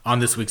On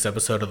this week's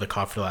episode of the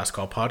Coffee to Last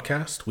Call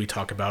podcast, we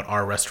talk about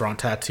our restaurant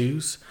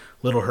tattoos,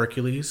 Little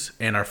Hercules,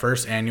 and our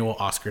first annual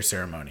Oscar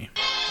ceremony.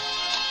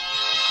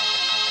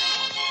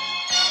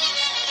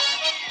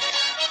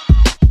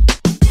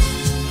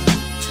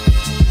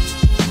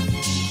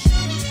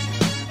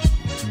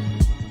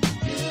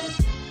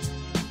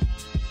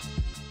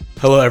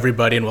 Hello,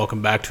 everybody, and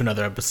welcome back to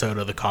another episode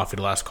of the Coffee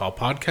to Last Call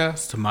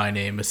podcast. My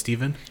name is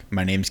Steven.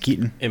 My name's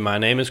Keaton. And my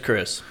name is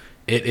Chris.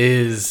 It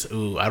is,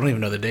 I don't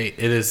even know the date.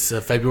 It is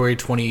February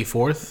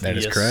 24th. That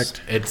is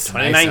correct. It's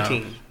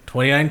 2019. Nice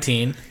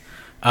 2019.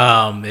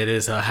 It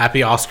is a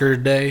happy Oscar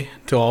day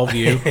to all of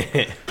you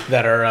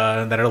that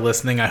are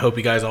listening. I hope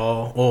you guys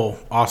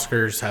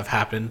Oscars have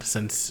happened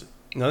since.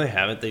 No, they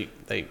haven't. They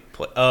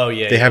play. Oh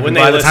yeah. They haven't.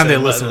 By the time they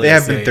listen to they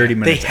this, have been 30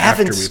 minutes They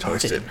after haven't we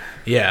started. posted.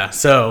 Yeah,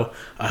 so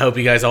I hope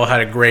you guys all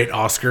had a great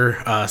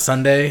Oscar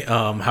Sunday.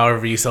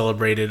 However you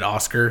celebrated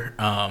Oscar,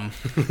 I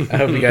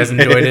hope you guys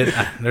enjoyed it.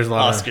 There's a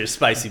lot Oscar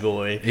Spicy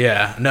Boy.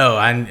 Yeah, no,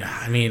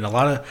 I mean a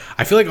lot of.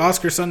 I feel like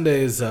Oscar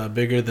Sunday is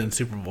bigger than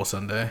Super Bowl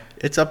Sunday.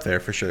 It's up there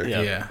for sure.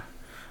 Yeah.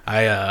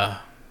 I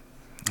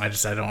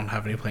don't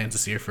have any plans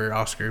this year for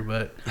Oscar,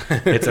 but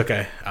it's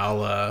okay.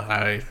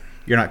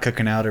 You're not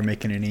cooking out or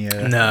making any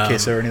No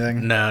queso or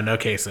anything? No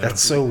queso.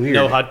 That's so weird.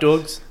 No hot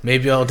dogs.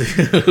 Maybe I'll do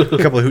A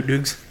couple of hoot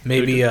dogs?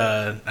 maybe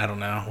I don't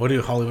know. What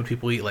do Hollywood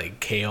people eat?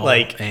 Like kale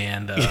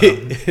and kale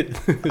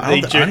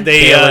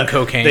and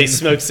cocaine. They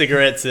smoke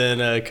cigarettes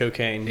and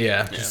cocaine.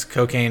 yeah, just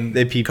cocaine.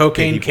 They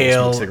cocaine, people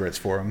kale, smoke cigarettes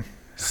for them.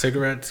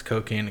 cigarettes,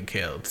 cocaine, and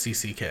kale. It's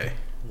CCK.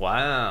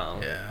 Wow.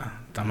 Yeah,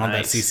 I'm on that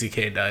Nice.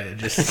 CCK diet.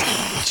 Just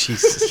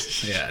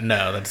Jesus. yeah,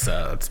 no,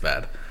 that's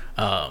bad.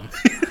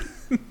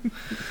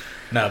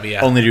 No, but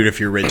yeah. Only do it if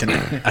you're rich and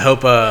I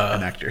hope.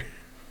 an actor.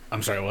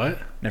 I'm sorry. What?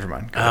 Never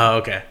mind. Go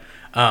ahead.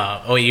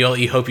 Oh, okay.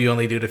 You hope you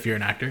only do it if you're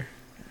an actor.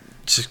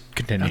 Just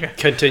continue. Okay.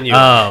 Continue.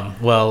 Yeah.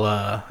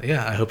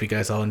 I hope you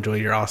guys all enjoy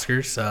your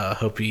Oscars.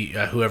 Hope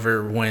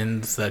whoever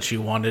wins that you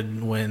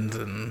wanted wins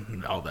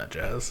and all that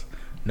jazz.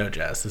 No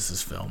jazz. This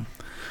is film.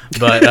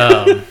 But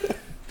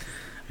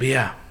but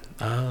yeah.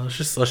 Let's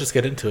just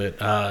get into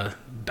it.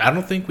 I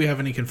don't think we have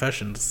any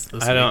confessions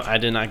this week. I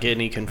did not get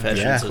any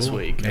confessions this cool.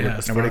 week.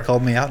 Yeah, Nobody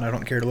called me out, and I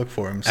don't care to look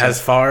for them. So.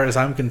 As far as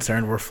I'm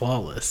concerned, we're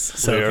flawless.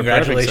 So We are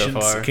perfect so congratulations,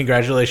 far.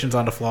 congratulations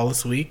on a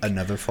flawless week.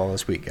 Another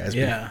flawless week, guys.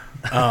 Yeah.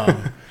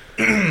 I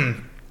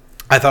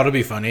thought it'd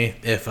be funny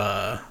if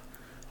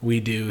we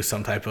do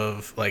some type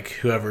of, like,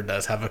 whoever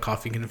does have a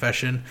coffee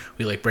confession,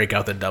 we, like, break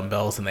out the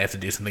dumbbells and they have to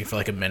do something for,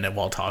 like, a minute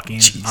while talking on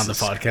the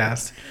Jesus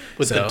podcast.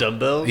 With the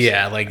dumbbells?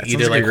 Yeah, like, That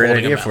either, sounds like like, a great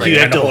holding idea them for out. you.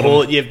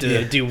 Like, You have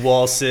to do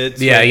wall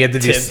sits. Yeah, with you have to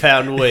do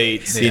 10-pound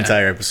weights. The Yeah.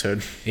 entire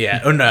episode. Yeah.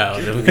 Oh, no.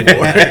 We could do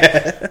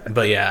it.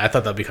 But, yeah, I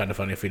thought that'd be kind of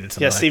funny if we did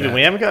something Yeah, like Steven, that.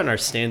 we haven't gotten our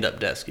stand-up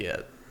desk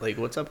yet. Like,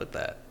 what's up with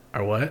that?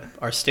 Or what?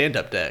 Our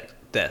stand-up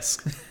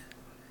desk.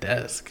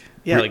 Desk.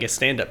 Yeah, like a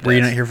stand-up desk. Were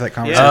you not here for that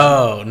conversation?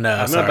 Oh, no.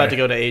 I'm sorry. about to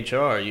go to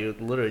HR. You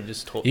literally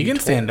just told You can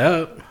stand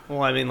up.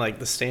 Well, I mean, like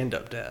the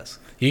stand-up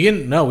desk. You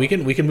can, no, we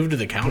can move to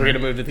the counter. We're gonna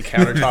move to the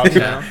countertop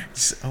now.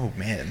 Oh,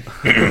 man.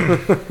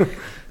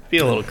 Be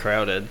a little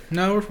crowded.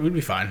 No, we'd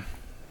be fine.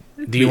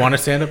 Do you want a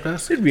stand-up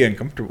desk? It'd be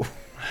uncomfortable.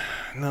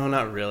 No,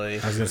 not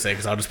really. I was gonna say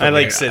because I'll just. I put,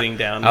 like sitting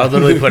down. I'll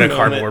literally put a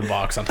Moment. cardboard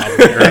box on top of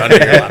it or under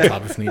your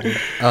laptop if needed.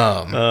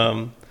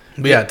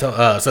 But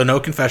yeah, so no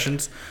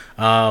confessions.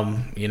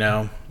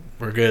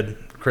 We're good.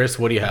 Chris,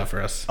 what do you have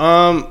for us?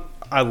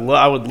 I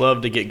would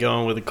love to get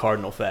going with a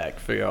cardinal fact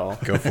for y'all.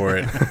 Go for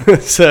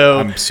it. So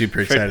I'm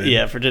super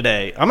excited. for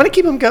today, I'm gonna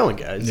keep them going,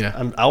 guys.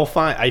 Yeah.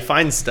 I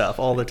find stuff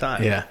all the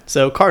time. Yeah.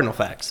 So cardinal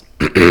facts.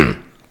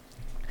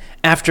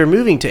 After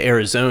moving to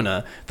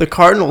Arizona, the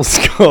Cardinals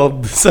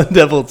called the Sun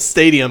Devil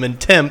Stadium in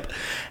Tempe.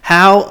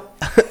 How?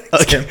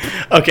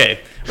 Okay,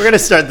 we're gonna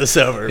start this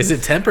over. Is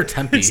it Temp or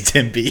Tempe? It's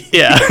Tempe.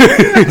 Yeah,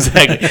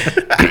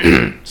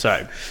 exactly.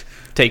 Sorry.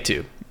 Take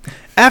two.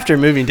 After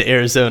moving to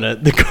Arizona,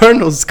 the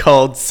Cardinals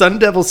called Sun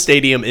Devil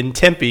Stadium in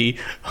Tempe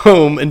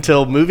home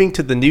until moving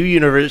to the new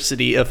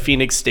University of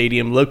Phoenix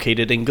Stadium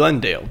located in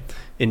Glendale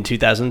in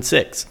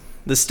 2006.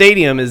 The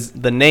stadium is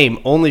the name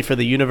only for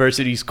the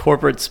university's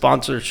corporate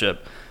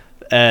sponsorship,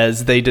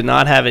 as they did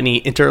not have any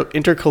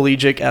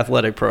intercollegiate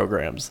athletic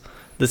programs.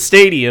 The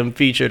stadium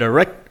featured a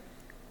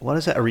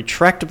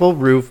retractable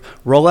roof,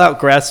 rollout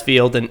grass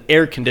field, and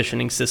air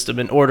conditioning system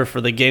in order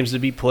for the games to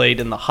be played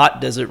in the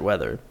hot desert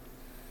weather.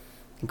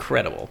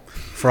 Incredible.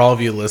 For all of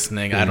you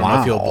listening, I don't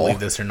know if you'll Wow. believe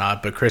this or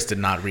not, but Chris did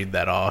not read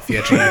that off. He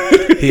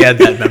had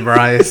that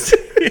memorized.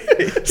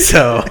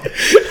 So,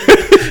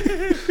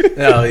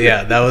 oh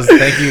yeah, that was.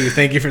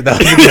 Thank you for that.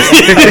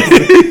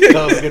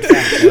 That was a good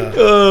fact.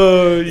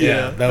 Oh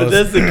yeah, but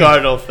that's the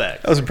cardinal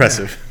fact. That was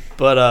impressive.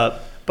 But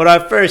our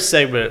first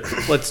segment,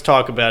 let's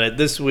talk about it.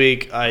 This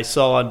week, I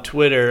saw on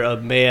Twitter a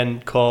man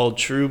called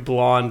True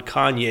Blonde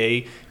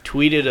Kanye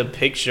tweeted a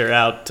picture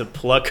out to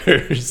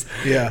pluckers.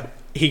 Yeah.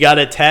 he got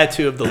a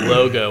tattoo of the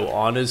logo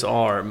on his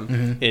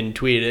arm and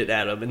tweeted it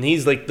at him. And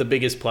he's like the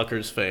biggest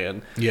Pluckers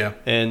fan. Yeah.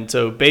 And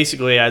so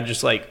basically I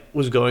just like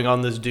was going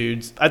on this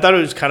dude's. I thought it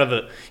was kind of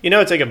a,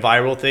 it's like a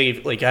viral thing.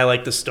 If, like I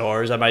like the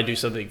stars. I might do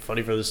something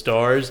funny for the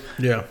stars.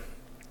 Yeah.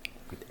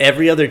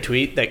 Every other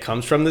tweet that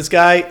comes from this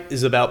guy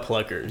is about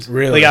Pluckers.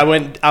 Really?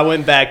 Like I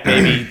went back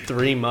maybe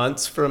 3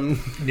 months from.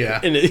 Yeah.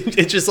 And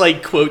it's just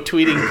like quote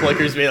tweeting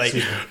Pluckers being like,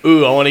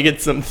 ooh, I want to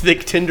get some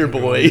thick Tinder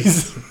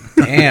boys.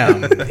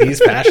 Damn, he's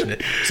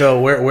passionate. So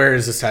where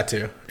is this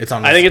tattoo? It's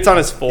on. I think it's on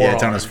his forearm. Yeah,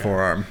 it's on his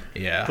forearm.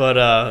 Yeah.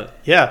 But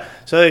yeah.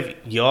 So if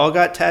y'all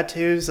got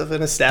tattoos of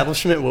an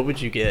establishment, what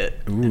would you get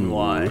and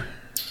why?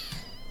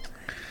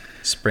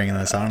 Springing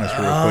this on us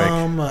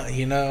real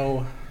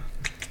quick.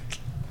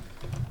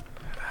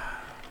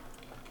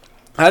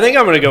 I think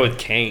I'm gonna go with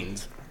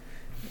Cane's.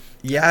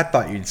 Yeah, I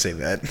thought you'd say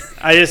that.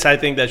 I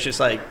think that's just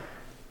like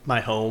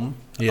my home.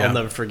 Yeah. I'll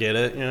never forget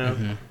it.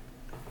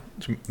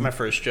 My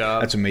first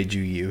job. That's what made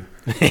you.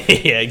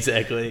 Yeah,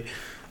 exactly.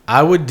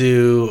 I would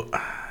do.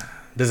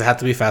 Does it have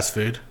to be fast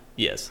food?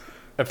 Yes.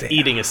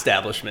 Eating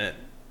establishment.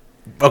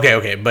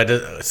 Okay,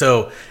 but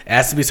so it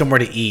has to be somewhere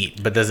to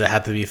eat. But does it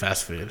have to be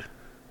fast food?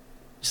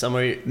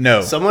 Somewhere.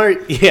 No.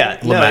 Somewhere. Yeah.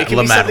 No, it can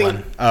La be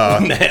Madeline.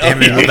 something.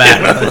 Damn it,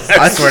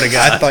 I swear to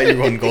God, I thought you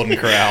were going Golden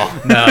Corral.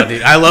 No,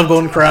 dude, I love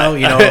Golden Corral.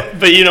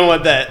 But you don't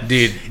want that.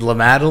 Dude, La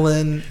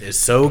Madeline is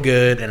so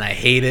good, and I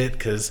hate it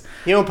because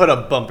You don't put a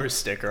bumper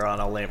sticker on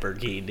a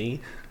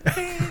Lamborghini.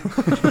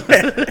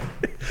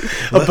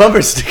 A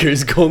bumper sticker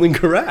is Golden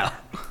Corral.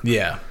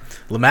 yeah,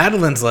 La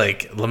Madeleine's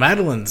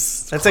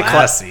That's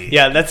classy.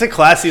 that's a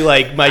classy.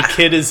 Like my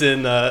kid is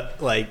in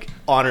like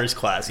honors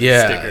class.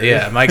 Yeah, sticker.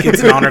 yeah. My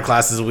kid's in honor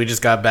classes. We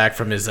just got back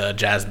from his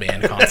jazz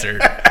band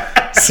concert.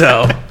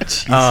 So,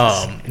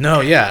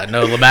 no,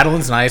 La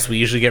Madeleine's nice. We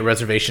usually get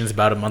reservations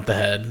about a month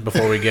ahead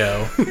before we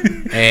go,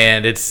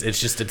 and it's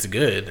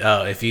good.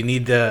 If you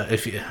need a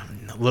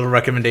little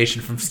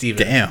recommendation from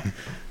Steven. Damn.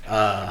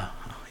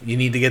 You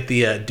need to get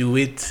the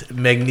Duet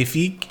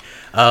Magnifique.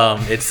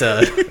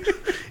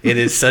 It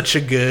is such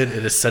a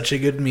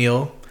good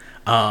meal.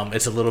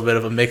 It's a little bit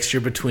of a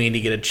mixture between,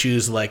 you get to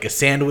choose like a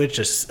sandwich.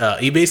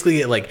 You basically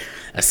get like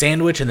a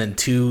sandwich and then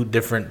 2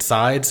 different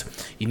sides.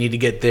 You need to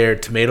get their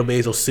tomato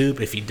basil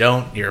soup. If you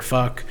don't, you're a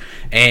fuck.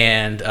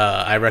 And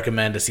I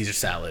recommend a Caesar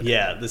salad.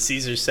 Yeah, the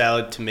Caesar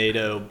salad,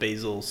 tomato,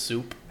 basil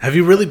soup. Have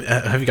you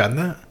gotten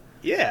that?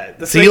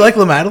 Yeah. So you like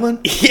La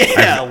Madeleine?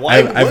 Yeah.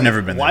 I've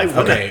never been there. Why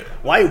wouldn't? Okay.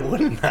 Why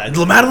wouldn't I?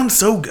 La Madeleine's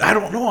so good. I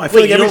don't know. I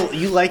Wait, feel like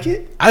you like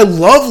it? I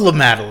love La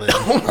Madeleine.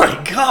 Oh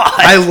my god!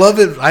 I love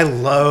it. I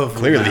love.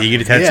 Clearly, you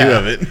get a tattoo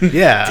of it.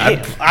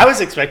 Yeah. Damn, I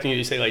was expecting you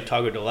to say like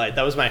Taco Delight.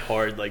 That was my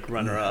hard like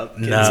runner up.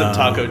 Get No. some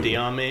Taco D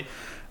on me.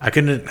 I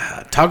couldn't.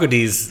 Taco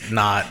D's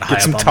not high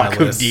some up on my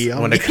Taco list D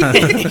on when it comes.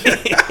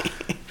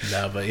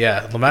 No, but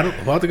yeah, we'll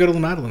have to go to La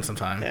Madeleine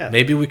sometime. Yeah.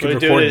 Maybe we could We're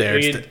record doing it- there.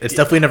 we It's, could- it's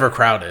definitely never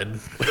crowded.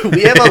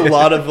 We have a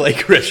lot of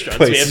like restaurants.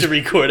 We have Places. to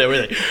record it.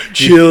 We're like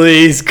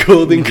Chili's,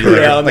 Golden do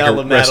Corral, like now a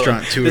La Madeleine.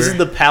 restaurant tour. This is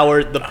the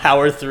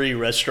power 3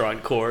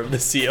 restaurant core of the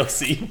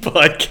CLC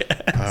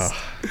podcast.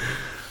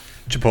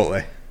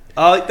 Chipotle.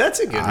 Oh, that's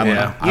a good one.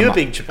 Yeah. You a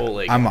big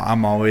Chipotle guy.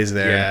 I'm always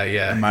there. Yeah,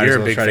 yeah. I might You're as a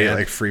well big try to get fan.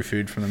 like free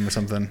food from them or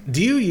something.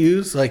 Do you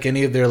use like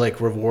any of their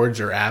like rewards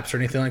or apps or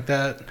anything like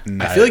that?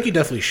 No. I feel like you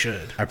definitely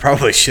should. I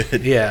probably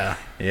should. Yeah.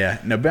 Yeah.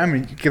 No, but I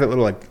mean, you get that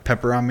little like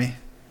pepper on me,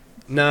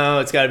 No,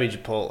 it's got to be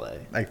Chipotle. like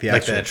the Like the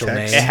actual actual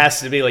text. name? It has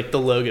to be like the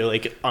logo,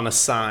 like on a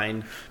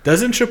sign.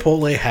 Doesn't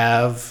Chipotle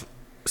have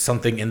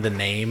something in the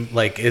name?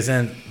 Like,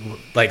 isn't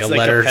like It's a like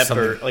letter? a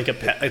pepper,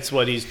 Something, it's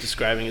what he's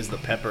describing as the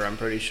pepper. I'm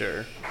pretty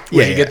sure.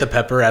 where Yeah, you yeah. get the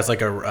pepper as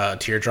like a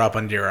teardrop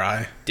under your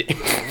eye.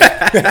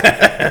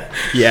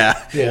 Yeah.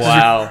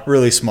 Wow.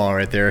 Really small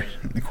right there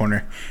in the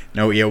corner.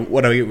 No, yeah.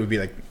 What I get would be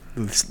like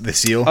the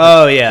seal.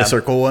 Oh yeah. The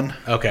circle one.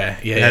 Okay.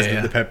 Yeah. It Yeah. has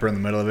yeah. the pepper in the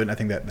middle of it. I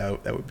think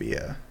that would be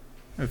a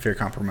fair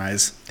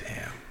compromise.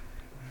 Damn.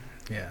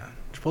 Yeah.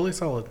 Chipotle's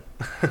solid.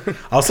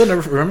 Also,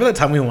 never remember that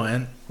time we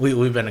went.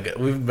 We've been a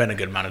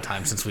good amount of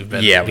time since we've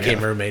been Yeah, we became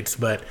have. roommates.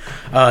 But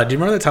do you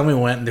remember the time we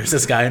went? And there's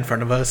this guy in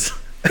front of us,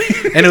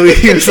 and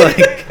he was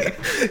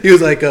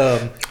like,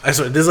 I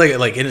swear, this is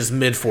like in his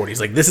mid 40s.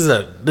 Like this is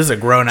a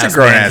grown ass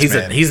man.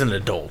 man. He's an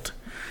adult,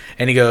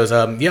 and he goes,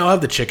 yeah, I'll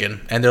have the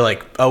chicken. And they're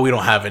like, oh, we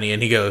don't have any.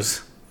 And he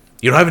goes,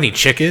 you don't have any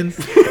chicken?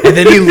 And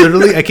then he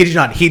literally, I kid you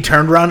not, he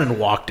turned around and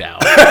walked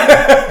out.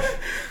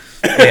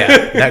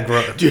 Yeah, that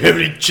gross. Do you have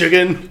any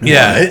chicken?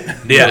 Yeah,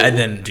 yeah, and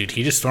then dude,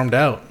 he just stormed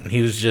out.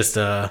 He was just,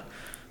 yeah.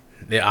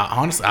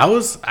 Honestly, I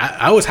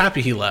was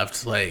happy he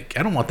left. Like,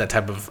 I don't want those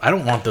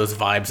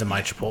vibes in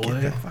my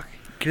Chipotle.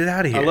 Get it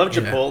out of here. I love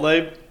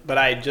Chipotle, but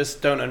I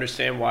just don't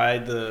understand why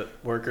the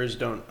workers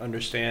don't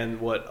understand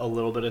what a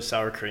little bit of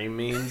sour cream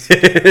means.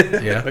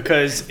 Yeah,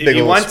 Because Big if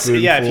you old want, if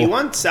you spoonful.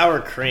 want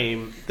sour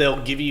cream,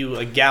 they'll give you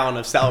a gallon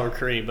of sour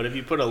cream. But if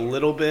you put a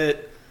little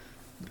bit,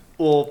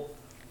 well,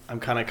 I'm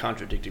kind of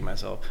contradicting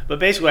myself. But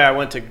basically, I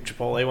went to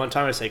Chipotle one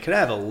time. I say, "Could I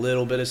have a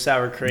little bit of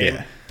sour cream?"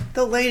 Yeah.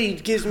 The lady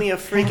gives me a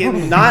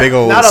freaking not Big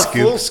old not a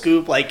scoop. full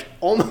scoop, like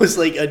almost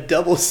like a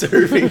double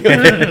serving. Of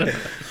it.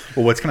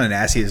 Well, what's kind of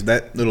nasty is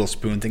that little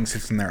spoon thing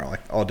sits in there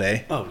like all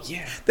day. Oh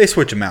yeah. They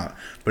switch them out,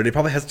 but it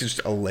probably has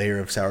just a layer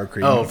of sour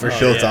cream. Oh, for built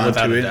sure, without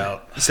onto a it,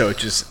 doubt. so it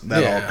just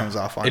all comes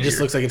off on. It just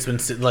looks like it's been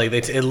like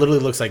it literally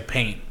looks like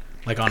paint,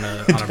 like on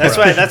a. That's brush.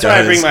 why. That's why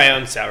I bring does. my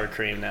own sour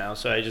cream now.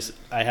 So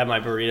I have my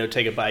burrito,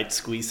 take a bite,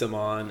 squeeze some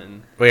on,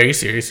 and Wait, are you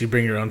serious? You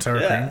bring your own sour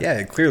Yeah. cream?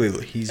 Yeah,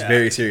 clearly he's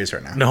very serious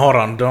right now. No, hold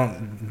on.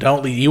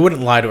 Don't. You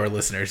wouldn't lie to our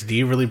listeners. Do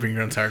you really bring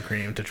your own sour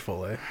cream to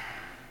Chipotle?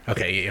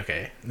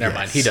 Okay. Never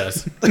mind. He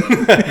does.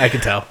 I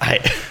can tell.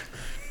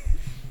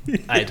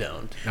 I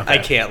don't. Okay. I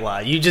can't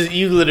lie.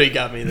 You literally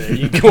got me there.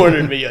 You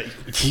cornered me.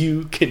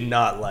 You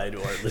cannot lie to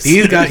our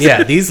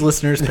listeners. These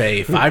listeners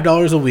pay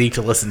 $5 a week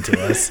to listen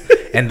to us,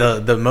 and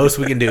the most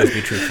we can do is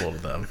be truthful to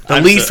them.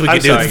 The least we can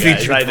do is be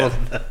truthful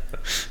to them.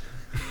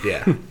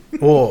 Yeah.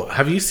 Well,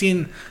 have you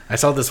seen? I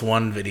saw this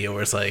one video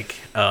where it's like,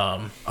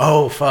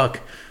 oh fuck,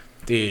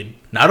 dude.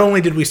 Not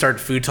only did we start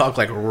food talk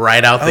like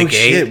right out the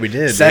gate, shit, we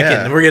did. Second,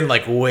 Yeah. we're getting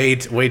like way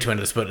too into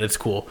this, but it's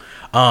cool.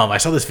 I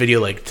saw this video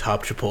like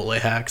top Chipotle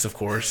hacks, of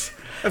course.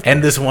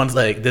 And this one's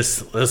like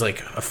this is like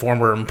a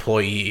former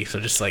employee, so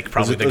just like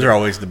probably Those are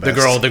always the best.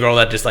 The girl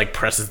that just like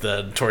presses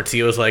the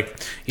tortilla was like,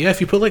 yeah, if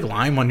you put like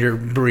lime on your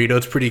burrito,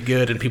 it's pretty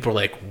good. And people are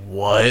like,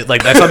 what?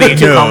 Like that's on the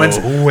YouTube No comments.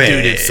 way.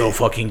 Dude, it's so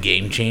fucking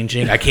game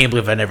changing. I can't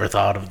believe I never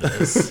thought of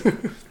this.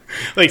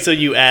 Like, so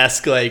you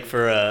ask like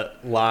for a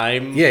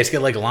lime. Yeah, just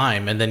get like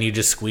lime, and then you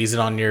just squeeze it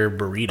on your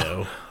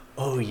burrito.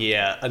 Oh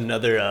yeah,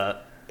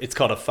 another. It's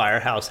called a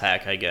firehouse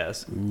hack, I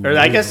guess. Or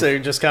I guess they're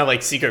just kind of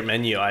like secret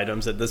menu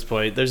items at this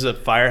point. There's a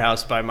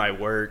firehouse by my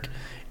work,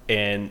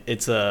 and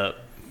it's a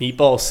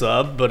meatball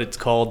sub, but it's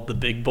called the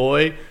Big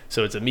Boy.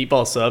 So it's a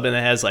meatball sub, and it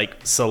has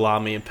like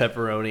salami and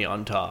pepperoni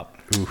on top.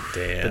 Oof,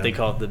 damn. But they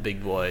call it the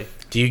Big Boy.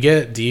 Do you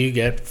get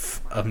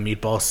a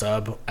meatball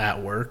sub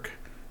at work?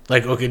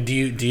 Like, okay, do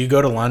you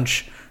go to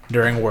lunch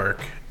during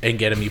work and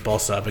get a meatball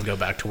sub and go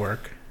back to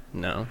work?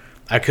 No.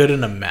 I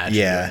couldn't imagine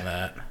Yeah. doing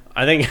that.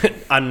 I think,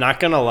 I'm not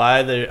going to lie,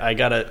 I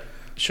got a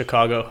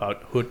Chicago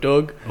hot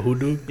dog. A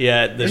hoodoo?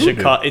 Yeah, Hoodoo.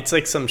 it's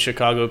like some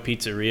Chicago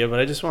pizzeria, but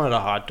I just wanted a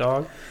hot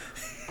dog.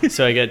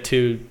 So I got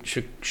two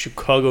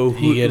Chicago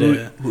You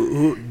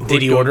get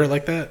Did you order it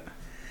like that?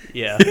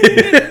 Yeah.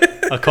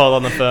 I called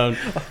on the phone.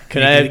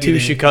 Can I have two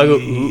Chicago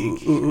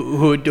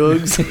hot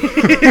dogs?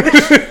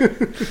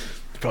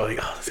 Probably,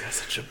 oh,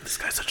 this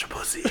guy's such a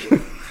pussy.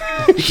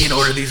 You can't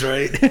order these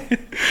right.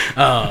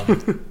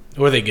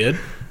 Were they good?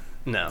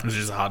 No. It was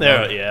just a hot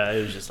dog. Yeah,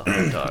 it was just a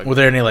hot dog. Were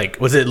there any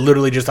was it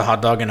literally just a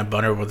hot dog and a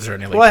bun, or was there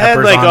any Well, I had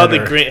peppers like on all it,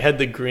 the or- green, had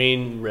the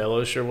green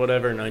relish or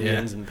whatever, and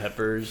onions and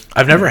peppers.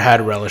 I've never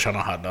had relish on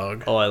a hot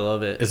dog. Oh, I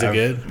love it. Is it I've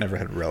good? Never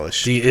had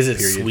relish. Is it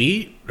period.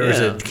 sweet or is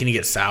Yeah. it? Can you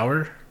get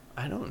sour?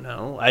 I don't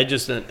know.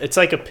 It's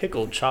like a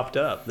pickle chopped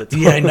up. That's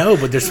Yeah, I know,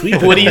 but they're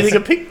sweet. What do you pickles. think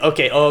of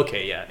pickle?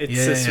 Okay, yeah. It's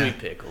Yeah, a yeah. sweet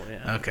pickle,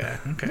 yeah. Okay,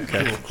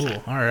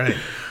 cool. All right.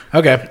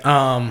 Okay.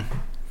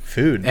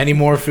 Food. Any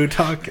more food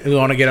talk we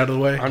want to get out of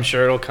the way? I'm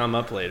sure it'll come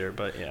up later,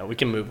 but yeah, we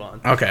can move on.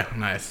 Okay,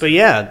 nice. But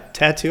yeah,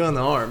 tattoo on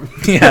the arm.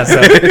 Yeah, so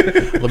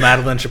La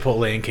Madeline,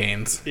 Chipotle, and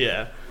Canes.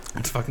 Yeah.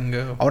 Let's fucking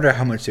go. I wonder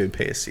how much they would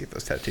pay us to see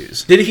those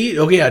tattoos. Did he?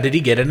 Oh yeah. Did he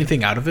get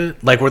anything out of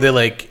it? Like, were they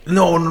like?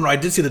 No. I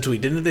did see the tweet.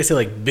 Didn't they say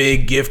like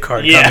big gift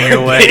card coming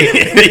your way?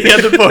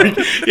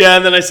 Yeah,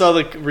 and then I saw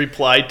the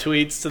reply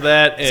tweets to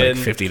that, It's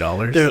and like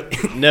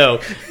 $50. no,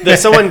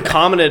 someone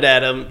commented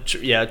at him.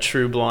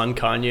 True blonde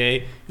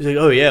Kanye. He's like,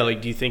 oh yeah,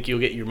 like, do you think you'll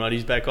get your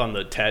monies back on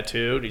the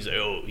tattoo? And he's like,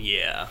 oh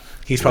yeah.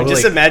 He's probably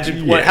just like,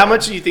 imagine how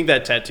much do you think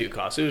that tattoo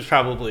cost? It was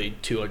probably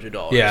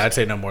 $200. Yeah, I'd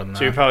say no more than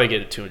So you that. probably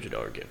get a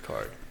 $200 gift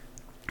card.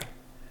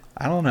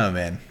 I don't know,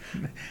 man.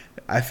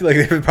 I feel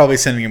like they're probably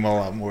sending him a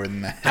lot more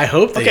than that. I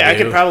hope they Okay, I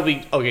do. could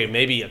probably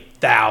maybe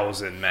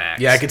 1,000 max.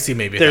 Yeah, I could see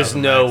maybe. There's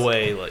 1,000 no max.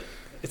 way. Like,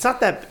 it's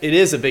not that. It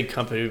is a big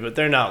company, but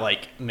they're not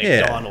like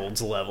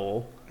McDonald's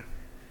level.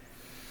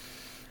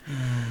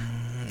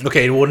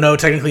 Okay, well, no,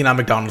 technically not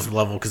McDonald's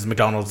level because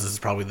McDonald's is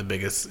probably the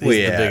biggest. Well, The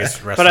yeah. biggest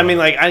restaurant. But I mean,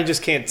 like, I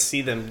just can't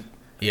see them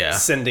yeah.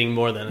 sending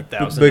more than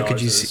 $1,000. But could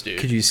to you this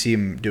dude. see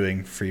him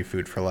doing free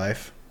food for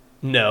life?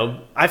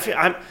 No, I've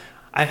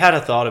had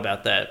a thought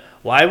about that.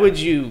 Why would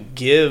you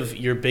give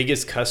your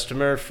biggest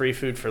customer free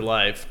food for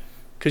life?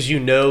 Because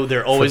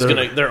they're always their-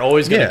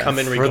 gonna come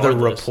in For regardless.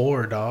 the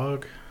rapport,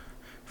 dog.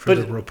 For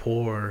But- the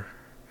rapport.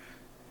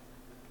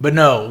 But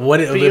no,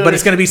 you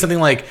it's going to be something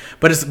like,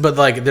 but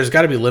there's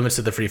got to be limits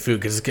to the free food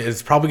because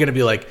it's probably going to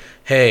be like,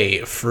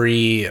 hey,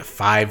 free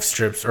 5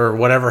 strips or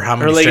whatever, how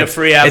many Or like a strips.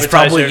 free It's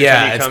probably appetizer every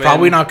time you it's come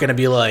probably in. not going to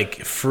be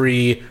like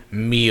free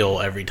meal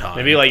every time.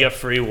 Maybe like a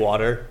free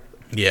water.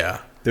 yeah,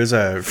 There's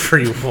a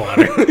free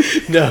water.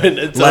 No,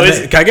 it's Lemon.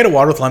 always. Can I get a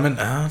water with lemon?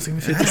 Oh, it's gonna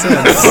be 50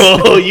 cents.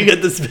 Oh, you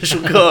get the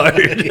special card.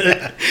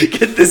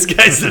 Get this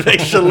guy some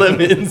extra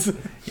lemons.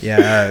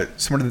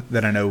 someone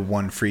that I know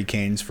won free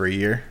Canes for a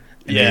year.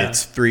 And Yeah.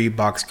 it's 3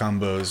 box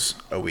combos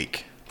a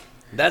week.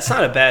 That's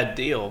not a bad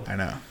deal. I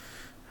know.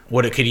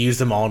 What, it could use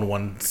them all in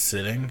one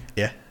sitting?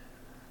 Yeah,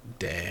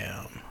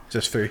 Damn,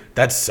 just 3.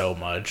 that's so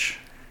much.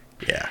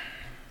 Yeah.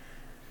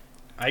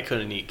 I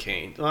couldn't eat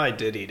cane. Well, I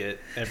did eat it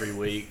every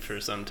week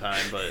for some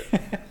time, but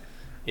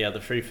Yeah,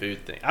 the free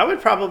food thing. I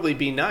would probably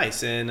be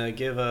nice and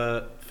give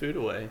food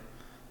away.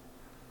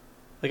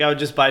 Like, I would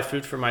just buy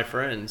food for my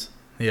friends.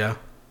 Yeah.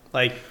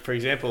 Like, for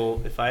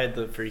example, if I had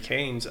the free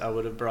canes, I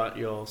would have brought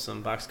y'all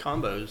some box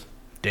combos.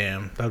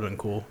 Damn, that would have been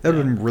cool. That would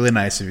have been really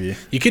nice of you.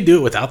 You could do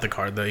it without the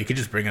card, though. You could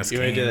just bring us You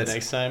want to do that canes.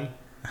 next time?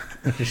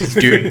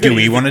 Do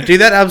we want to do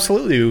that?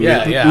 Absolutely.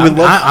 Yeah. We would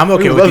love, I'm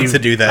okay we would with love you to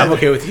do that. I'm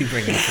okay with you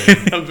bringing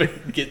food. I'm gonna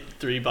get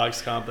 3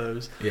 box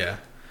combos. Yeah.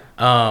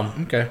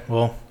 Okay.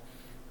 Well.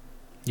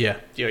 Yeah.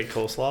 Do you like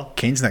coleslaw?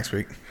 Canes next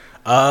week. Do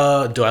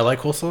I like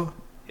coleslaw?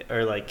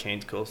 Or like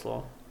canes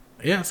coleslaw?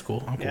 Yeah, it's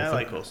cool. I'm cool Yeah, I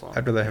with like it. coleslaw.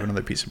 I'd rather have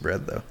another piece of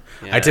bread though.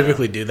 Yeah. I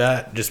typically do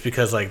that just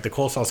because like the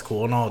coleslaw's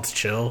cool and all, it's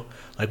chill.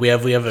 Like we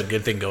have a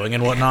good thing going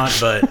and whatnot,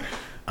 but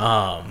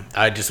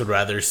I just would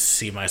rather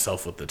see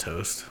myself with the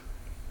toast.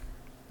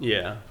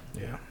 Yeah.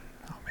 Yeah.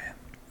 Oh man,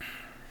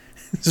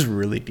 this is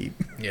really deep.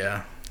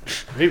 Yeah.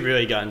 We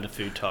really got into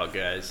food talk,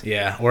 guys.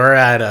 Yeah. We're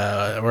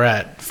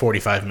at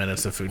 45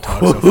 minutes of food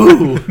talk so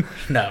far.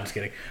 No, I'm just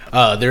kidding.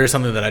 There is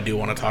something that I do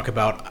want to talk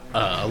about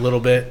a little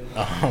bit.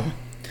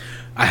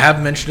 I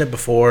have mentioned it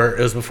before.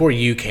 It was before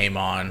you came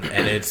on,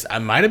 and I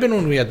might have been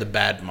when we had the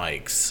bad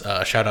mics.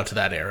 Shout out to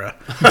that era.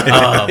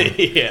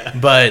 Yeah.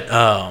 But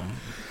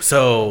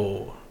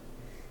so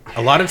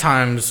a lot of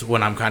times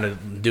when I'm kind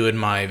of doing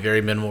my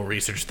very minimal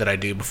research that I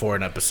do before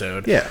an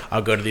episode, Yeah.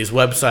 I'll go to these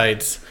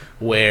websites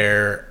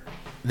where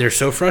they're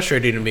so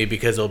frustrating to me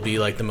because it'll be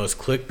like the most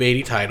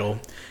clickbaity title,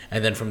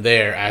 and then from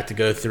there I have to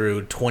go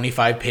through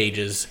 25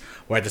 pages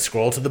where I have to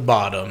scroll to the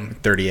bottom,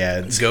 30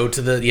 ads. go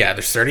to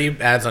there's 30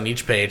 ads on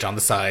each page on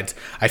the sides.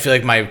 I feel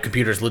like my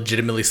computer is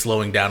legitimately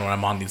slowing down when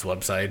I'm on these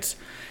websites,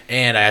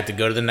 and I have to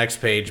go to the next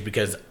page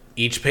because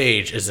each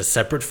page is a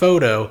separate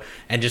photo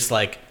and just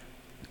like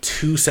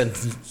two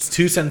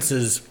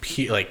sentences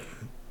like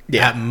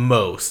at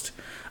most.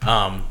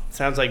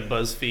 Sounds like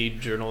BuzzFeed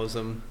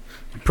journalism.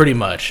 Pretty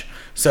much.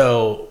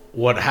 So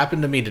what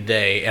happened to me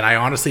today, and I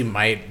honestly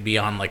might be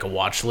on like a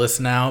watch list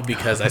now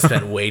because I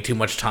spent way too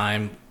much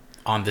time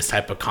on this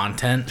type of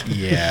content.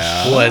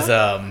 Yeah. Was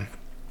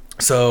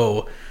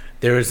so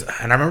there was,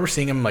 and I remember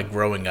seeing him like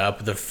growing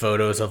up, the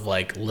photos of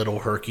like little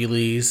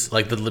Hercules,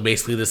 like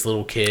basically this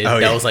little kid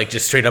that was like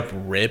just straight up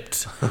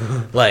ripped,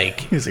 like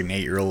He was like an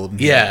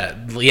 8-year-old. yeah,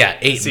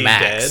 8 Is he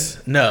max.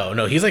 dead?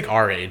 No, he's like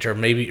our age, or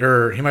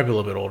he might be a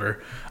little bit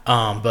older.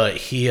 But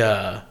he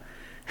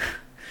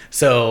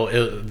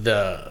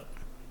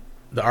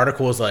the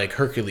article was like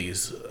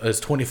Hercules is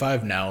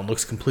 25 now and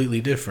looks completely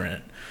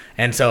different.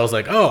 And so I was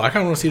like, oh, I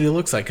kind of want to see what he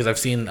looks like because I've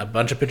seen a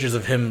bunch of pictures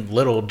of him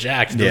little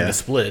jacked doing the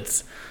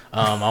splits.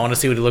 I want to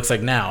see what he looks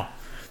like now.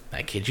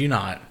 I kid you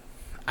not.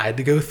 I had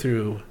to go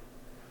through.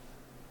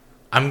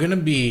 I'm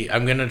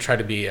gonna try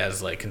to be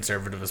as like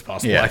conservative as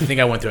possible. Yeah. I think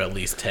I went through at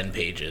least 10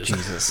 pages.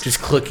 Jesus.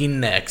 Just clicking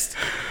next.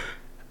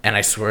 And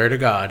I swear to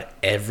God,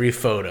 every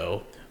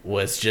photo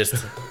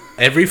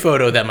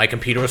that my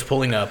computer was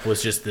pulling up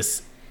was just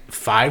this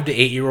 5 to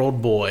 8 year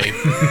old boy,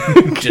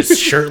 just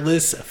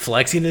shirtless,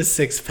 flexing his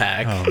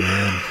 6-pack. Oh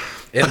man.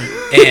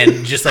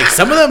 And just like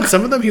some of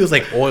them he was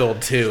like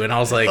oiled too, and I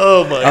was like,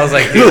 Oh my I was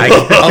like, dude, I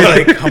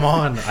was like, come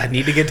on,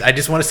 I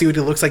just want to see what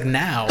it looks like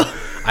now.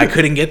 I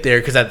couldn't get there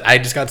because I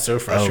just got so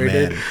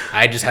frustrated. man.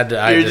 I just had to.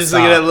 You're just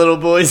looking at little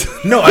boys.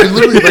 No, I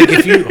literally like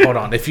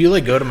if you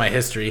like go to my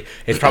history,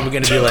 it's probably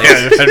gonna be like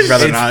I'd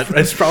rather not.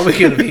 It's probably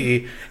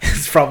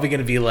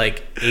gonna be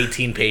like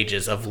 18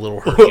 pages of little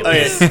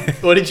Hercules. Okay.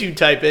 What did you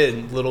type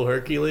in? Little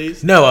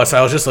Hercules? No, so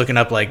I was just looking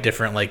up like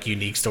different like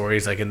unique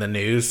stories like in the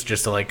news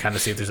just to like kind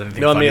of see if there's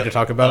anything funny to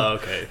talk about. Oh,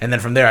 okay. And then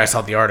from there I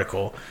saw the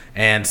article,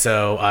 and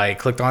so I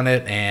clicked on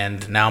it,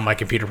 and now my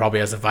computer probably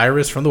has a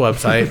virus from the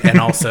website, and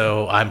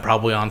also I'm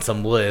probably on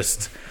some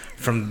list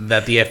from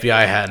that the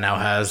FBI now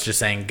has just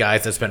saying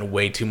guys that spent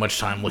way too much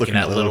time looking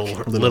at little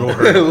Hercules.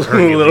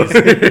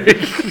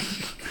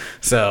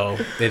 So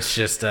it's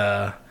just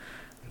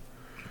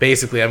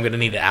basically I'm gonna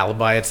need an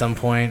alibi at some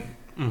point.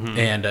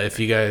 And if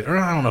you guys, or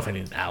I don't know if I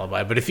need an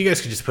alibi, but if you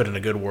guys could just put in a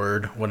good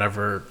word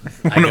whenever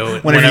I go,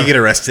 Whenever you get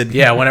arrested.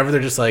 yeah, whenever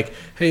they're just like,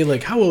 hey,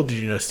 like, how old did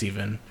you know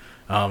Steven?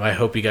 I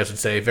hope you guys would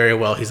say very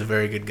well. He's a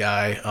very good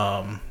guy.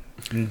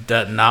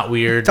 Not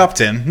weird. Top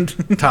 10.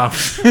 Top.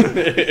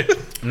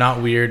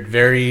 Not weird.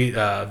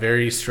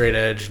 Very straight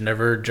edge.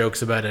 Never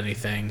jokes about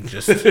anything.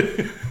 Just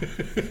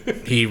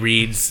he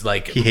reads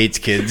like He hates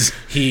kids.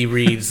 he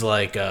reads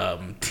like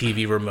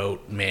TV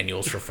remote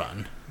manuals for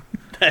fun.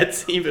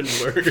 That's even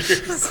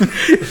worse.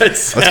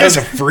 This guy's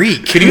a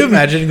freak. Could you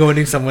imagine going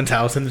to someone's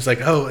house and it's like,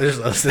 oh, there's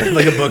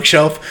like a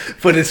bookshelf,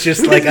 but it's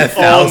just like a All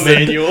thousand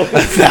manuals.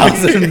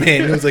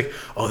 manuals. Like,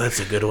 oh, that's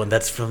a good one.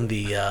 That's from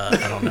the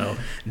I don't know,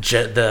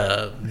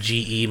 the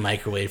GE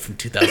microwave from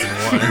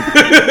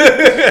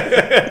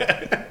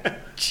 2001.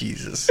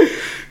 Jesus.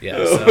 Yeah.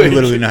 Oh, So, I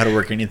literally know how to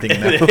work anything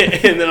now.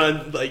 And then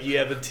on like you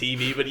have a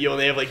TV, but you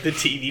only have like the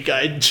TV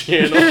Guide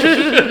channel.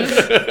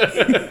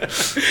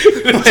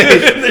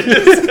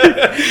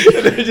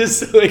 they're just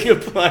selling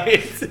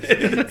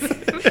appliances.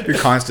 You're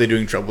constantly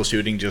doing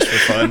troubleshooting just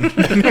for fun.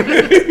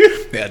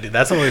 yeah, dude,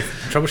 that's only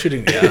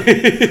troubleshooting.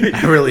 Yeah,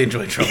 I really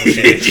enjoy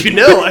troubleshooting. You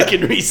know, I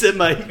can reset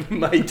my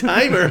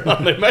timer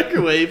on my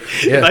microwave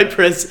if I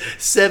press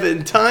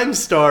 7 times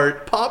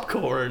start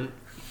popcorn.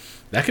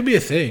 That could be a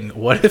thing.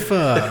 What if we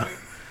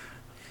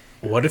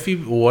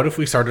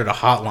started a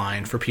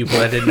hotline for people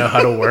that didn't know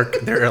how to work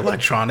their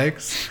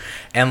electronics,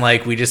 and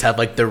like we just had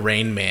like the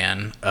Rain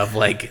Man of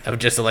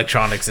just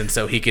electronics, and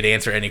so he could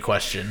answer any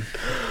question.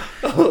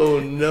 Oh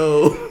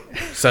no!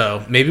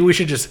 So maybe we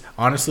should just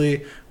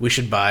we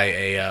should buy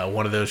a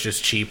one of those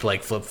just cheap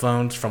like flip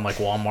phones from like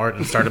Walmart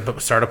and start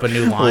up a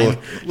new line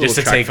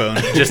Little track phone.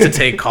 just to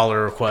take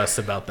caller requests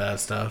about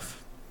that stuff.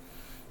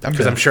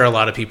 Because I'm sure a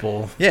lot of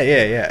people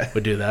Yeah.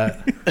 would do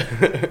that.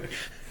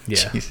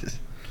 Yeah. Jesus.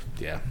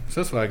 Yeah, so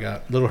that's what I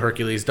got. Little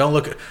Hercules. Don't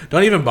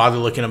even bother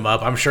looking him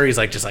up. I'm sure he's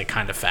like just like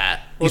kind of fat.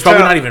 He's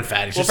probably not even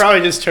fat. He's We'll just probably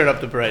just turn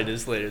up the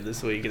brightness later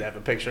this week and have a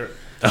picture.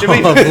 of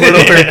Little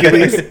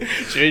Hercules.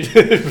 Should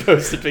we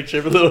post a picture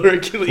of a Little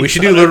Hercules? We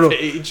should on do our little.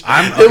 page?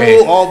 I'm Then okay.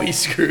 we'll all be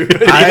screwed.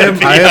 I'm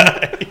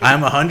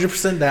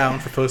 100% down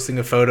for posting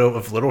a photo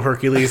of Little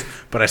Hercules,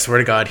 but I swear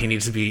to God, he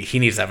needs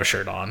to have a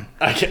shirt on.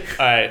 Okay,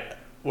 all right,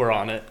 we're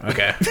on it.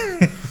 Okay,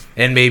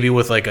 and maybe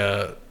with like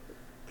a.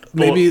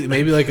 Maybe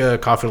like a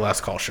Coffee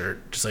Last Call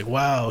shirt. Just like,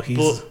 wow,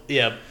 he's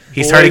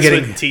He started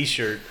getting with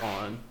t-shirt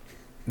on.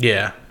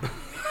 Yeah.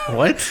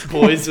 What?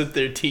 Boys with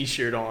their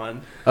t-shirt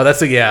on. Oh,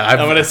 that's I'm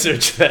gonna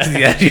search that.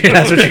 Yeah,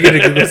 that's what you're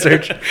gonna Google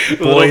search.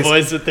 Little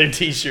boys with their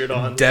t-shirt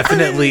on.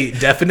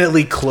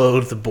 Definitely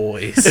clothed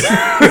boys.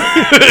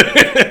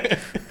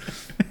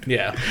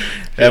 Yeah.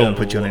 That won't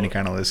put you on any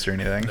kind of list or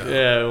anything.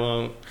 Yeah, it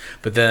won't.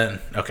 But then,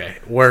 okay,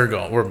 we're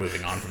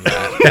moving on from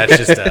that. That's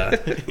just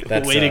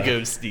that's way to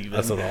go, Steven.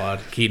 That's a little odd.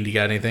 Keaton, do you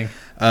got anything?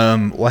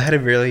 Well, I had a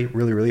really,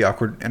 really, really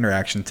awkward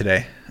interaction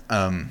today.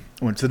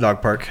 Went to the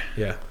dog park.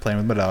 Yeah. Playing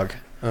with my dog.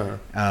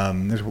 Uh-huh.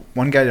 There's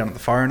one guy down at the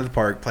far end of the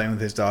park playing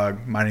with his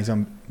dog, minding his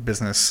own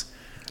business.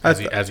 As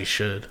he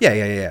should.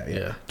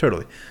 Yeah.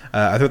 Totally.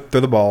 I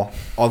throw the ball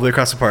all the way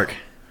across the park.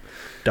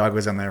 Dog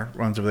goes down there,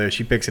 runs over there.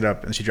 She picks it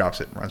up and she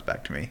drops it and runs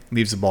back to me.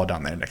 Leaves the ball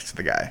down there next to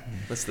the guy.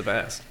 That's the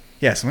best.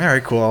 Yeah, so I'm like, all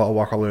right, cool. I'll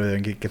walk all over there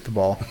and get the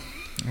ball.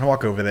 I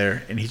walk over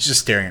there and he's just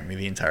staring at me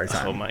the entire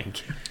time. Oh my god.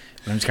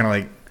 And I'm just kind of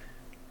like,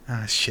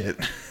 ah, shit.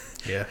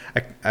 Yeah.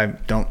 I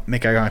don't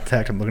make eye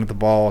contact. I'm looking at the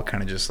ball,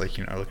 kind of just like,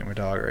 looking at my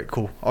dog. All right,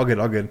 cool. All good.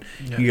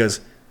 Yeah. He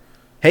goes,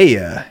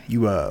 hey,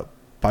 you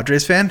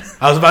Padres fan?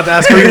 I was about to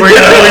ask, were you wearing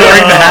the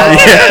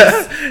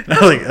hat? Yeah. And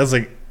I was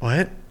like,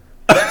 what?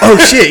 Oh,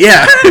 shit,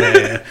 yeah.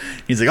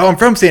 He's like, oh, I'm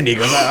from San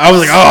Diego. I was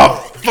like,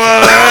 oh,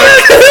 fuck.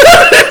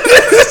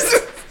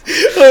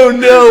 Oh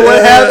no,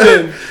 what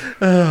happened?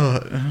 Oh,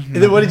 And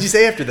then what did you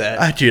say after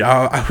that? dude,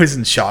 I was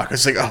in shock. I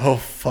was like, oh,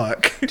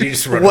 fuck. Did you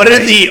just run What away?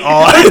 are the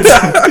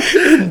odds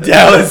in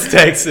Dallas,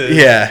 Texas?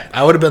 Yeah.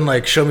 I would have been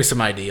like, show me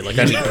some ID. Like,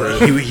 I need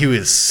proof. He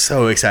was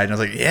so excited. I was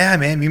like, yeah,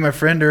 man, me and my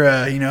friend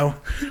are,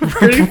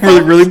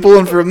 really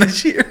pulling for him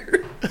this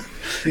year.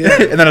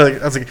 Yeah. And then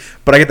I was like,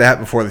 but I get the hat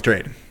before the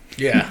trade.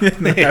 Yeah.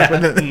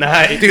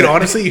 Nice. Dude,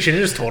 honestly, you should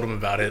have just told him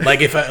about it.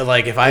 Like, if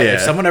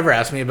someone ever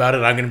asked me about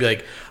it, I'll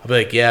be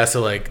like, yeah,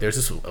 so like, there's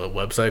this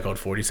website called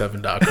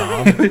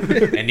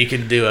 47.com, and you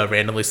can do a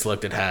randomly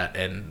selected hat,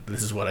 and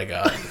this is what I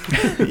got.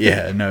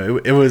 Yeah, no,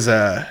 it was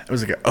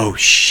like, oh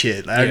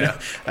shit, Yeah.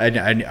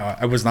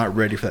 I was not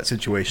ready for that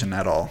situation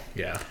at all.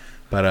 Yeah.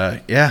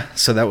 But yeah,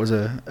 so that was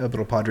a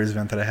little Padres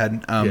event that I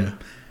had. Yeah.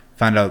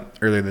 Found out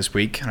earlier this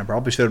week, and I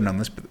probably should have known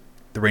this, but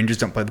the Rangers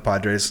don't play the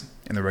Padres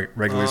in the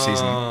regular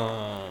season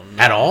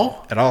At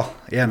all? at all.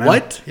 Yeah, no.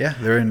 What? Yeah,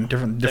 they're in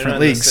different They're not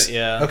leagues.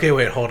 Yeah. Okay,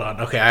 wait, hold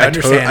on. Okay, I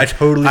understand. I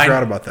totally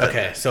forgot about that.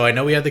 Okay, so I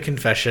know we had the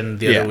confession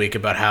the Yeah. other week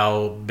about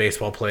how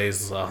baseball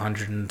plays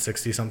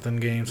 160 something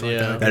games. Like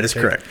Yeah. That is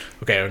correct.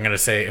 Okay, I'm gonna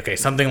say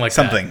something like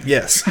Something, that.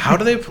 yes. How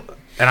do they?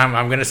 And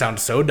I'm gonna sound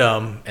so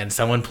dumb. And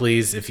someone,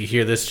 please, if you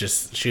hear this,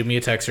 just shoot me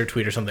a text or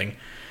tweet or something.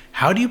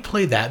 How do you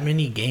play that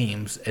many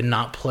games and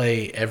not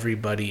play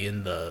everybody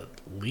in the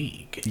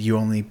league? You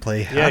only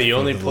play half. Yeah, you of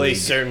only the play league.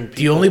 certain people.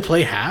 Do you only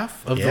play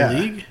half of Yeah. the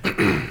league?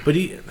 But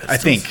I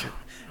think.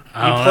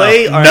 I don't You know.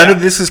 play. None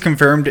of this is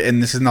confirmed,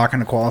 and this is not going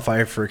to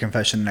qualify for a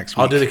confession next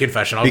week. I'll do the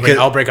confession. Because-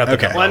 I'll break out the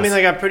okay. dumbbells. Well, I mean,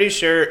 like, I'm pretty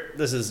sure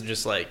this is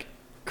just like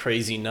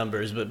crazy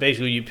numbers, but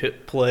basically you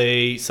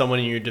play someone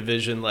in your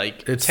division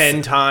like It's-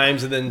 10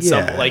 times, and then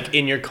Yeah. some like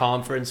in your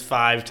conference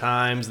 5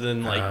 times, and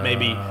then like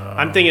maybe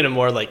I'm thinking of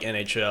more like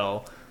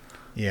NHL.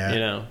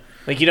 Yeah.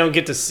 Like you don't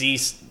get to see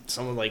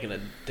someone like in a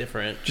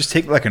different. Just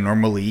take like a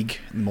normal league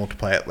and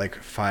multiply it like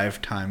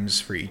 5 times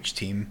for each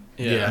team.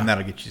 Yeah. And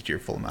that'll get you to your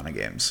full amount of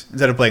games.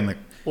 Instead of playing like,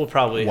 We'll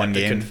probably One have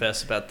to game,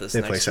 confess about this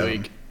they play next 7.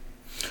 week.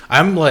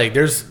 I'm like,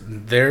 there's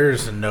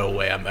no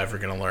way I'm ever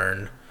gonna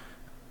learn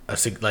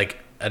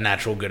a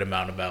natural good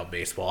amount about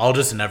baseball. I'll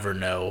just never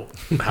know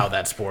how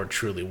that sport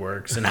truly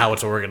works and how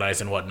it's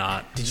organized and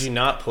whatnot. Did you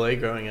not play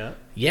growing up?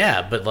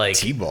 Yeah, but like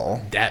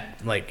T-ball.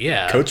 that, like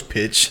yeah, Coach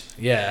pitch.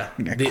 yeah.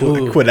 I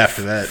quit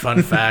after that.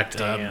 Fun fact: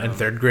 Damn. in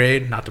third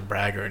grade, not to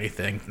brag or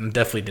anything,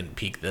 definitely didn't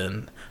peak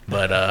then.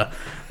 But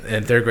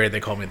in third grade, they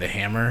called me the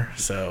Hammer.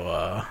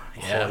 So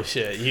yeah. Holy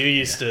shit. You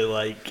used to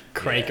like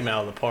crank them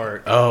out of the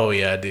park. Oh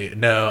yeah, dude.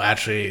 No,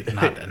 actually,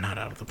 not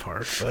out of the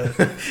park.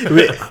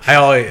 But I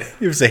always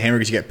You ever say hammer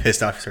because you got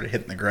pissed off, you started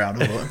hitting the ground.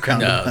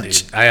 no,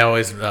 dude. I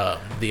always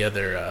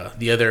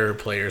the other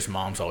players'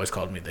 moms always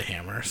called me the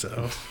Hammer.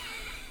 So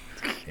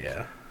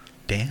yeah,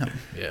 Damn.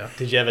 yeah.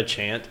 Did you have a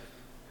chant?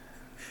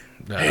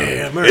 No.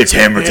 Hammer. It's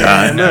hammer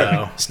time.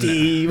 No,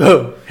 Steve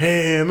O.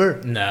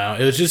 Hammer. no.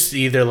 It was just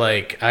either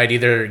like I'd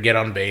either get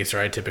on base or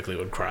I typically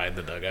would cry in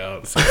the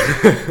dugout. So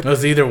it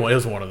was either one. It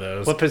was one of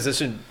those. What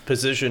position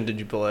did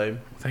you play?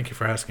 Thank you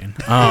for asking.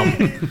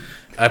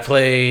 I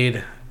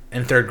played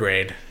in third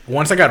grade.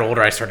 Once I got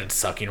older, I started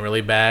sucking really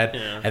bad,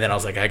 Yeah. and then I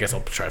was like, I guess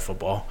I'll try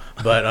football.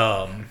 But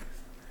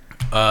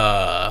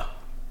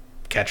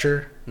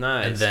catcher,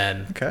 Nice. and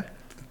then Okay.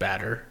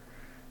 batter.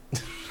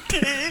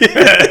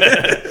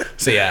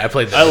 So yeah, I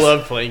played. Those. I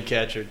loved playing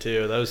catcher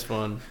too. That was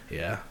fun.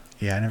 Yeah,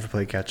 Yeah, I never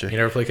played catcher. you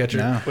never play catcher?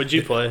 No. What'd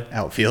you play?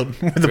 Outfield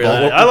with the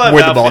Really? ball. I love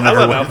where the outfield. ball never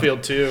I love went.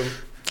 outfield too.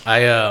 I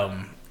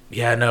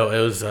yeah, no, it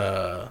was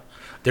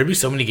there'd be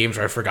so many games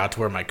where I forgot to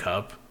wear my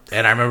cup.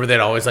 And I remember they'd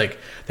always be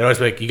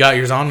like, you got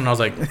yours on? And I was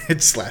like,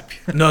 It'd slap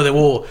you. no, they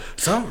will.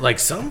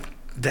 Some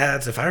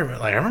dads, if I remember,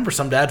 like I remember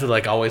some dads would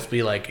like always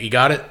be like, you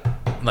got it?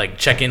 Like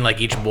check in like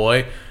each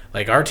boy.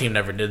 Like our team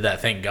never did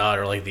that, thank God,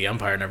 or like the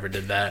umpire never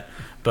did that.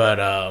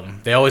 But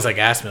they always like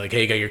asked me like,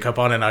 hey, you got your cup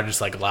on? And I'd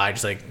just like lie,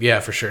 just like, yeah,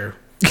 for sure.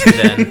 And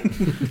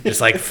then just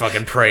like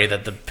fucking pray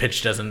that the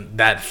pitch doesn't,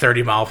 that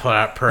 30 mile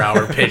per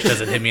hour pitch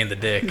doesn't hit me in the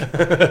dick.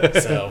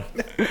 So,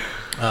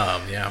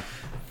 yeah.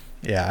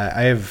 Yeah,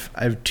 I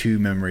have two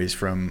memories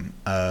from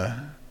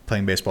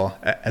playing baseball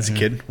as a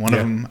kid. One of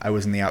them, I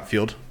was in the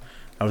outfield.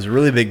 I was a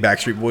really big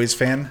Backstreet Boys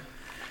fan,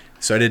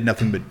 so I did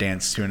nothing but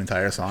dance to an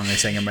entire song they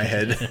sang in my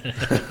head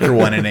for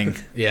one inning.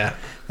 Yeah.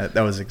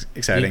 That was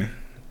exciting.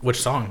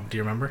 Which song? Do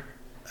you remember?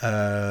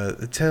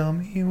 Tell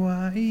me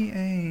why he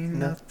ain't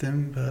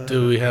nothing but.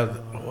 Do we have,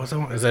 what's that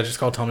one? Is that just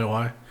called Tell Me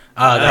Why?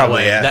 That Probably,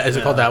 way. yeah. Is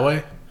it called That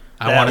Way?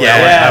 I That want it way. that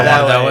way. Yeah, I want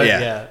it that that way. way. Yeah.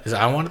 Yeah. Is it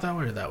I want it that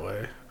way or that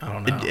way? I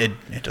don't know.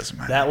 It doesn't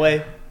matter. That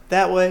way.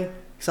 That way.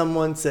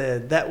 Someone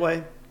said that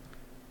way.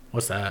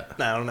 What's that?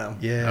 I don't know.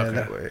 Yeah, Okay.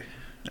 that way.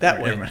 That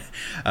Never way.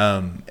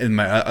 mind. And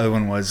my other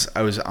one was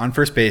I was on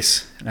first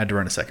base and I had to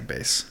run to second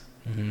base.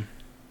 Mm-hmm.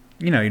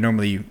 You know, you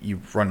normally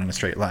you run in a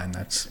straight line.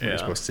 That's what Yeah. you're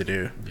supposed to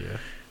do. Yeah.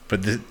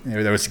 But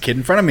there was a kid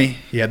in front of me.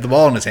 He had the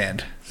ball in his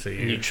hand. So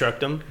You you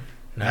trucked him.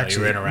 no,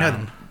 Actually, you ran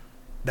around.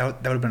 That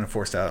would have been a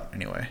forced out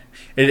anyway.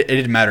 It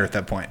didn't matter at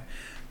that point.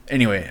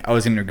 Anyway, I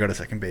was going to go to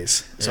second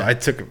base, so Yeah. I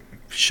took a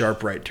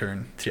sharp right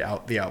turn to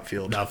the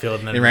outfield. Outfield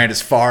and then And ran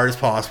as far as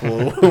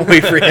possible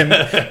away for him,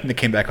 and then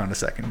came back onto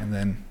second. And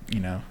then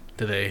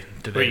Did they?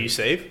 Were you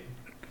safe?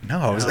 no,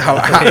 I was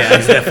Yeah,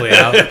 he's definitely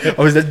out.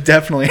 I was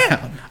definitely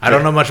out. I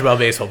don't know much about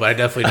baseball, but I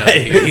definitely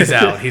know he's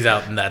out. He's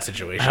out in that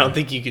situation. I don't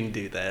think you can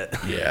do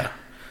that. Yeah.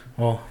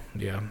 Well,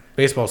 yeah,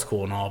 baseball's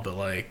cool and all, but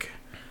like,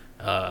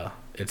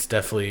 it's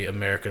definitely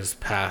America's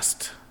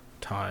past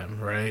time,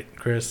 right,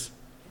 Chris?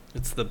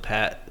 It's the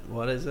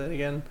what is it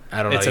again?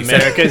 I don't know. It's You said-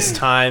 America's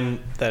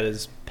time that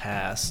is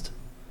past.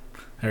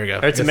 There we go.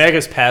 Or it's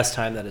America's past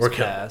time that is We're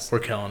past. we're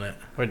killing it.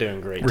 We're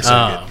doing great. We're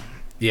so good.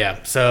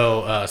 Yeah.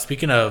 So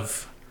speaking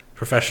of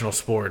profestional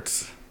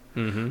sports,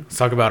 Mm-hmm. let's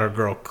talk about our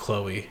girl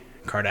Khloe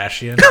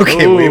Kardashian.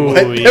 Okay, wait,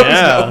 what? Ooh,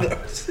 That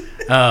was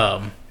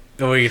yeah.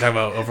 What are you talking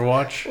about?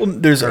 Overwatch? Well,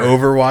 there's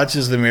Overwatch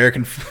is the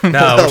American. No, we're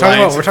talking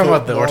Alliance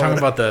about of we're talking Football.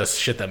 about the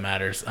shit that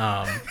matters.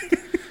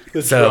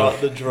 The, So-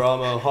 the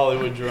drama,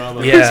 Hollywood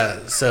drama.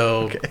 Yeah.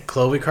 So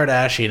Khloe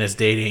Kardashian is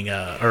dating,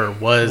 or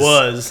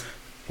was.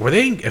 Were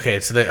they okay?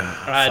 So they.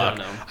 I don't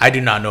know. I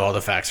do not know all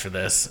the facts for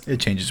this. It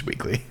changes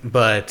weekly.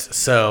 But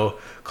so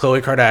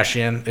Khloe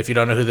Kardashian, if you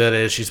don't know who that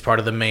is, she's part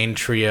of the main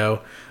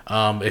trio.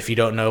 If you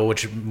don't know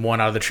which one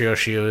out of the trio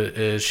she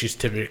is, she's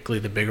typically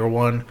the bigger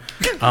one.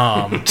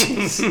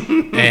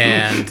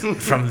 And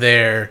from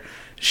there,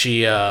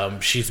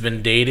 she's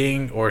been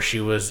dating, or she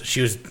was.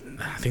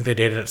 I think they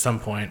dated at some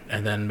point,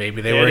 and then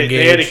maybe they were engaged.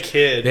 They had a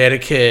kid. They had a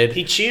kid.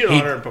 He cheated on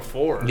her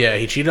before. Yeah,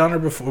 he cheated on her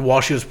before while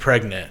she was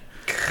pregnant.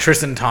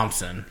 Tristan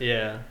Thompson.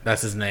 Yeah.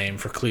 That's his name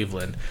for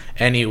Cleveland.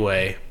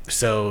 Anyway,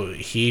 so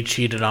he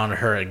cheated on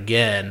her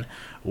again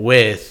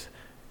with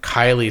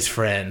Kylie's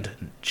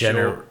friend,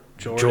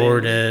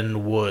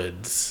 Jordan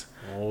Woods.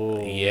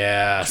 Oh.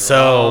 Yeah. Drama.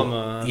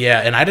 So, yeah,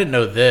 and I didn't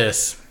know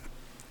this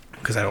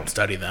because I don't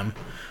study them.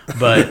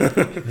 But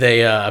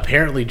they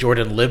apparently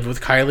Jordan lived with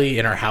Kylie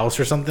in her house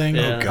or something.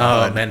 Yeah. Oh,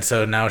 God. And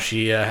so now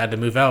she had to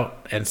move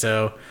out. And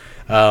so,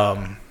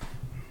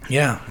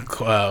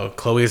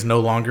 Chloe is no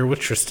longer with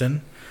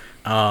Tristan.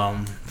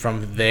 From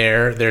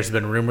there's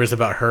been rumors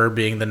about her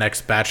being the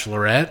next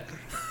Bachelorette.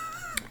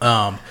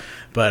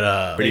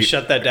 But They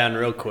shut that down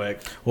real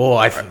quick. well,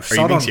 I Are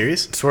you being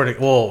serious? Sort of.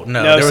 Well,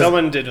 no, No, there was,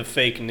 someone did a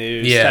fake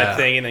news Yeah. type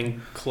thing, and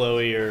then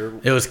Chloe or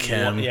it was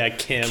Kim.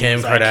 Kim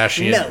was like,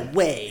 Kardashian. no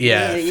way.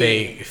 Yeah,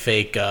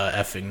 fake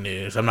effing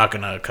news. I'm not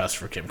gonna cuss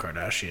for Kim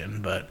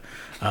Kardashian, but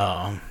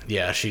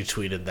yeah, she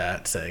tweeted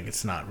that saying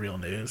it's not real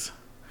news.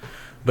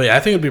 But yeah,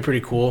 I think it'd be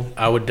pretty cool.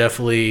 I would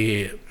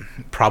definitely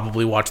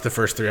probably watch the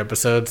first 3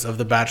 episodes of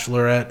The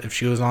Bachelorette if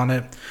she was on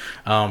it.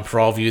 For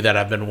all of you that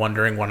have been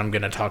wondering when I'm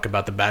going to talk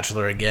about The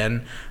Bachelor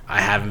again,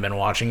 I haven't been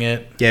watching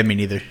it. Yeah, me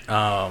neither.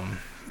 I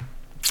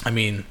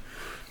mean,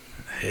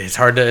 it's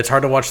hard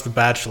to watch The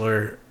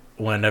Bachelor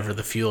whenever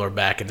the Fuel are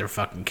back and they're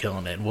fucking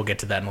killing it. And we'll get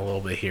to that in a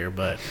little bit here,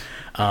 but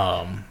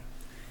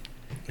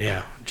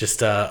yeah,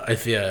 just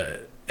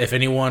if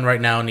anyone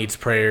right now needs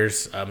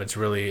prayers,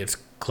 it's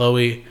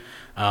Chloe.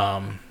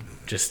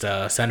 Just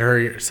send her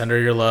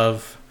your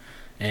love,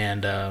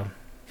 and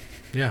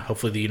yeah,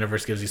 hopefully the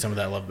universe gives you some of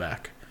that love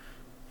back.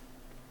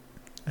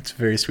 That's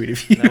very sweet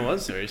of you. That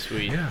was very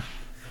sweet. Yeah.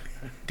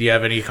 Do you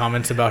have any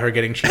comments about her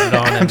getting cheated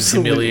on and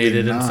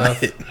humiliated and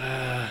stuff?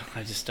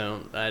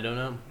 I don't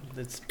know.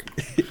 It's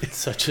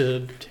such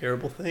a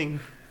terrible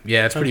thing.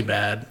 Yeah, it's pretty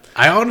bad.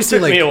 I It honestly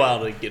took me a like.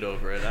 while to get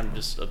over it. I'm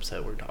just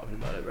upset we're talking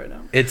about it right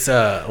now. It's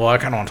well, I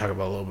kind of want to talk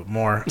about it a little bit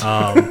more.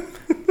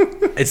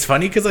 It's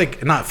funny because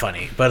like not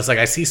funny, but it's like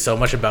I see so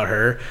much about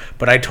her,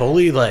 but I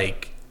totally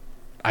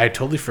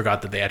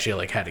forgot that they actually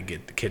like had to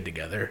get the kid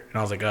together, and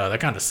I was like, oh, that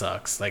kind of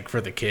sucks, like for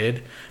the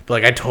kid. But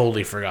like I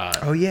totally forgot.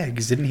 Oh yeah,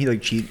 because didn't he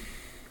like cheat?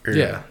 Or,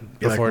 Yeah,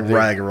 before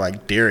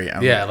like Dairy.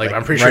 Yeah, like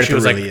I'm pretty sure she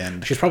was like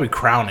she was probably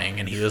crowning,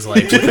 and he was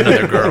like with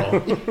another girl.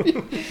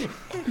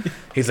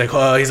 He's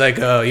like,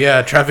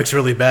 yeah, traffic's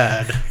really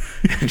bad,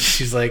 and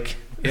she's like,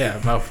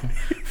 yeah,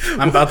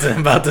 I'm about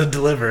to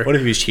deliver. What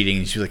if he was cheating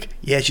and she was like,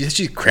 yeah, she said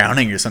she's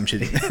crowning or some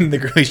shit. And the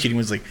girl he's cheating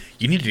was like,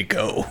 you need to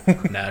go.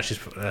 Nah, she's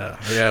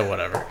yeah,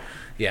 whatever.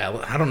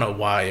 Yeah, I don't know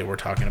why we're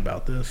talking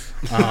about this.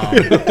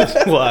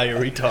 Why are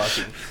we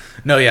talking?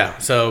 No, yeah.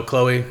 So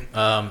Chloe,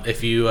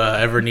 if you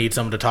ever need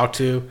someone to talk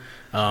to,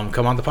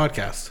 come on the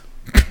podcast.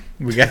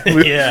 we got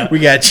you. Yeah,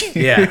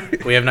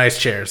 we have nice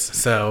chairs,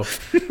 so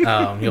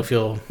you'll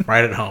feel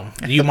right at home.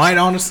 You might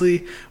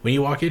honestly, when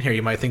you walk in here,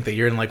 you might think that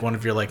you're in like one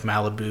of your like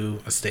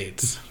Malibu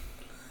estates.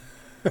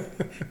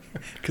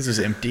 Because it's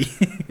empty.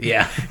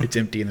 Yeah, it's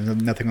empty and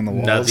there's nothing on the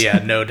walls.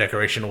 No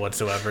decoration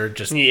whatsoever.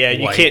 Just you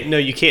white.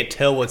 you can't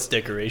tell what's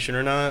decoration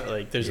or not.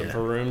 Like there's a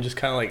room just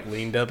kind of like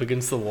leaned up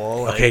against the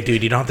wall. Like, Okay,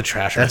 dude, you don't have to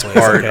trash our That's place.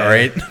 art, okay? all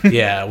right?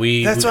 Yeah,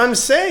 that's what I'm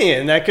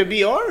saying. That could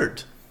be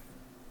art.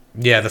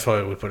 Yeah, that's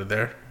why we put it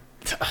there.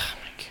 Oh my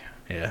god!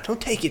 Yeah,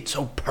 Don't take it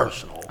so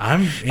personal.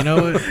 you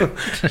know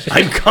what?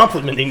 I'm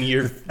complimenting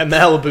your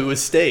Malibu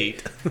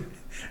estate.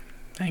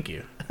 Thank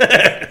you.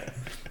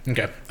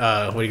 Okay,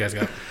 what do you guys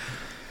got?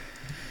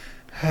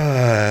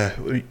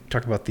 We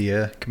talk about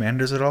the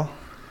Commanders at all?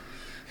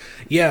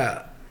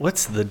 Yeah,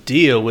 What's the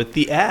deal with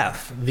the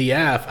AF? the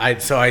AF.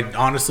 I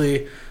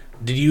honestly,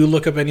 did you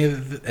look up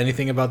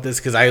anything about this?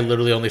 Because I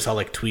literally only saw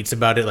like tweets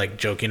about it, like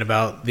joking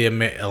about the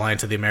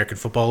Alliance of the American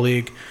Football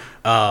League.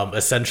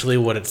 Essentially,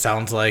 what it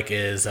sounds like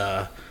is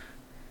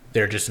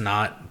they're just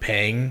not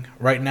paying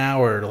right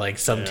now, or like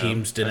some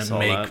teams didn't saw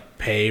make that.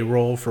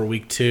 payroll for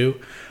week 2.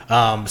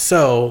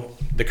 So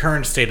the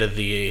current state of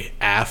the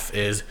AF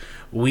is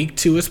week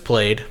 2 is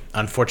played.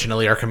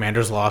 Unfortunately, our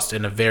Commanders lost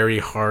in a very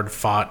hard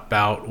fought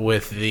bout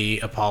with the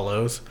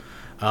Apollos,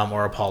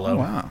 or Apollo.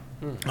 Oh,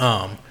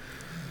 wow.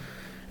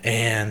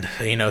 And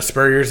you know,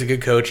 Spurrier's a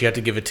good coach. You have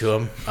to give it to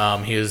him.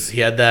 He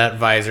had that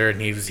visor, and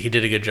he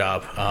did a good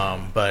job.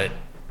 But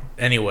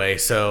anyway,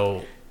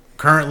 so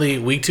currently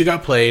week 2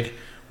 got played.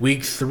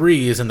 Week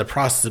 3 is in the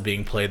process of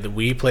being played.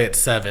 We play at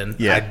 7.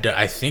 Yeah.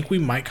 I think we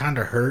might kind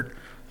of hurt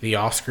the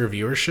Oscar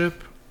viewership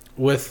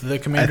with the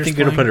Commanders. I think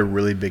playing. it'll put a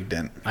really big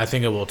dent. I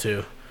think it will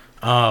too.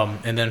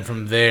 And then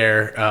from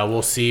there,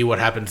 we'll see what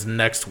happens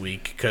next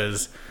week.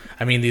 Because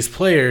I mean, these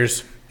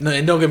players.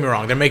 And don't get me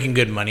wrong, they're making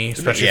good money,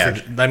 especially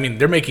for. I mean,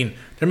 they're making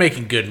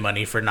good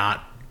money for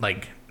not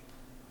like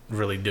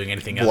really doing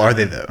anything. Well, are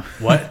they though?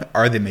 What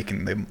Are they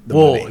making the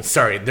well, money?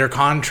 sorry, their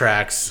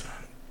contracts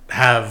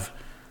have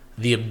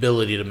the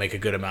ability to make a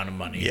good amount of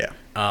money. Yeah.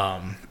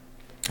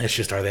 It's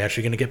just, are they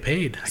actually going to get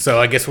paid? So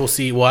I guess we'll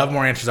see. We'll have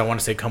more answers. I want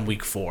to say come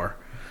week 4.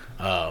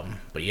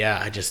 But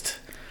yeah,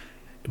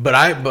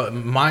 but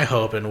my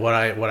hope and what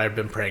I've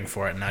been praying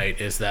for at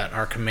night is that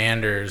our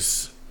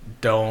Commanders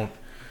don't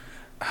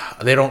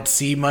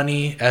see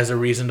money as a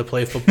reason to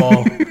play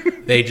football.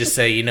 They just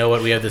say, you know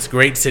what, we have this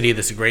great city,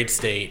 this great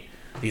state,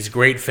 these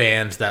great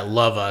fans that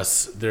love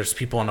us. There's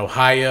people in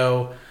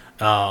Ohio,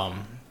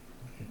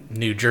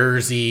 New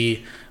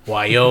Jersey,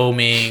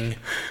 Wyoming,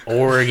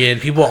 Oregon,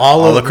 people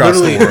all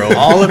across the world.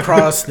 all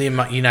across the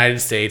United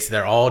States.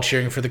 They're all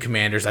cheering for the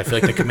Commanders. I feel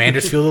like the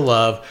Commanders feel the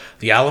love.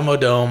 The Alamo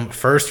Dome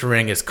first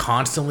ring is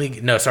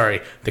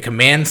the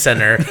Command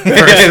Center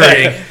first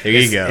ring There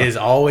you go. is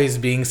always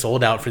being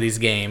sold out for these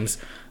games.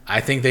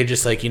 I think they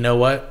just like, you know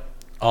what?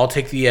 I'll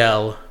take the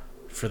L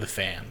for the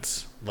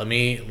fans. Let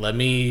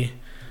me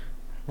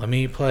let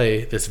me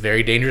play this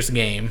very dangerous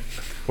game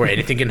where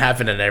anything can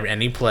happen at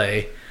any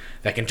play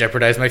that can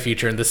jeopardize my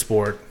future in this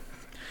sport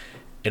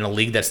in a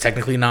league that's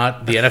technically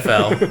not the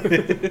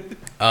NFL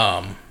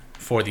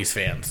for these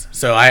fans.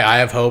 So I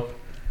have hope,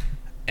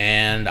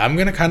 and I'm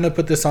going to kind of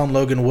put this on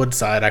Logan Wood's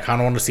side. I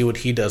kind of want to see what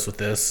he does with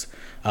this.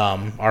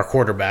 Our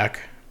quarterback,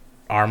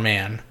 our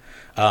man,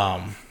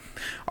 Our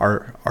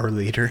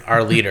leader.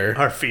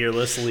 Our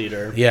fearless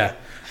leader. Yeah.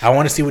 I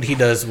want to see what he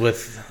does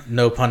with,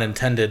 no pun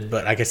intended,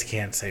 but I guess he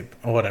can't say,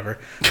 whatever,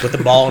 with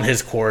the ball in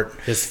his court,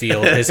 his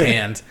field, his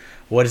hands.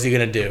 What is he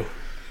going to do?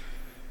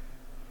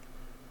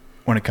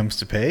 When it comes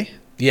to pay?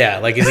 Yeah,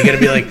 like, is he going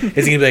to be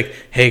like,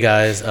 hey,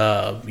 guys,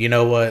 you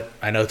know what?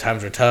 I know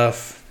times are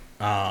tough,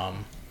 but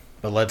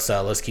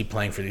let's keep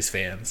playing for these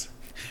fans.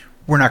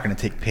 We're not going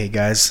to take pay,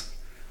 guys.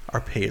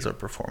 Our pay is our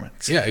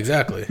performance. Yeah,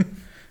 exactly.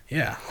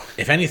 Yeah.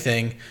 If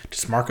anything,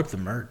 just mark up the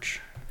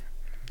merch.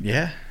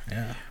 Yeah.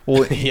 Yeah.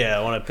 Well, Yeah,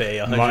 I want to pay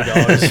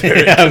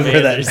 $100 for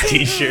that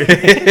T-shirt.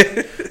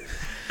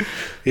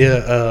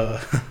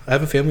 Yeah, I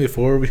have a family of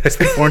 4. We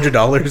spent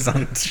 $400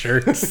 on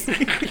shirts.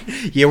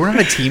 yeah, we're not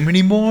a team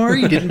anymore.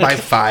 You didn't buy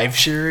 5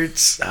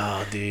 shirts.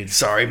 Oh, dude.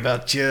 Sorry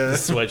about you.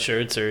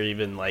 Sweatshirts are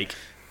even like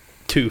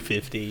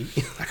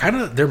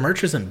 $250. Their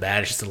merch isn't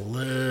bad. It's just a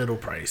little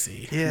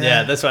pricey.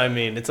 Yeah, that's what I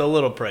mean. It's a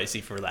little pricey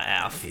for the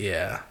half.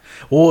 Yeah.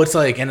 Well, it's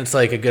like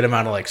a good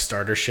amount of like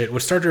starter shit.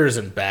 Which starter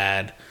isn't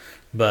bad,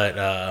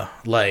 but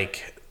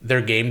like their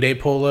game day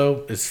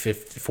polo is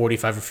 $45 or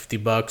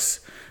 $50.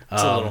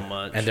 It's a little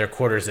much. And their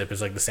quarter zip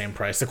is like the same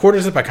price. The quarter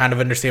zip I kind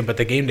of understand, but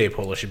the game day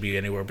polo should be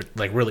anywhere but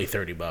like really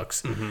 $30.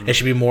 Mm-hmm. It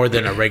should be more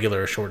than a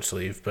regular short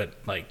sleeve, but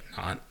like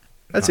not.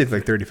 I'd say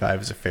like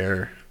 35 is a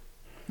fair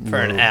For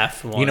an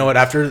half one. You know what?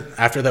 After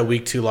that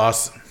week 2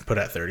 loss, put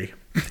at 30.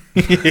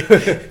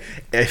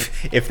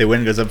 if they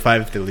win, it goes up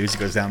 5. If they lose, it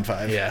goes down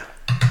 5. Yeah,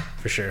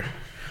 for sure.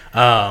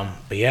 But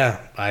yeah,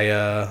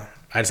 I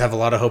just have a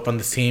lot of hope on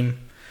this team,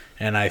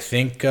 and I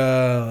think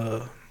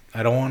I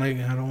don't want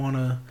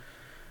to.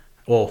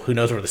 Well, who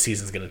knows where the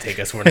season's going to take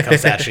us when it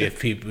comes to actually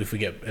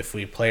if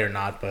we play or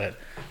not. But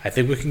I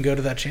think we can go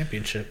to that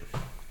championship.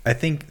 I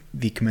think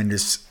the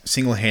Commanders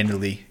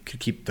single-handedly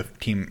could keep the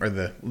team or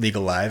the league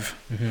alive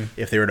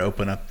if they were to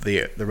open up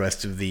the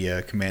rest of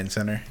the command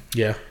center.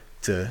 Yeah,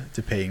 to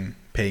paying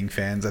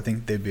fans. I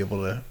think they'd be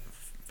able to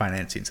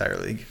finance the entire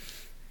league.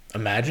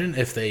 Imagine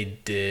if they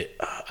did.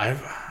 I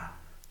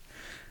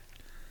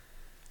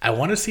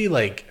want to see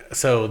like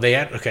so they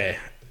had okay.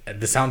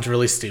 This sounds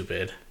really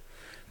stupid.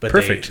 But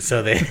perfect.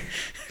 They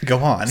go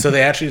on. So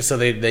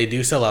they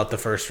do sell out the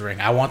first ring.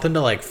 I want them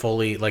to like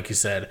fully, like you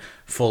said,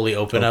 fully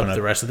open up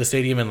the rest of the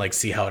stadium and like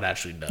see how it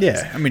actually does.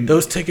 Yeah, I mean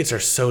those tickets are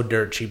so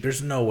dirt cheap.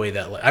 There's no way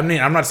that. I mean,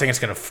 I'm not saying it's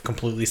going to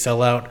completely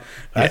sell out,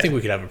 but I think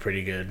we could have a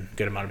pretty good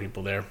amount of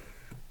people there.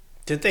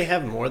 Did they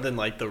have more than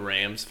like the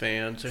Rams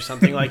fans or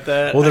something like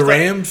that? Well,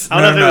 Rams.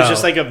 I don't know if it was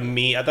just like a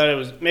meme. I thought it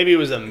was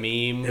a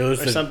meme or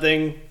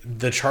something.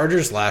 The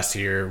Chargers last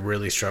year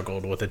really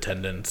struggled with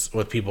attendance,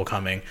 with people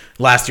coming.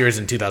 Last year is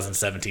in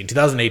 2017.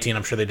 2018,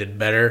 I'm sure they did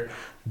better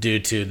due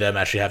to them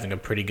actually having a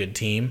pretty good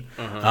team.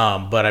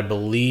 But I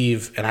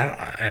believe, and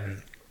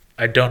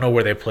I don't know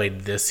where they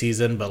played this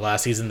season, but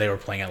last season they were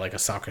playing at like a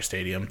soccer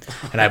stadium,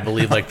 and I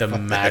believe like the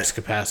max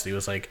capacity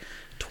was like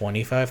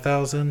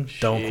 25,000.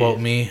 Don't quote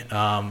me.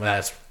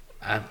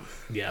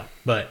 Yeah.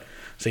 But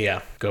so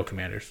yeah, go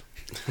Commanders.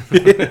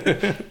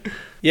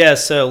 Yeah.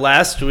 So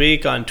last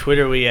week on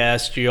Twitter we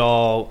asked you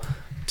all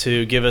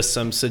to give us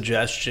some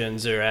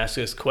suggestions or ask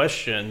us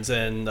questions,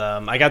 and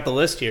I got the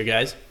list here,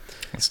 guys.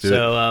 Let's do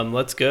it.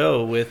 Let's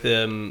go with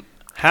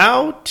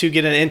how to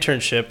get an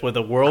internship with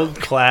a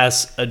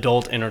world-class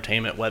adult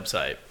entertainment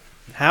website.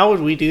 How would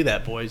we do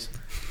that, boys?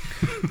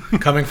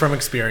 Coming from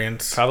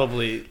experience.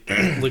 Probably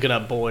looking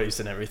up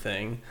boys and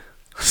everything.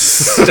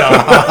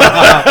 Stop.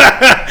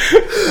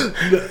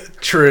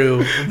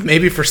 True.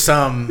 Maybe for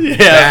some.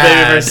 Yeah,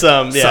 maybe for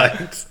some. Yeah.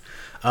 Sites.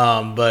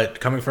 But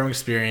coming from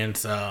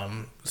experience,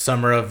 the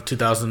summer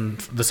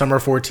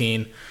of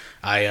 14,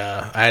 I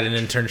had an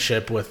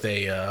internship with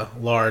a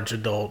large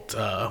adult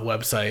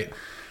website,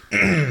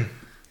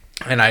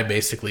 and I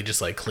basically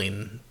just like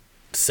clean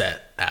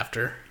set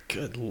after.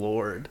 Good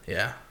Lord.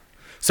 Yeah.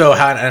 So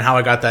how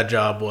I got that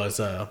job was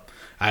I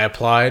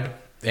applied,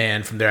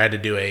 and from there I had to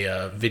do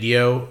a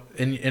video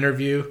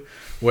interview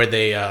where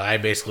I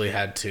basically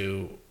had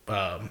to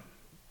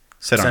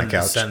sit on a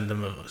couch.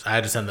 I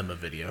had to send them a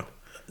video of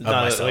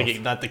Not myself.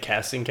 not the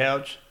casting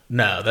couch.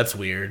 No, that's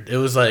weird. It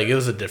was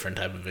a different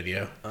type of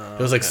video.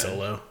 It was like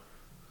solo.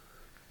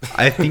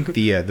 I think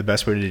the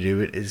best way to do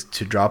it is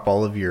to drop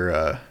all of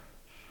your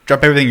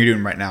drop everything you're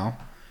doing right now,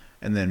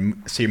 and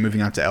then say you're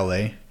moving out to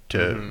LA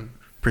to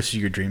pursue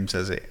your dreams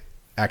as a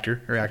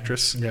actor or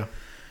actress. Yeah.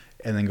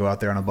 And then go out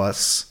there on a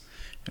bus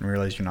and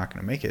realize you're not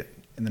going to make it.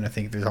 And then I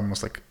think there's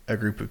almost like a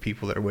group of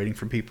people that are waiting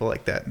for people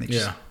like that, and they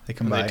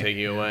come by. They take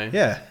you away.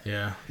 Yeah.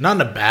 Yeah. Not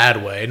in a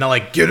bad way. Not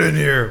like get in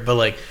here, but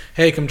like,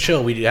 hey, come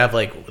chill. We have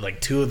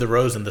like 2 of the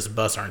rows in this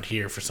bus aren't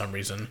here for some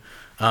reason.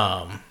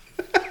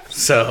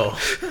 So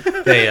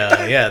they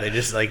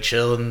just like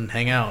chill and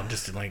hang out,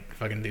 just to, like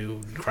fucking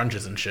do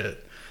crunches and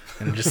shit,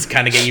 and just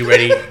kind of get you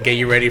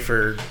ready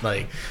for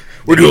like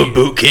We're doing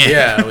boot camp.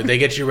 Yeah, they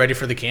get you ready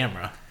for the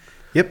camera.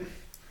 Yep.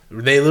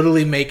 They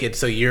literally make it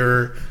so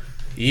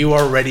you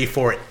are ready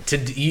for it.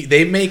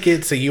 They make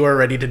it so you are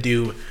ready to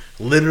do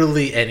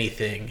literally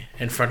anything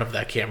in front of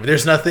that camera.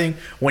 There's nothing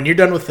when you're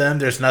done with them.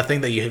 There's nothing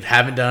that you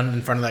haven't done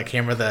in front of that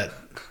camera that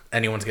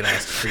anyone's gonna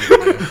ask for you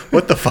to do.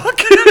 What the fuck?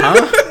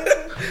 Huh?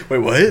 Wait,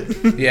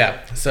 what?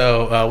 Yeah.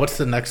 So what's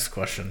the next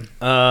question?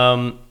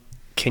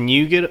 Can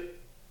you get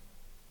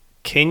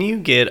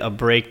a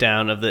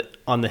breakdown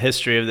on the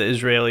history of the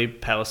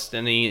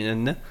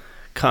Israeli-Palestinian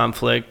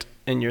conflict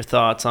and your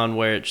thoughts on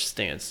where it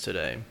stands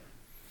today?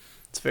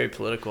 It's very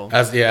political.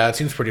 It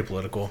seems pretty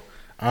political.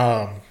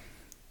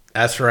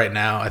 As for right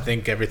now, I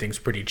think everything's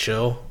pretty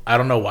chill. I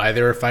don't know why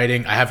they were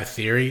fighting. I have a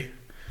theory.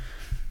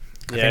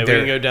 Yeah, we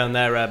can go down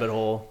that rabbit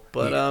hole.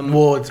 But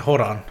well,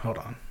 hold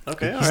on.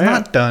 Okay, He's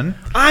not done.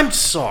 I'm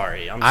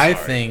sorry. I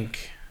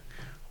think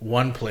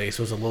one place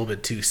was a little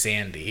bit too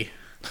sandy.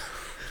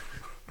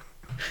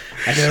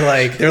 And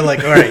they're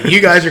like, all right,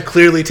 you guys are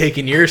clearly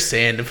taking your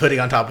sand and putting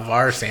on top of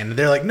our sand. And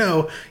they're like,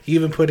 no,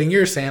 you've been putting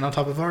your sand on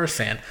top of our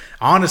sand.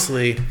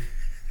 Honestly,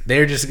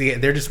 they're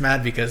just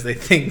mad because they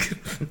think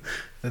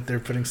that they're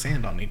putting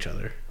sand on each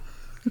other.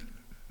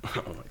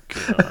 Oh my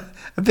god.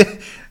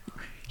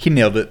 He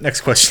nailed it.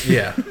 Next question.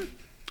 Yeah.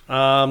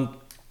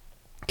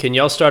 Can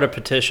y'all start a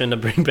petition to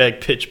bring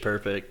back Pitch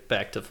Perfect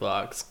back to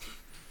Fox?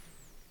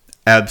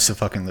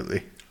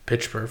 Abso-fucking-lutely.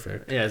 Pitch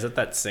Perfect. Yeah, is it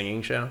that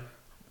singing show?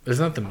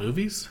 Isn't that the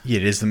movies? Yeah,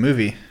 it is the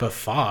movie. But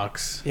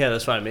Fox. Yeah,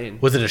 that's what I mean.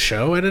 Was it a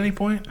show at any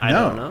point? I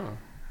don't know.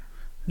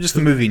 Just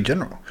the movie in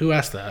general. Who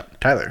asked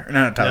that? Tyler.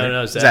 No, not Tyler.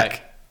 No,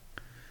 Zach.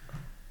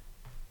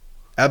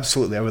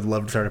 Absolutely. I would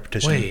love to start a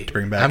petition to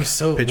bring back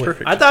Pitch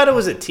Perfect. I thought it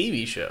was a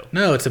TV show.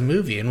 No, it's a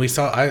movie, and we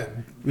saw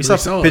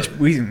Pitch. it.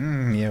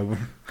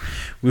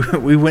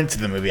 We went to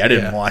the movie. I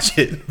didn't watch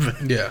it.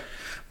 Yeah,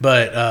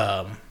 but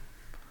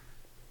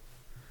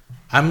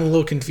I'm a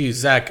little confused,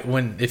 Zach.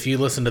 If you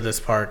listen to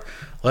this part,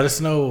 let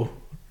us know.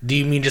 Do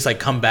you mean just like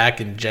come back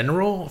in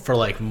general for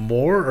like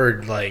more,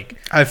 or like?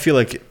 I feel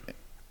like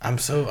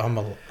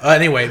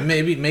anyway.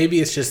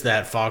 Maybe it's just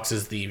that Fox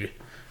is the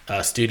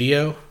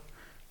studio.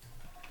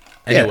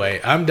 Anyway,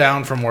 I'm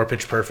down for more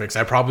Pitch Perfects.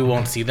 I probably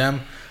won't see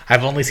them.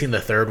 I've only seen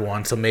the third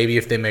one, so maybe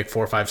if they make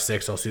 4, 5,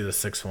 6, I'll see the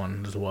sixth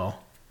one as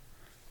well.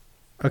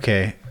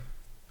 Okay,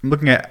 I'm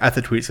looking at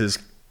the tweet. It says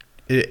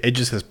it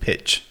just says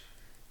Pitch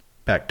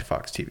back to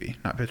Fox TV,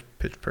 not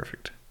Pitch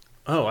Perfect.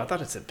 Oh, I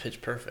thought it said Pitch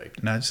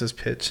Perfect. No, it just says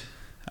Pitch.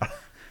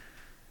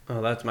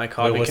 Oh, that's my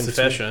common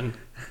confession.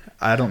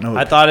 I don't know.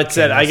 I thought it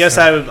said. I guess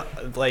I'm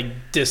like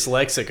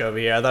dyslexic over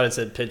here. I thought it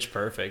said Pitch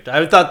Perfect.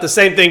 I thought the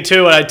same thing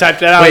too when I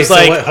typed it out. I was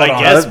like,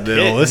 I guess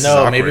Pitch.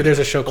 No, maybe there's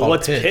a show called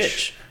what's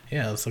Pitch.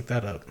 Yeah, let's look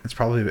that up. It's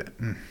probably.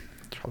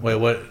 Wait,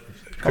 what?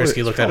 Chris, can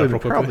you look that up real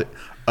quickly?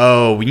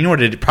 Oh, you know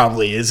what it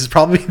probably is? It's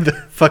probably the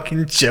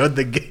fucking show,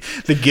 the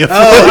gift.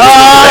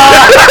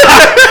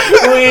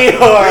 We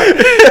are.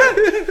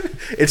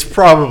 It's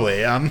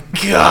probably.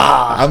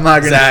 God, I'm not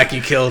gonna. Zach,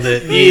 you killed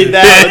it.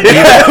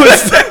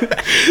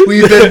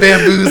 We've been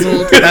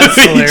bamboozled. That's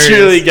hilarious. We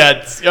truly got.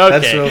 Okay.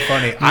 That's so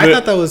funny. I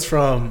thought that was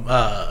from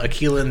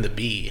Akilah and the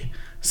Bee.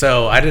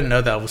 So I didn't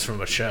know that was from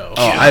a show.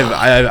 Oh,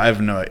 I've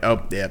no.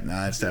 Oh, yeah,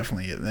 no, it's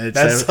definitely it.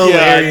 That's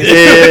hilarious.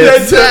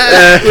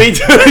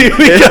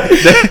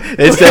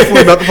 It's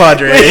definitely about the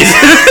Padres.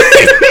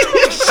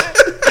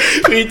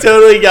 We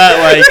totally got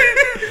like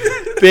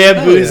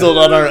bamboozled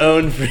on our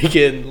own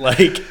freaking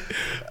like.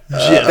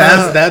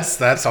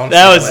 That's on.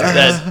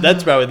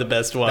 That's probably the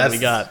best one we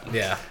got.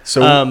 Yeah.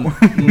 So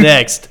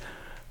next,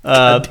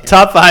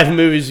 top 5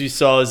 movies you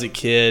saw as a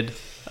kid.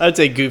 I'd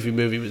say Goofy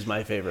Movie was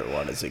my favorite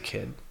one as a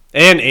kid,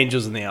 and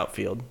Angels in the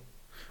Outfield.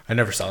 I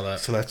never saw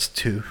that. So that's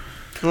 2.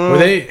 Were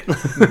they?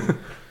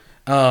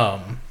 I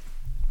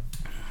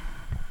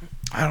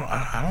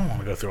don't want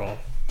to go through all.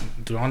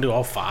 Do you want to do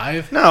all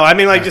 5? No, I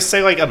mean like just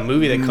say like a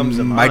movie that comes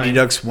to mind. Mighty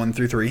Ducks 1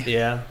 through 3.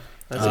 Yeah.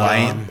 That's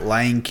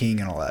Lion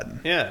King and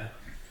Aladdin. Yeah.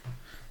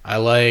 I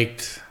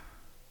liked.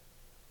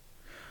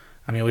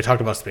 I mean, we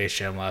talked about Space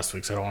Jam last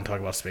week, so I don't want to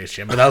talk about Space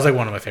Jam. But that was like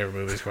one of my favorite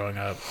movies growing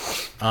up.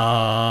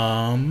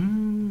 I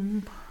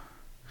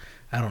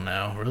don't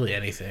know, really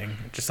anything.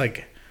 Just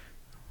like,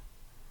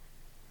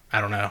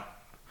 I don't know.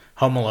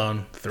 Home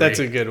Alone 3. That's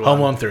a good one.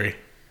 Home Alone 3.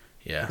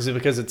 Yeah. Is it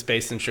because it's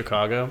based in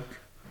Chicago?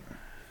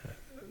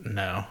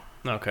 No.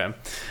 Okay.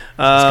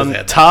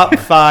 Top top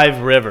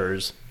 5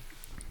 rivers.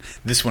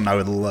 This one I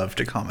would love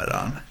to comment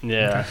on.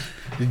 Yeah.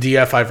 Do you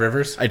have 5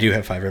 rivers? I do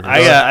have 5 rivers.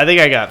 I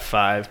think I got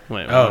 5.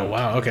 Wait. Oh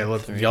wow. Okay.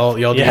 Let's y'all. Do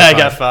Yeah, I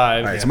got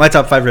 5. All right. So my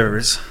top 5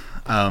 rivers.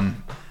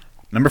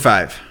 Number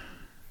 5,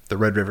 the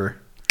Red River.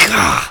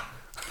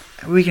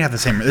 We can have the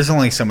same. There's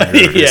only so many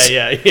rivers.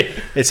 yeah.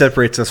 It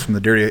separates us from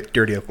the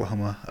dirty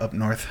Oklahoma up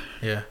north.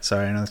 Yeah.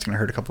 Sorry, I know that's gonna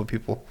hurt a couple of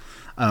people.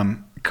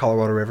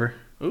 Colorado River.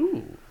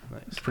 Ooh.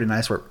 It's pretty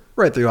nice. We're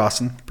right through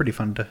Austin. Pretty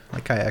fun to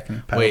like kayak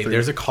and paddle Wait, through.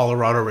 there's a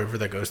Colorado River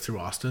that goes through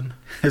Austin?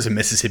 There's a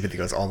Mississippi that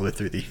goes all the way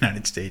through the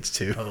United States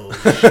too. Oh,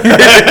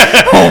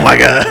 Oh my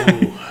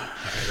god. Ooh. All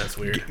right, that's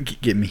weird.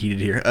 Getting me heated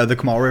here. The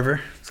Kamal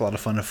River. It's a lot of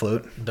fun to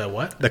float. The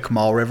what? The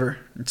Kamal River.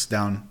 It's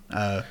down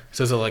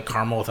So is it like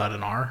caramel without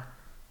an R?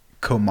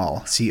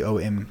 Comal.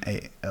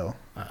 Comal. Oh,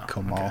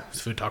 Comal. okay.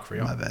 It's food talk for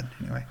you. My bad.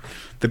 Anyway,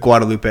 the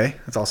Guadalupe.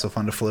 It's also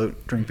fun to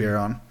float, drink beer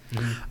on.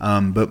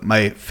 But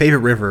my favorite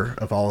river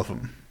of all of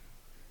them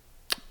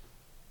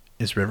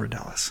is River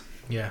Dallas.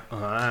 Yeah.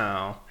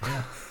 Wow.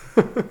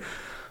 Yeah.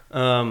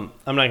 I'm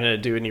not going to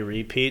do any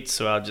repeats,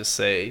 so I'll just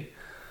say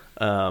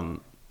the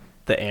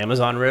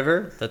Amazon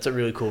River. That's a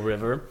really cool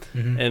river.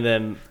 And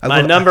then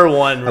my number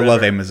one river. I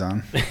love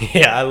Amazon.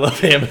 Yeah, I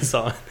love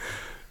Amazon.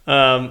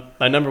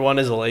 My number one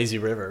is a lazy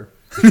river.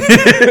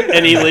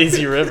 Any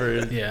lazy river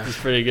is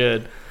pretty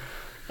good.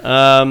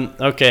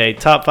 Okay,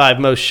 top 5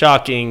 most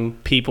shocking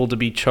people to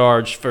be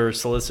charged for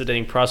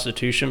soliciting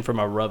prostitution from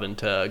a rub and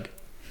tug.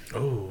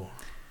 Oh.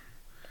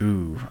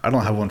 Ooh, I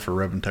don't have one for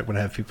rub and tug, but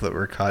I have people that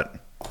were caught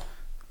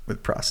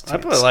with prostitutes.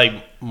 I put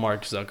like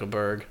Mark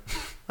Zuckerberg.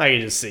 I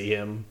can just see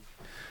him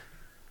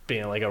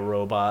being like a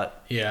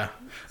robot. Yeah.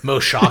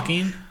 Most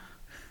shocking?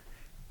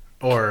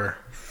 Or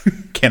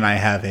Can I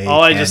have a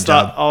All I hand just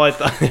job? thought. All I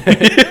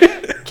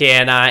thought.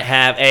 Can I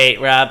have a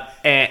rub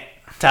and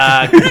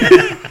tug?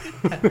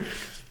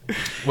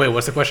 wait,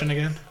 what's the question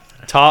again?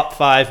 Top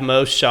 5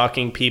 most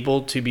shocking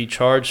people to be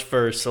charged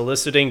for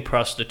soliciting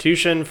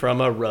prostitution from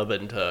a rub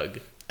and tug.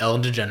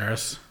 Ellen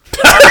DeGeneres.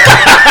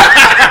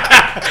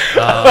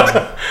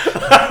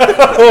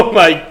 Oh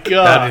my That'd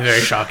god! be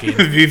very shocking.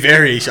 It'd be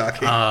very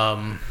shocking.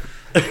 Um,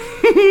 I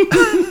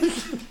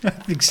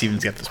think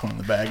Steven's got this one in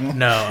the bag.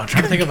 no, I'm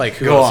trying to think of like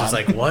who Go else on. is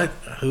like what?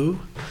 Who?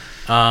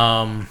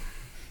 I'd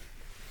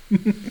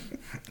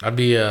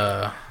be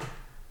I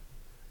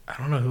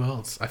don't know who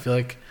else. I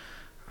think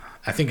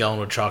Ellen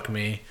would shock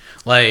me.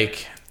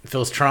 Like if it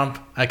was Trump,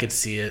 I could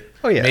see it.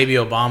 Oh, yeah. Maybe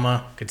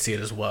Obama could see it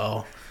as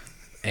well.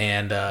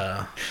 And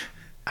I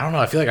don't know.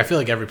 I feel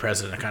like every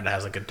president kind of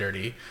has like a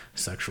dirty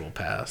sexual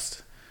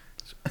past.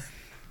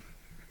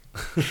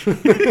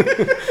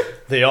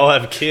 They all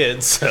have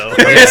kids, so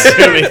I'm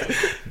assuming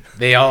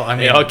They all. I mean,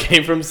 they all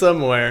came from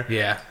somewhere.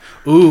 yeah.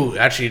 Ooh,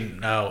 actually,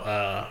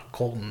 no.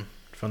 Colton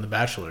from The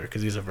Bachelor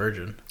because he's a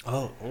virgin.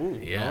 Oh,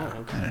 Yeah.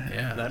 okay.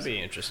 Yeah. That'd be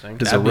interesting.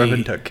 Does a that'd rub be-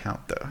 and tug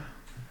count though?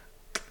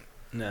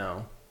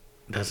 No,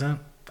 Doesn't?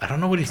 I don't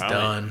know what he's Probably.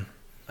 done.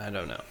 I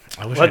don't know.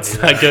 I wish Let's I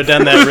knew not that. go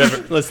down that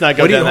river. Let's not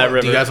go What do down you, that do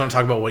river. you guys want to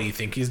talk about what you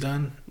think he's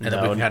done, and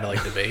then we No. can kind of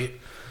like debate?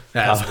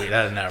 That's weird.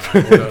 That never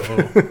mind.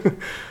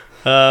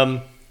 We'll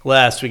go.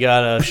 Last we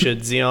got should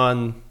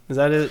Xeon? Is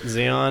that it?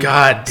 Xeon.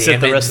 God sit damn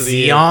the it, rest of the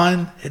year?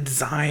 Zion! It's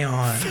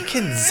Zion.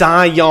 Fucking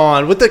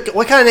Zion. What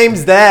kind of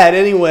name's that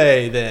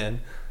anyway? Then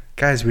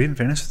Guys, we didn't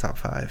finish the top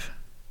 5.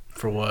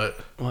 For what?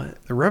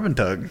 what? The rub and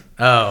tug.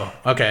 Oh,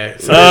 okay.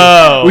 So,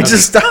 Oh, We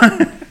just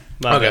started.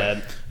 my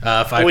okay.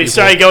 bad. 5 We people.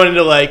 started going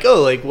into like,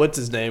 what's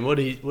his name? What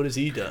has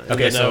he done?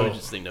 Okay, no, so- we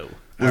just think no.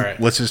 All right.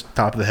 Let's just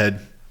top of the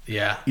head.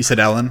 Yeah. You said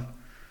Ellen.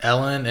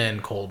 Ellen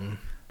and Colton.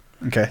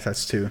 Okay,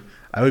 that's 2.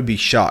 I would be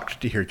shocked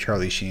to hear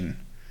Charlie Sheen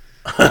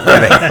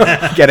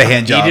get a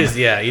hand job.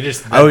 You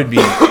just. I would be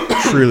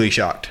truly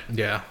shocked.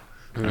 Yeah.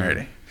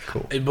 Alrighty,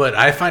 cool. But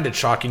I find it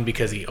shocking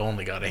because he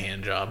only got a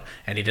hand job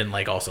and he didn't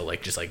like also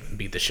like just like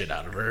beat the shit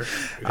out of her.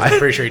 I'm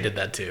pretty sure he did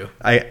that too.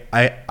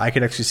 I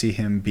could actually see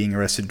him being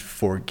arrested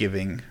for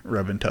giving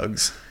rub and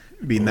tugs,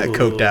 being that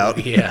coked Ooh,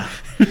 out. Yeah.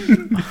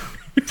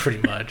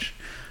 Pretty much.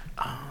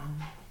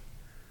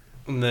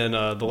 And then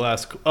the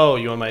last. Oh,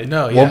 you want my?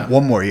 No, yeah.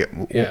 One more, yeah.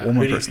 Yeah. One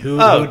more Who person. who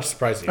Oh. would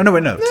surprise you? Oh no,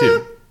 wait, no,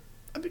 2.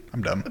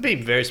 I'm dumb. I'd be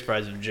very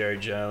surprised if Jerry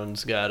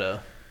Jones got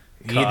a.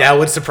 That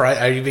would surprise.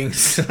 Are you being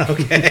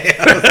okay?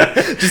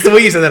 Just the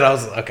way you said that, I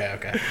was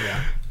okay.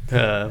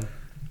 Yeah.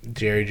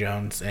 Jerry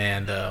Jones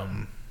and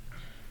I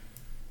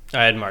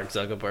had Mark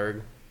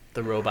Zuckerberg,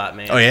 the robot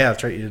man. Oh yeah,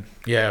 that's right. You did.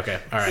 yeah. Okay.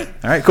 All right.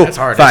 All right, cool. It's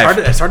hard. 5.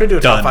 It's hard to do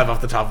a top Done. 5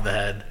 off the top of the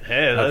head.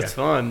 Hey, that's Okay.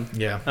 fun.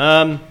 Yeah.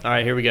 All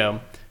right, here we go.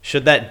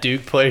 Should that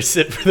Duke player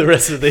sit for the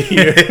rest of the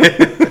year?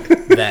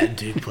 That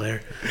Duke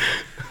player.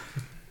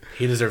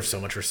 He deserves so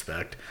much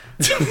respect.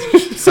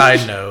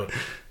 Side note,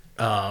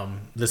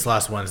 this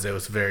last Wednesday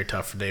was a very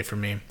tough day for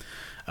me.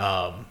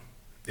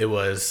 It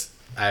was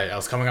I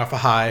was coming off a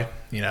high,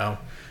 you know.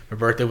 My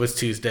birthday was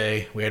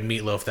Tuesday. We had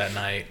meatloaf that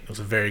night. It was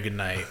a very good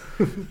night.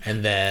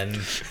 And then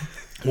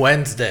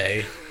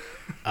Wednesday,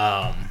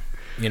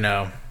 you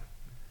know,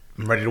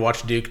 I'm ready to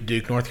watch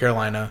Duke, North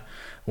Carolina,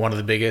 one of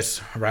the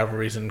biggest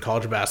rivalries in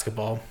college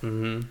basketball.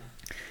 Mm-hmm.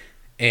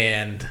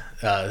 And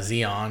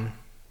Zion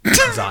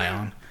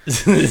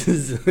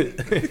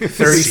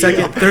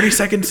 30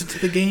 seconds into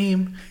the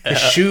game, his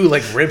shoe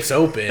like rips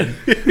open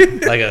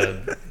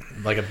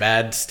like a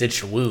bad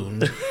stitched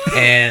wound,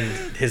 and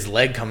his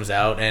leg comes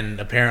out, and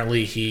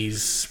apparently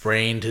he's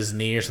sprained his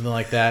knee or something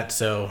like that.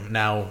 So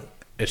now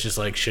it's just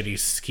like, should he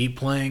keep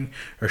playing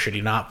or should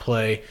he not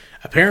play?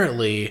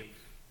 Apparently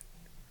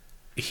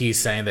he's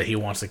saying that he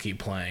wants to keep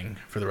playing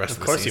for the rest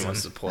of the season. Of course he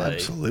wants to play.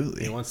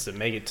 Absolutely. He wants to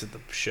make it to the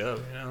show,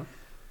 you know?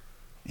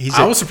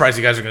 I was surprised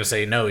you guys were going to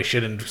say no, he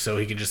shouldn't, so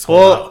he could just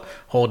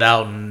hold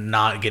out and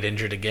not get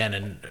injured again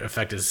and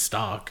affect his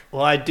stock.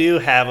 Well, I do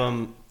have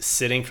him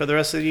sitting for the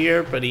rest of the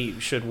year, but he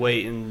should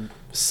wait and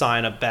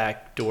sign a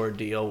backdoor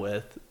deal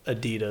with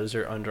Adidas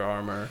or Under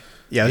Armour.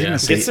 Yeah, I was Yeah. going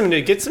to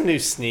say, Get some new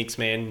sneaks,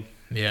 man.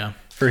 Yeah.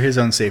 for his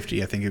own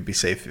safety, I think it would be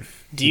safe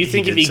if. Do you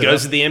think if he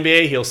goes to the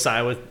NBA, he'll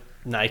sign with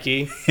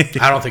Nike?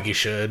 I don't think he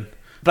should.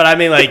 But I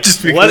mean, like,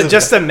 Just because of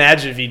just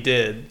imagine if he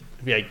did.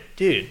 Be like,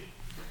 dude,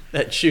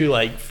 that shoe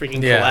like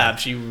freaking Yeah.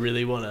 collapsed. You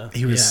really want to?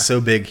 He was Yeah.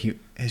 so big,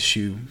 his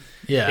shoe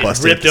Yeah.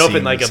 busted Ripped at the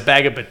open like a seams.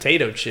 bag of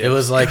potato chips. It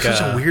was like It was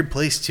such a weird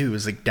place too. It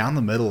was like down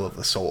the middle of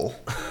the sole.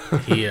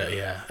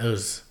 yeah. It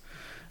was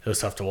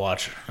tough to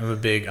watch. I'm a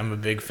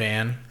big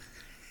fan.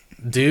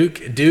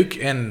 Duke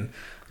and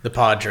the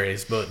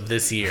Padres both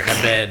this year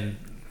have been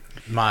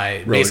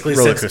my basically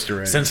roller coaster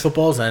ride. since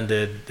football's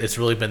ended. It's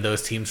really been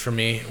those teams for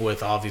me,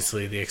 with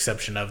obviously the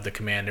exception of the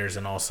Commanders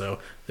and also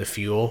the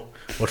Fuel,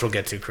 which we'll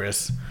get to,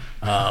 Chris.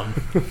 But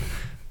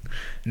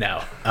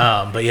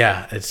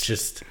yeah, it's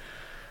just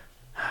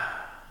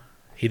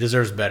he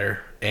deserves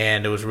better,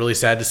 and it was really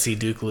sad to see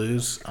Duke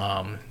lose.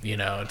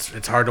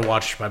 It's hard to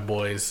watch my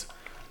boys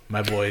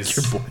Your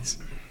boys.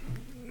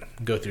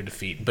 go through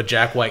defeat. But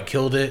Jack White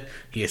killed it.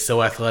 He is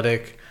so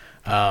athletic.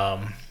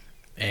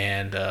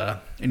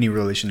 Any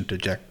relation to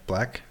Jack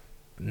Black?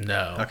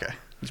 No. Okay,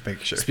 just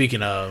making sure.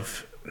 Speaking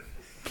of,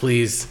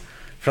 please,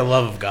 for the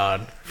love of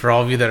God, for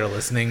all of you that are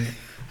listening,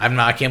 I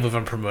can't believe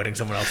I'm promoting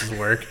someone else's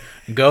work.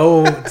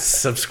 Go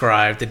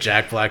subscribe to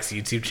Jack Black's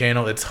YouTube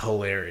channel. It's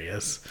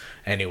hilarious.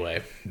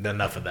 Anyway,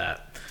 enough of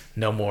that.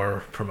 No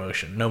more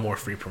promotion. No more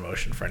free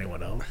promotion for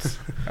anyone else.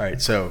 All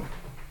right, so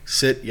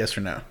sit yes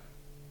or no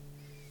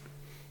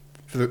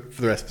for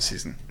the rest of the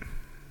season.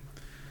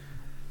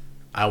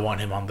 I want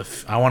him on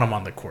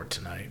the court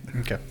tonight.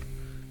 Okay.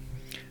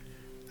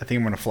 I think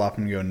I'm gonna flop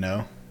and go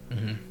no.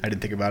 Mm-hmm. I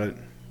didn't think about it,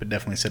 but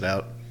definitely sit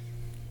out.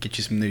 Get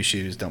you some new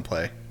shoes. Don't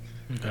play.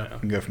 Okay.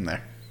 And go from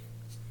there.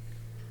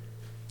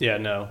 Yeah,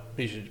 no.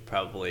 You should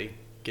probably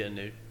get a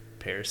new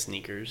pair of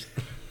sneakers.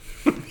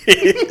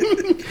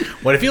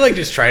 What if you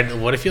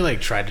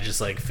tried to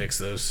just fix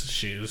those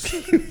shoes?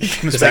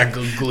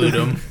 Just glued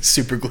them.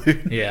 Super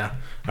glued. Yeah,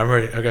 I'm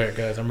ready. Okay,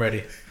 guys, I'm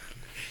ready.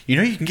 You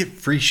know you can get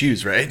free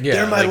shoes, right? Yeah,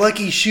 They're my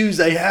lucky shoes.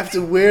 I have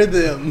to wear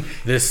them.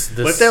 This.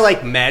 What if they're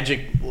like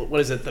magic? What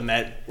is it?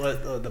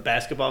 The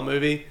basketball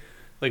movie?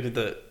 Like with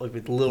the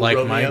little Like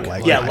Romeo?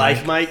 Mike?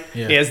 Like Mike.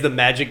 Yeah. He has the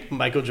magic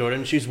Michael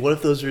Jordan shoes. What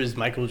if those are his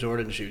Michael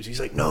Jordan shoes? He's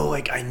like, no,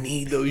 I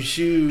need those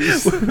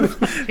shoes.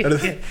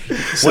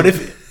 What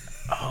if?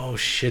 Oh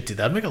shit, dude,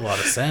 that'd make a lot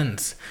of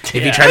sense. If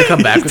Yeah. you try to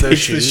come back with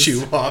those Takes the shoes,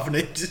 shoe off and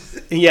it just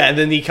Yeah, and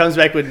then he comes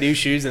back with new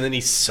shoes, and then he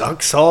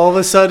sucks all of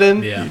a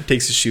sudden. yeah,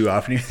 takes the shoe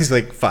off and he's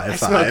like 5'5". I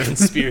smell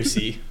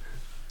conspiracy.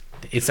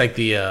 it's like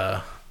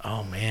the.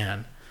 Oh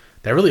man,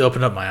 that really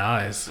opened up my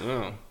eyes.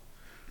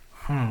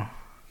 Oh.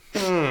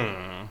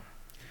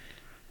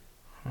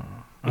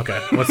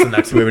 Okay, what's the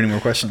next Do we one? have any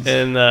more questions?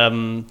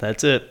 And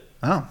that's it.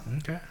 Oh,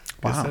 Okay,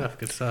 Wow.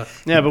 good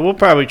stuff. Yeah, but we'll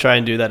probably try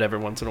and do that every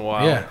once in a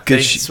while. Yeah.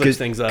 Switch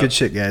things up. Good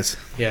shit, guys.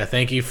 Yeah,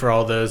 thank you for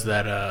all those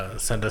that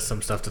send us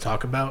some stuff to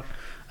talk about.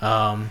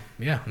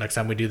 Next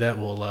time we do that,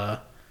 we'll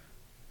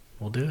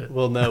do it.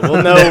 We'll know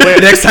where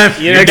Next time,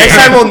 next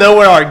time we'll know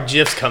where our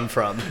gifs come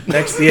from.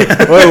 next,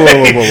 yeah.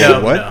 Whoa,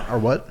 No, what? no. Or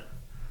what?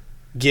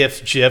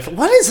 GIF.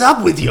 What is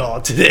up with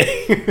y'all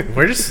today?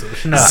 We're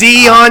just no.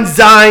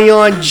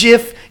 Zion,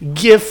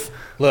 GIF.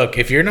 Look,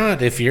 if you're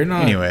not,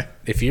 Anyway.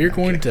 if you're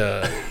not going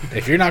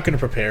to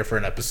prepare for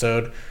an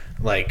episode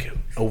like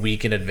a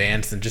week in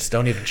advance, then just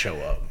don't even show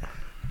up.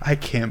 I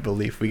can't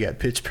believe we got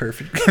Pitch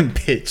Perfect and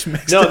Pitch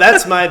mixed No, up.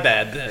 that's my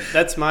bad.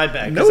 That's my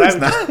bad. No, 'cause it's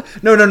I'm not.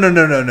 just-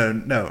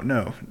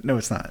 No,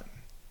 it's not.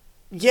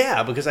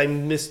 Yeah, because I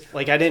missed.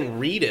 I didn't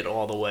read it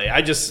all the way.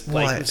 I just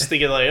What? was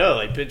thinking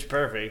like Pitch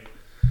Perfect.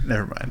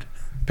 Never mind.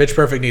 Pitch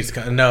Perfect needs to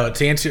come. No,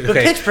 to answer. But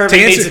Okay, Pitch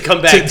Perfect needs to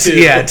come back, too.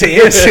 Yeah, to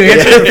answer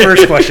the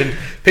first question,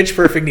 Pitch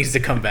Perfect needs to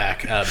come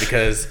back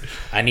because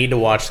I need to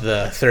watch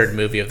the third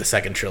movie of the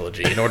second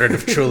trilogy in order to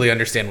truly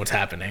understand what's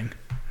happening.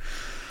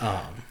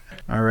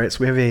 All right, so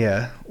we have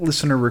a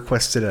listener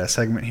requested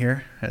segment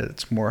here.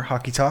 It's more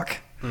hockey talk.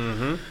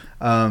 Mm-hmm.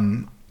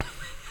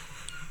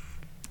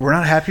 We're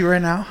not happy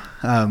right now.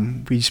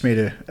 We just made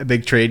a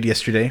big trade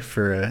yesterday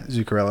for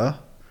Zuccarello.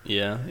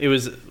 Yeah, it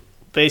was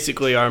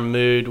basically our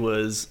mood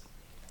was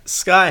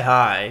sky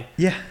high.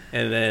 Yeah.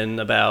 And then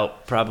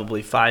about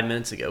probably 5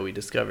 minutes ago, we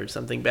discovered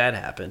something bad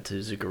happened to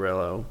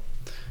Zuccarello.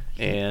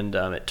 And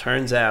it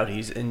turns out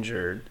he's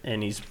injured,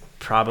 and he's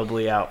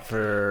probably out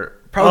for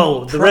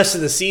the rest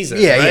of the season.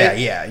 Yeah, right?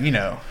 yeah. You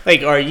know.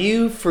 Like, are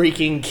you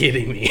freaking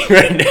kidding me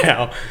right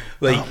now?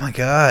 Like, Oh my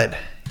God.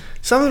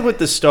 something with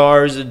the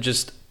Stars, and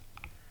just,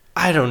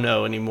 I don't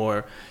know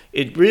anymore.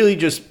 It really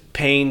just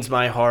pains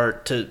my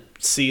heart to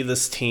see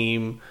this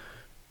team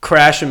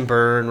crash and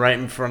burn right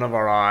in front of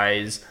our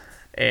eyes.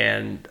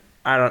 And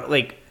I don't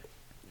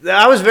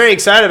I was very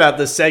excited about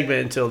this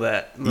segment until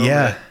that moment.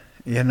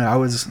 Yeah.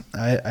 No,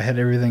 I had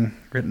everything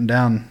written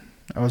down.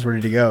 I was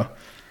ready to go.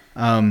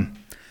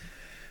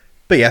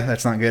 But yeah,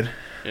 that's not good.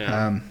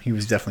 Yeah. He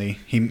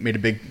made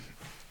a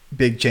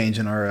big change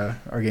in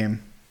our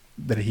game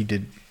that he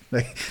did,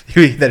 like,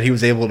 that he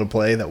was able to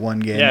play that one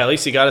game. Yeah, at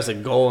least he got us a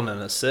goal and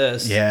an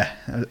assist. Yeah.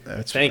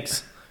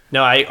 Thanks.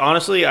 No, I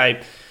honestly,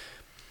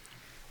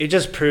 it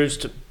just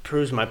proves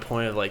my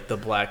point of, like, the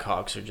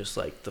Blackhawks are just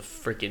like the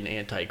freaking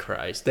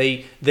Antichrist.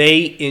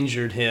 They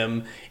injured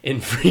him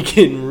and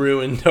freaking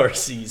ruined our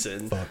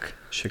season. Fuck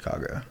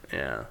Chicago.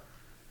 Yeah.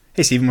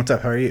 Hey, Steven, what's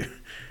up? How are you?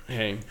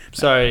 Hey,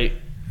 sorry.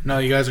 No,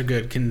 you guys are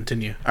good.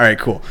 Continue. All right,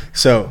 cool.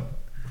 So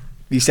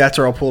these stats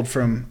are all pulled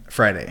from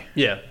Friday.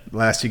 Yeah. The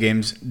last two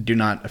games do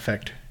not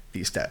affect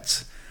these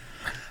stats.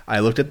 I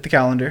looked at the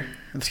calendar,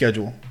 the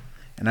schedule,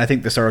 and I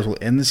think the Stars will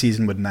end the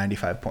season with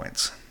 95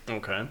 points.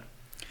 Okay.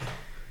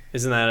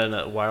 Isn't that in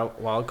a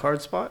wild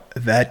card spot?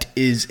 That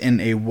is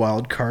in a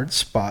wild card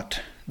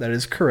spot. That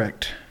is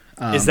correct.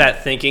 Is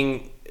that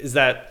thinking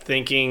that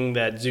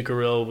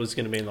Zuccarello was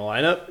going to be in the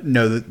lineup?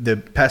 No, the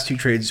past two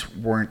trades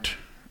weren't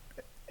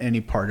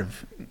a part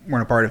of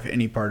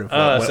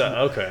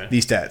Okay.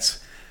 these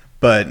stats.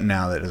 But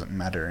now that doesn't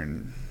matter,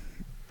 and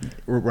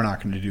we're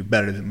not going to do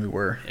better than we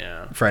were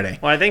Friday.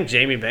 Well, I think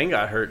Jamie Benn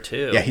got hurt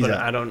too. Yeah, he's but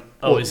out. I don't.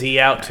 Oh, is he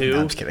out too? No,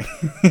 I'm just kidding.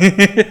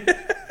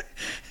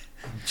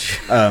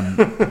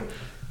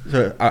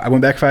 So I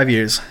went back 5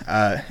 years.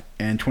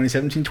 In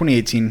 2017,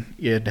 2018,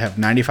 you had to have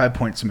 95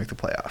 points to make the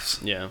playoffs.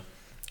 Yeah.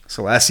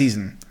 So last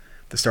season,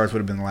 the Stars would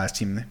have been the last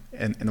team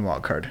in the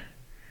wild card.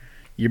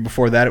 Year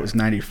before that, it was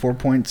 94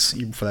 points.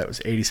 Year before that, it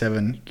was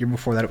 87. Year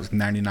before that, it was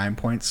 99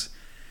 points.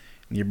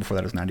 And year before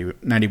that, it was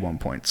 91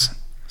 points.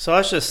 So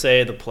let's just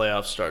say the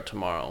playoffs start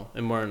tomorrow,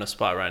 and we're in a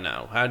spot right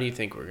now. How do you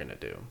think we're going to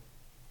do?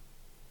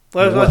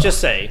 Let's just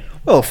say.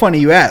 Well, funny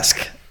you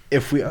ask.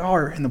 If we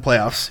are in the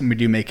playoffs and we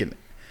do make it,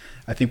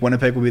 I think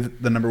Winnipeg will be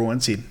the number one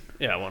seed.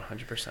 Yeah,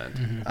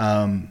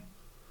 100%.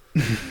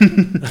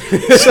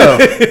 So,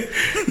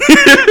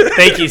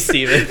 thank you,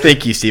 Steven.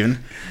 Thank you, Steven.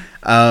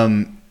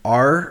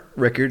 Our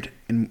record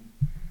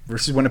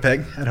versus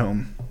Winnipeg at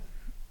home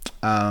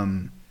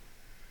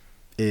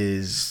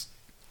is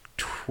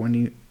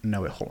 20.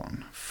 No, wait, hold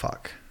on.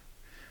 Fuck.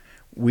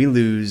 We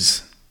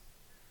lose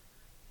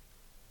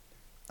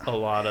a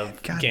lot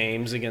of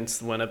games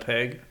against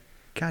Winnipeg.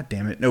 God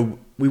damn it. No,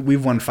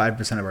 we've won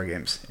 5% of our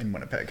games in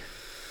Winnipeg.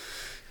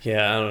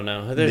 Yeah, I don't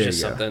know. There's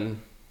just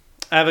something.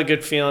 I have a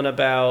good feeling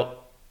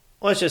about.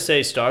 Let's just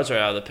say Stars are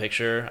out of the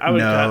picture.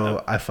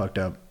 I fucked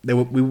up.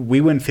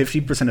 We win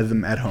 50% of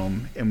them at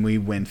home, and we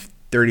win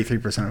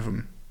 33% of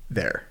them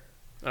there.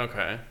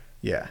 Okay.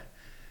 Yeah.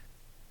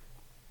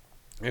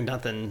 And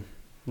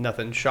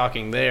nothing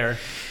shocking there.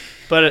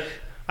 But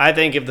I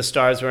think if the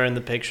Stars were in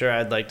the picture,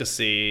 I'd like to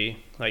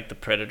see, like, the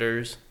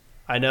Predators.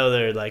 I know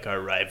they're, like, our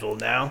rival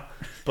now,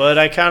 but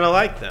I kind of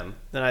like them.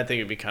 And I think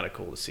it'd be kind of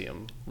cool to see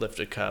them lift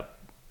a cup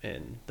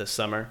in the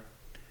summer.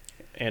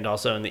 And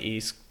also in the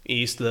East,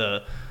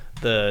 the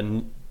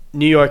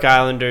New York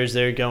Islanders,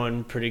 they're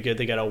going pretty good.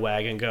 They got a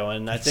wagon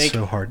going. I think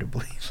so hard to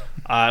believe.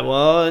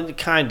 Well,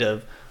 kind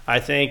of.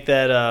 I think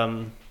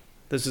that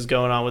this is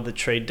going on with the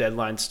trade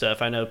deadline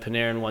stuff. I know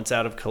Panarin wants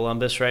out of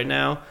Columbus right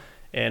now,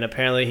 and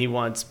apparently he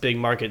wants big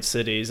market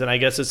cities. And I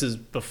guess this is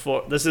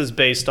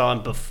based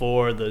on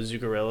before the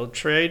Zuccarello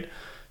trade.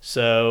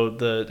 So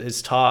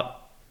his top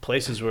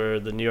places were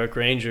the New York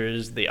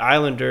Rangers, the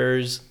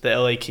Islanders, the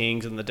LA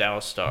Kings, and the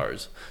Dallas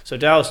Stars. So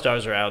Dallas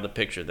Stars are out of the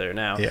picture there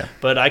now. Yeah.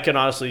 But I can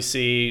honestly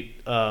see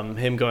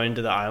him going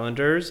to the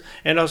Islanders,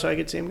 and also I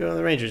could see him going to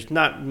the Rangers.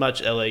 Not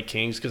much LA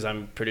Kings because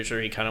I'm pretty sure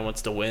he kind of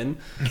wants to win.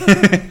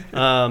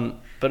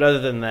 But other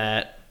than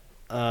that,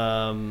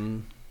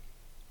 from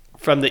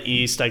the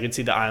East, I could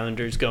see the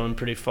Islanders going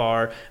pretty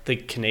far. The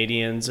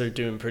Canadians are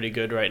doing pretty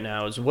good right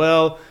now as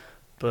well.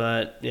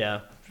 But yeah,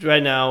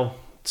 right now,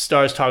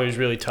 Stars talk is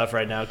really tough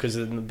right now because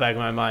in the back of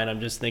my mind, I'm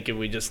just thinking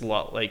we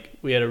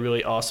had a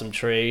really awesome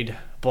trade,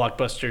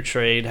 blockbuster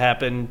trade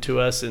happen to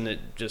us, and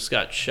it just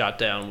got shot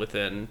down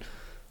within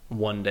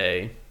one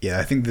day. Yeah,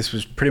 I think this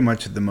was pretty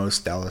much the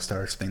most Dallas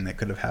Stars thing that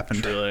could have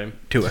happened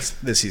to us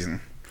this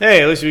season.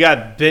 Hey, at least we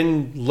got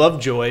Ben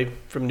Lovejoy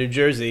from New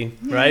Jersey,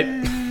 right?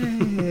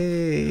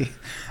 Yay.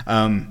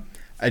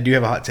 I do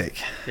have a hot take.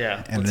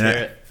 Yeah, and let's hear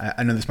it.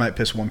 I know this might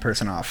piss one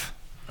person off.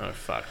 Oh,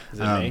 fuck. Is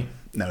it me?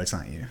 No, it's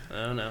not you.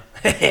 I don't know.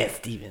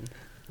 Steven.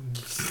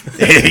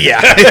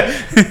 Yeah.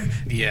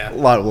 Yeah. A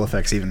lot will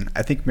affect Steven.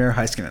 I think Miro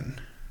Heiskanen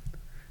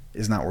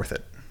is not worth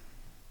it.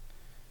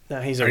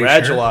 No, he's a Are you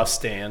Radulov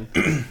stan.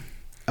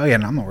 Oh, yeah,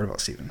 no, I'm not worried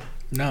about Steven.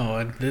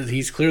 No,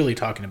 he's clearly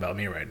talking about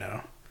me right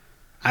now.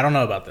 I don't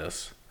know about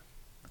this.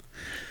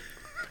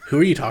 Who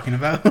are you talking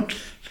about?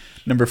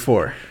 Number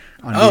 4.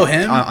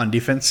 Him? On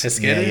defense?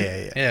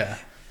 Hiskinen? Yeah.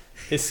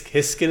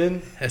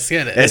 Hiskinen?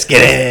 Hiskinen. Let's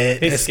get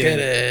it.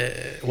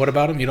 Hiskinen. What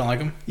about him? You don't like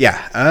him?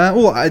 Yeah.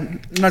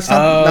 Not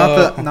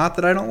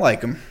that I don't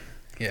like him.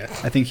 Yeah.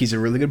 I think he's a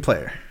really good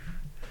player.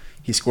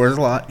 He scores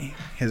a lot. He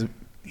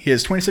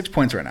has 26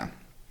 points right now.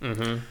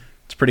 Mm-hmm.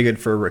 It's pretty good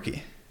for a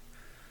rookie.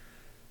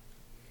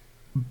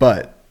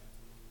 but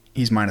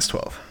he's minus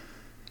 12.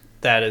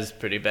 That is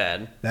pretty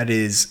bad. That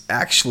is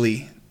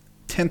actually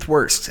 10th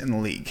worst in the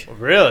league.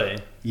 Really?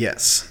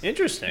 Yes.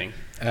 Interesting.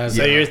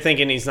 So You're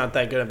thinking he's not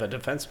that good of a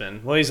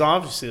defenseman. Well, he's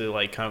obviously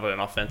like kind of an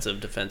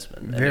offensive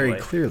defenseman. Very anyway.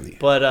 clearly.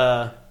 But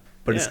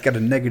It's got a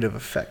negative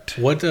effect.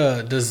 What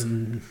does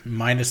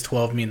minus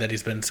 12 mean that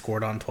he's been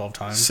scored on 12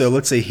 times? So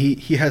let's say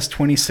he has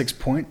 26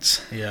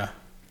 points, Yeah.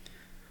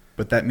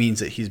 but that means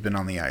that he's been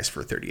on the ice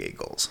for 38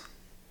 goals.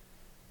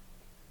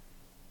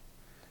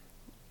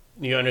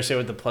 you understand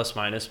what the plus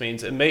minus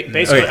means? It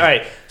basically, all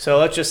right. So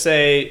let's just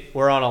say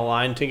we're on a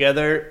line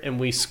together and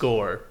we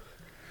score.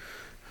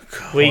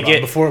 Hold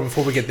on, before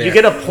we get there. You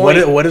get a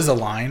point. What is a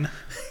line?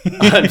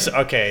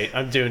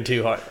 I'm doing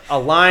too hard. A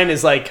line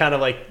is like kind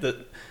of like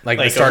the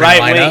the a starting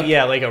right lineup? wing,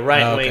 yeah, like a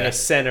right Oh, wing, okay. a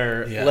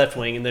center, Yeah. left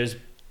wing, and there's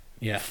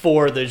Yeah.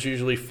 four. There's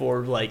usually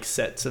four like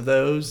sets of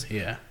those,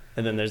 Yeah.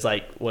 and then there's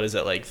like what is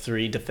it, like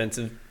 3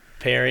 defensive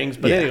pairings.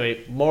 But Yeah.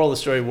 anyway, moral of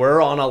the story: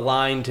 we're on a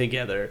line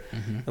together,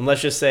 and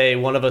let's just say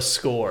one of us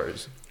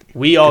scores.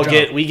 We all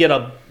Good job. get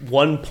a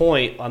 1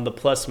 point on the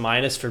plus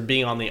minus for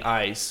being on the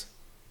ice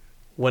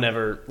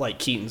whenever like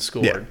Keaton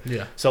scored.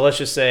 Yeah. So let's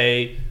just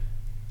say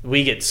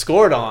we get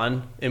scored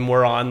on and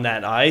we're on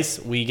that ice,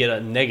 we get a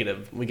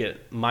negative. We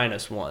get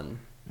 -1.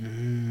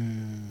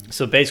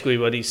 So basically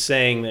what he's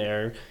saying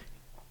there,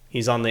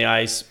 he's on the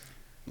ice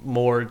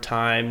more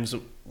times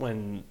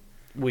when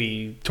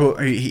we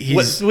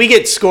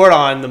get scored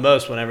on the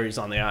most whenever he's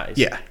on the ice.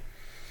 Yeah.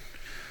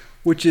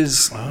 Which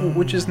is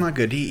not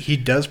good. He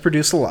does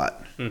produce a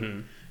lot.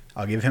 Mm-hmm.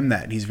 I'll give him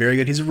that. He's very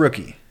good. He's a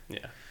rookie. Yeah.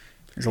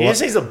 There's a He lot-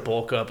 just needs to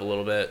bulk up a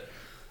little bit.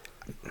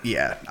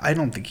 Yeah, I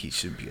don't think he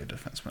should be a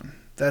defenseman.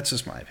 That's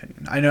just my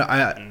opinion. I know.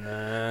 I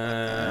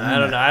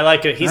don't know. I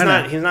like it. He's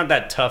I know. not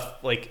that tough.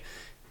 Like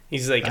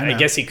he's like I I know.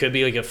 guess he could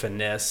be like a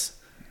finesse,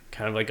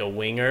 kind of like a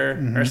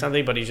winger or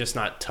something, but he's just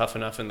not tough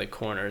enough in the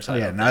corners. I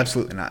Yeah, don't no, think.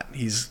 absolutely not.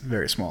 He's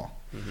very small.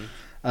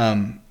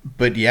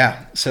 But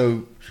yeah,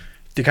 so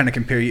to kind of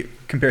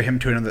compare him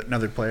to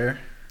another player,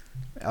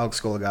 Alex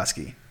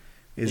Goligoski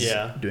is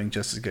Yeah. doing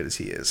just as good as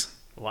he is.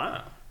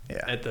 Wow.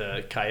 Yeah, At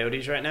the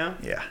Coyotes right now?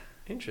 yeah.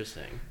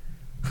 Interesting.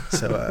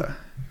 So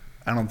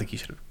I don't think he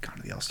should have gone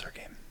to the All-Star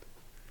game.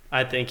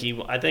 I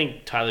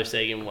think Tyler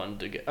Sagan wanted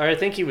to go, or I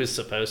think he was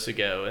supposed to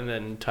go, and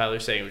then Tyler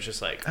Sagan was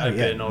just like, I've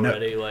been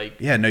already. Like,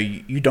 Yeah, no,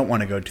 you don't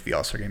want to go to the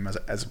All-Star game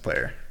as a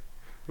player.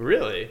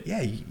 really?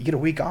 Yeah, you get a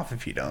week off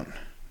if you don't.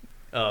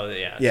 Oh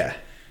yeah. Yeah,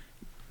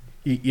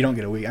 you don't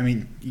get a week. I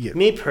mean, you get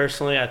Me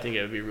personally, I think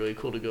it would be really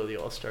cool to go to the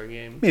All Star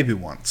game. maybe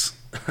once.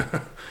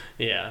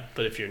 Yeah,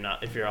 but if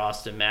you're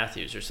Austin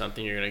Matthews or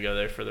something, you're gonna go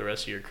there for the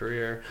rest of your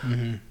career.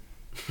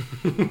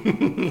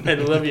 I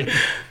love you.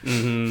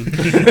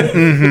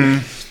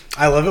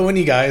 I love it when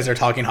you guys are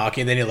talking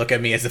hockey and then you look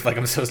at me as if like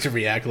I'm supposed to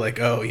react like,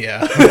 oh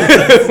yeah.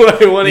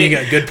 You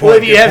got good point, Well,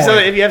 if you good have point.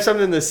 something, if you have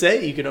something to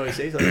say, you can always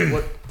say something.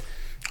 What?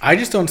 I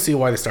just don't see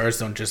why the Stars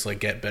don't just like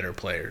get better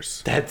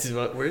players. That's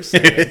what we're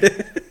saying.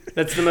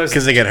 That's the most.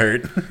 Because they get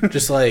hurt.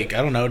 Just like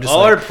I don't know, just All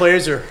like, our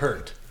players are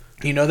hurt.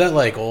 you know that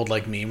like old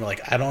like meme where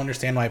like I don't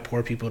understand why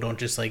poor people don't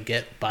just like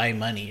buy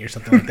money or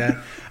something like that.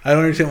 I don't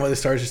understand why the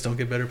Stars just don't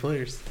get better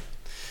players.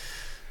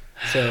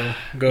 So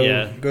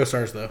go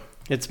Stars though.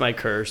 It's my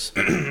curse.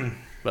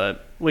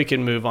 But we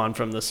can move on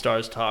from the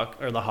Stars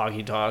talk or the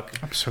hockey talk.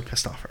 I'm so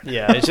pissed off right now.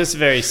 Yeah, it's just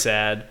very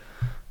sad.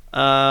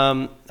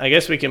 I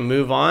guess we can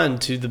move on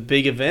to the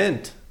big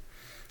event.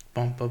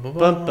 Bum, bum,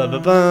 bum, bum.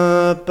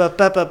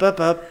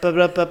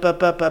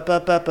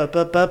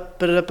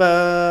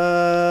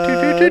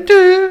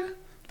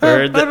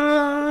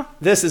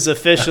 This is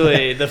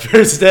officially the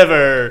first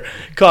ever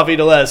Coffee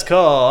to Less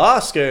Call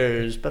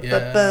Oscars.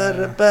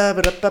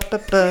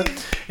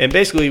 And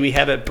basically we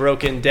have it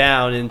broken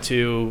down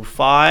into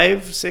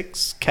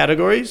 5-6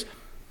 categories.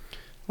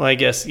 Well, I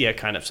guess, yeah,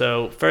 kind of.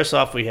 So first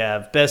off, we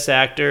have Best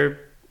Actor,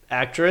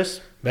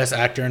 Actress. Best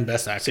actor and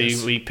best So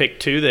actress. we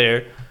picked 2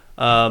 there.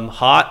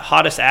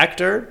 Hottest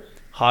Actor,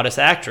 Hottest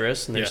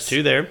Actress, and there's Yes.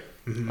 2 there.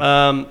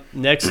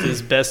 Next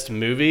is Best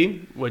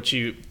Movie, which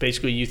you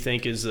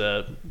think is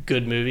a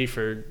good movie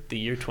for the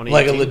year 2018.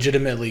 like a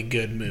legitimately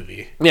good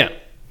movie. Yeah.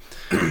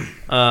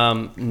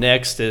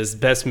 Next is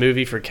Best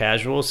Movie for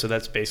Casual, so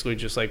that's basically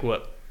just like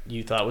what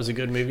you thought was a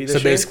good movie this So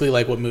year. basically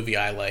like what movie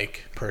I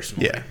like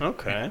personally. Yeah.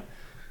 Okay.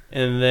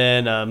 And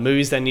then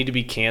movies that need to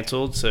be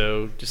canceled,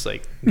 so just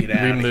like Get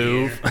outta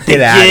remove. here.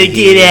 Get outta Get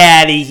here.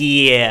 out of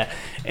here.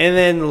 And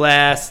then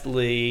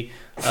lastly,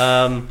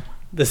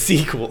 the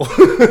sequel.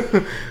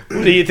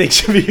 What do you think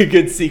should be a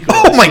good sequel?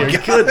 Oh this my year?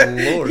 god!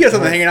 Good lord. You got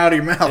something hanging out of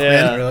your mouth, Yeah.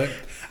 man. Really?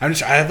 I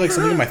have like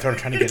something in my throat. I'm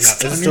trying to get it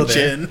out. Is it still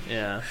there? Chin.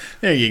 Yeah.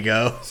 There you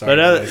go. Sorry,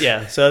 But guys.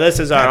 yeah, so this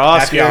is our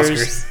Happy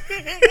Oscars.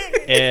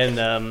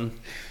 And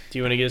do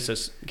you want to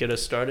get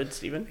us started,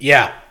 Steven?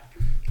 Yeah.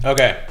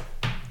 Okay.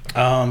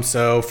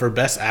 So for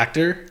best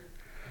actor,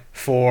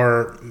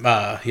 for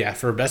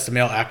best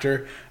male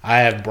actor, I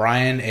have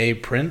Brian A.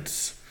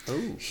 Prince.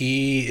 Ooh.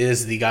 He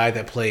is the guy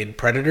that played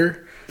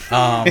Predator,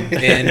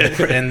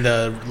 in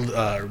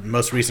the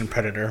most recent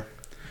Predator.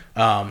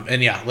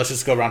 And yeah, let's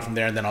just go around from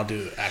there, and then I'll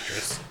do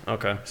actress.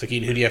 Okay. So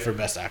Keaton, who do you have for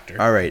best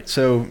actor? All right.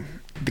 So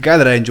the guy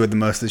that I enjoyed the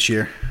most this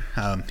year,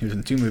 he was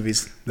in 2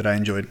 movies that I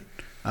enjoyed,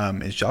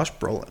 is Josh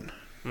Brolin.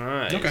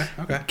 Nice. Okay.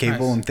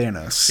 Cable nice. and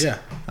Thanos. Yeah.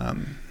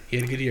 He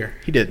had a good year.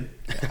 He did.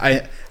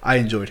 I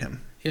enjoyed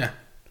him. Yeah.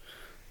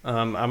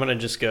 I'm gonna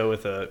just go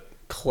with a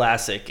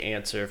classic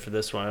answer for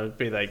this one. It would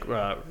be like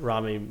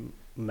Rami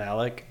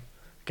Malek,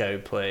 guy who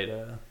played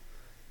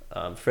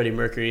Freddie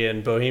Mercury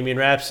in Bohemian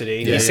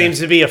Rhapsody. Yeah, He seems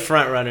to be a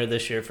front runner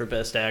this year for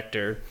best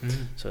actor.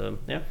 Mm-hmm. So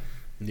Yeah.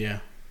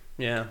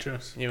 yeah.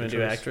 Choice. You want Good to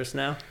do choice. actress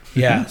now?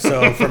 Yeah.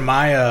 So for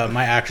my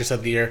my actress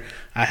of the year,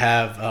 I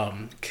have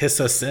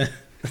Kissa Sins.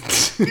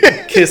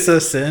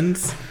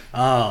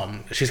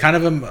 She's kind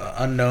of an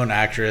unknown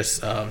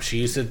actress. She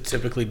used to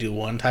typically do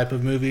one type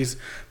of movies,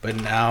 but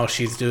now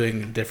she's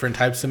doing different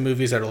types of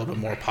movies that are a little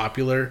bit more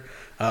popular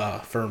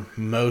for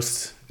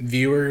most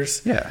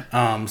viewers.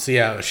 Yeah. So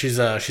yeah,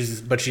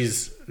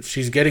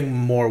 she's getting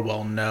more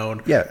well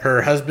known. Yeah.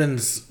 Her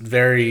husband's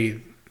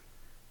very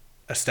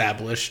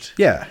established.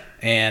 Yeah.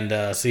 And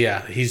so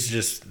yeah,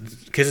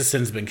 Kissa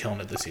Sin's been killing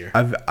it this year.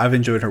 I've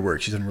enjoyed her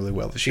work. She's done really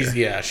well this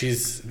year.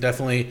 She's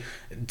definitely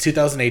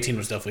 2018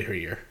 was definitely her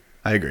year.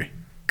 I agree.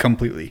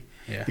 Completely.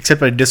 Yeah.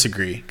 Except I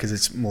disagree because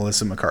it's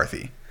Melissa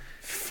McCarthy.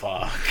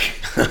 Fuck.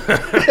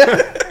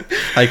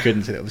 I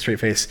couldn't say that with a straight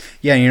face.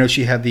 Yeah,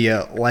 she had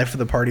the Life of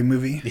the Party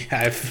movie. It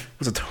Yeah,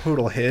 was a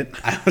total hit.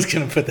 I was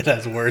gonna put that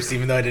as worse,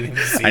 even though I didn't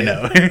even see it. I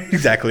know.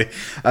 Exactly.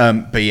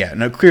 But yeah,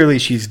 no, clearly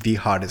she's the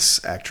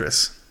hottest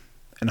actress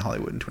in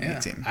Hollywood in Yeah,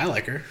 2018. I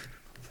like her.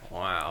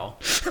 Wow.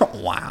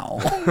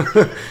 Wow.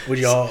 Would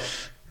y'all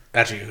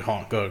actually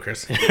hold on? Go ahead,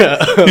 Chris.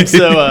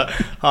 So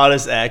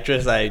hottest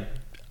actress,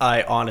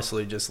 I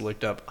honestly just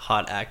looked up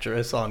hot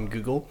actress on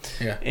Google.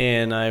 Yeah.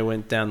 And I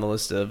went down the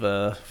list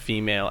of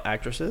female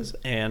actresses,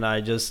 and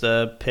I just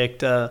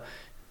picked I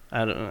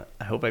don't know,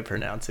 I hope I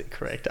pronounce it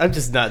correct. I'm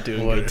just not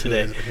doing good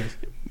today.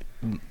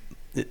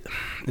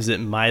 Is it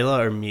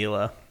Mila or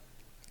Mila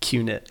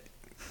Kunis?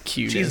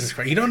 Jesus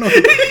Christ, you don't know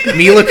who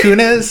Mila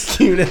Kunis?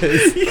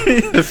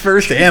 The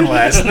first and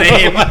last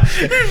name.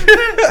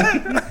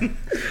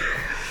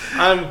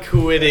 I'm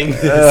quitting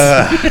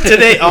this.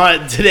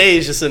 Today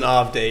is just an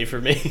off day for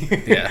me.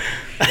 Yeah.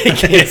 I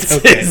can't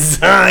say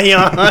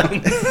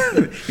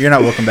Zion. You're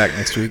not welcome back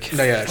next week.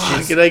 No, yeah.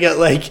 Fuck, and I got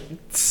like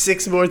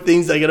 6 more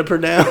things I gotta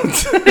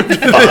pronounce.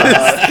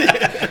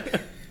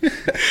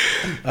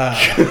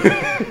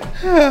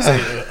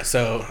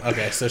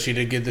 So she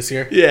did good this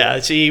year. Yeah,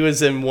 she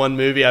was in one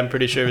movie. I'm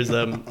pretty sure it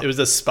was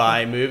a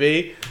spy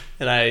movie,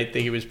 and I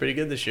think it was pretty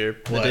good this year.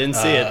 I didn't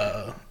see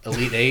it.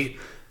 Elite 8?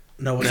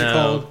 No, what's it No.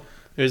 called?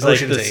 It was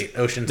Ocean's like this, 8.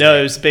 Ocean's No, 8.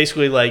 it was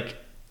basically like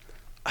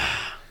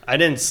I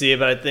didn't see it,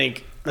 but I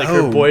think like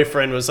her Oh.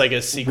 boyfriend was like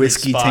a secret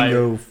Whiskey spy.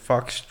 Tango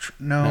Fox.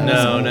 No.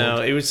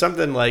 No, it was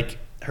something like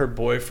her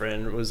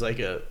boyfriend was like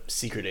a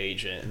secret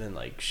agent, and then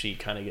like she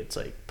kind of gets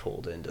like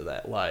pulled into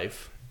that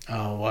life.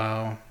 Oh,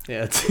 wow.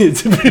 Yeah, it's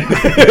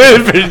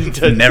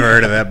pretty Never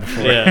heard of that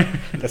before. Yeah,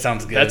 That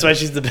sounds good. that's why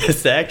she's the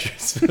best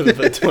actress of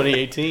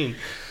 2018.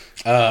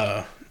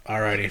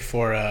 Alrighty.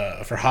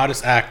 For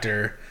hottest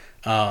actor,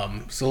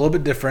 it's a little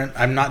bit different.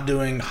 I'm not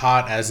doing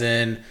hot as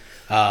in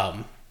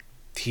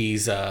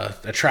he's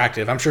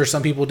attractive. I'm sure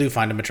some people do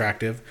find him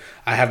attractive.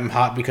 I have him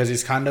hot because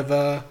he's kind of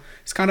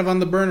on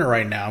the burner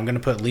right now. I'm gonna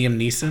put Liam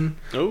Neeson.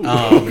 Ooh.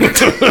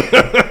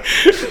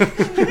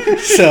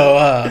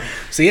 So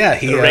yeah,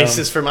 he The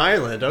racist from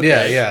Ireland.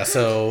 Okay. yeah.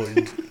 So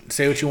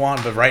say what you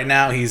want, but right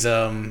now he's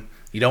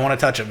you don't want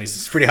to touch him.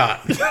 He's pretty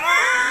hot.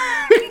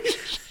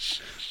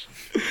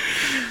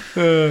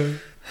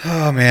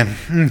 Oh man.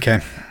 Okay.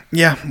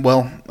 Yeah.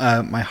 Well,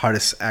 my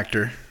hottest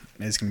actor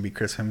is going to be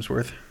Chris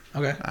Hemsworth.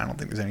 Okay. I don't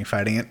think there's any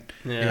fighting it.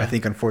 Yeah. I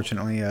think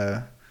unfortunately,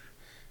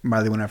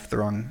 Miley went after the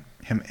wrong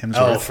Hemsworth.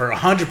 Oh, for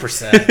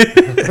 100%,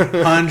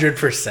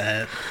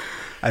 100%.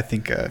 I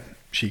think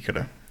she could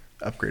have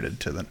upgraded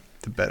to the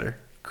better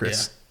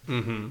Chris.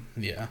 Mm-hmm.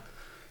 Yeah.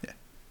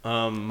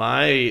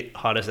 My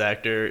hottest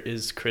actor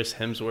is Chris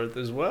Hemsworth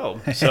as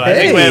well. So I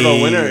think we have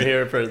a winner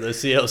here for the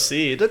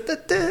CLC.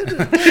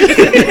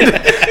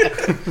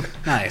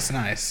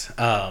 Nice.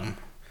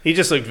 He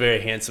just looked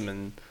very handsome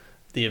in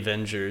the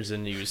Avengers,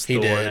 and he was He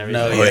Thor and did.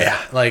 everything. No,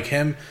 yeah. Like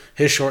him,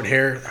 his short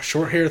hair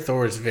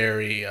Thor is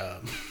very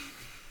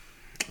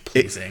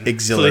pleasing.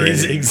 Exhilarating.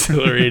 Please,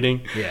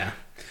 exhilarating. Yeah.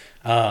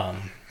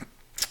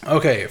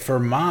 Okay, for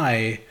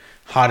my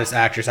hottest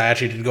actress, I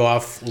actually did go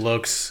off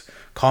looks.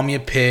 Call me a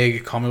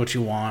pig. Call me what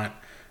you want.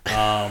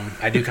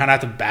 I do kind of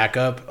have to back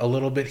up a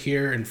little bit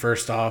here. And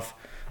first off,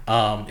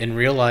 in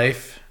real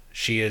life,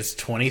 she is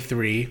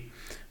 23,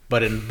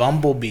 but in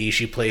Bumblebee,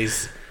 she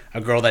plays a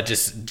girl that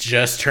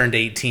just turned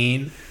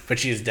 18, but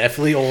she is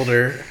definitely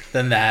older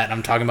than that.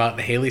 I'm talking about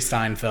Haley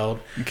Steinfeld.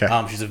 Okay.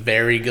 She's a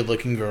very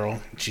good-looking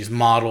girl. She's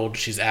modeled.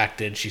 She's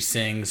acted. She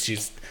sings.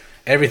 She's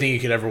everything you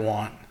could ever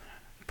want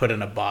put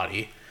in a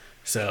body.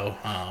 So,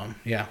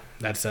 yeah,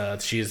 that's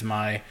she is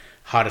my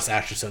hottest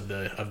actress of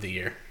the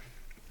year.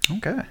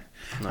 Okay.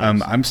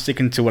 Nice. I'm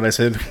sticking to what I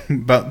said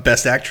about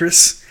best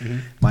actress. Mm-hmm.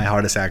 My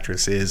hottest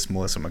actress is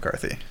Melissa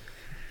McCarthy.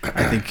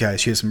 I think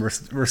she has some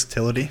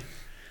versatility.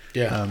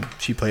 Yeah.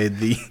 She played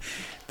the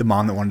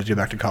mom that wanted to go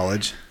back to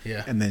college.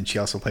 Yeah. And then she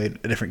also played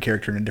a different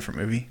character in a different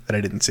movie that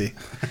I didn't see.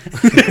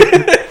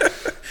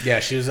 Yeah,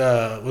 she was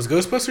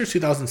Ghostbusters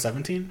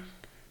 2017?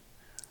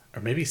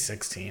 Or maybe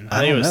 16. I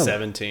think it don't was know.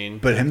 17.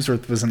 But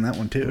Hemsworth was in that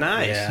one too.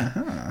 Nice.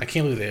 Yeah. I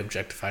can't believe they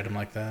objectified him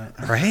like that.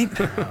 Right?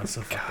 Oh, it's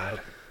so fucked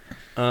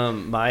up.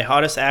 My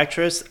hottest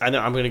actress, I know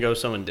I'm going to go with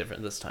someone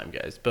different this time,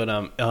 guys. But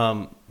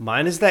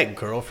mine is that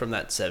girl from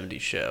that 70s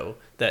show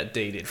that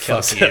dated Fuck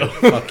Kelso. you.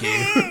 Fuck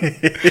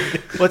you.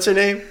 What's her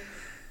name?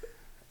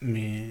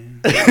 Me.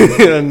 Mila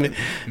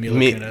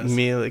Kunis.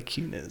 Mila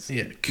Kunis.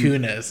 Yeah,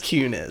 Kunis.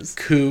 Kunis.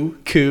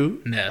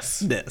 Kunis.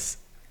 Kunis.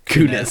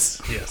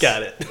 Kunis. Yes.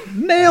 Got it.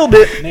 Nailed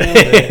it. Nailed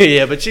it.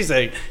 Yeah, but she's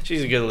a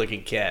good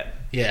looking cat.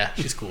 Yeah,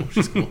 she's cool.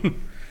 She's cool.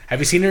 Have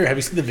you seen her? Have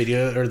you seen the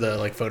video or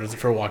the photos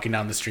of her walking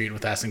down the street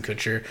with Ashton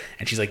Kutcher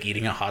and she's like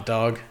eating a hot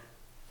dog?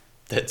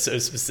 That's so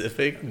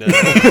specific. No.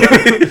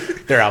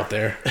 They're out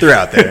there. They're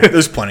out there.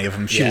 There's plenty of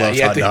them. She loves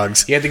you have hot to,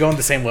 dogs. You have to go on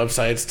the same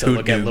websites to Hoot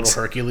look at dudes.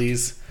 Little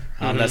Hercules.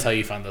 That's how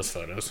you find those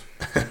photos.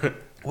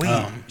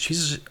 Wait,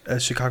 she's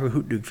a Chicago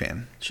Hoot Duke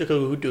fan.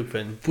 Chicago hot dog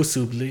fan.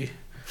 Possibly.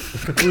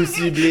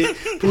 Possibly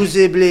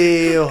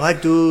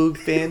hot dog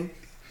fan.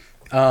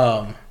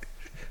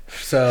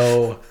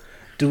 So,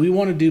 do we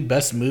want to do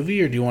best movie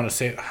or do you want to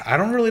say? I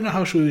don't really know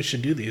how we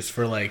should do these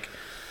for like.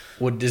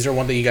 Is there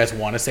one that you guys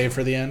want to save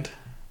for the end?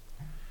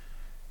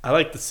 I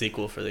like the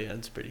sequel for the end.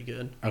 It's pretty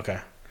good. Okay.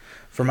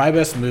 For my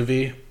best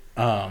movie,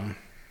 I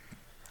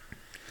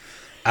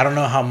don't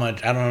know how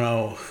much. I don't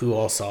know who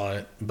all saw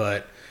it,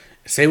 but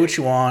say what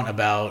you want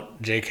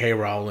about J.K.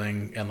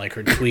 Rowling and like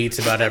her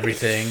tweets about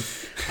everything.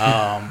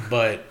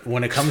 But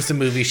when it comes to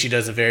movies, she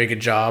does a very good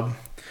job.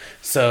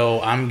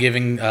 So I'm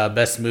giving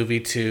best movie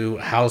to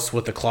House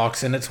with the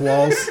Clocks in its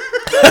Walls.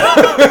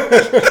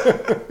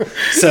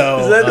 So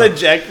Is that the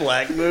Jack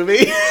Black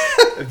movie?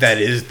 That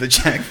is the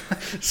Jack.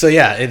 So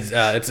yeah,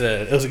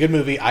 it was a good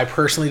movie. I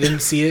personally didn't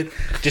see it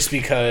just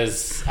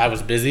because I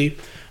was busy,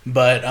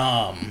 but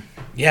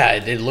yeah,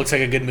 it looks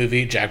like a good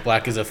movie. Jack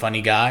Black is a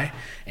funny guy,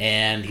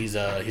 and he's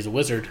a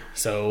wizard.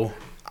 So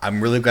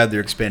I'm really glad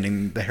they're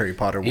expanding the Harry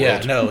Potter world. yeah,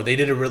 no, they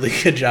did a really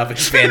good job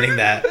expanding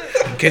that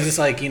because it's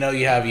like you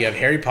have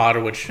Harry Potter,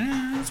 which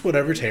it's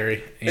whatever, it's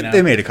Harry.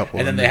 They made a couple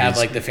and of then they have movies.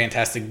 like the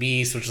Fantastic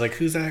Beasts, which is like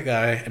who's that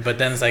guy? But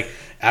then it's like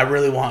I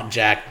really want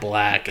Jack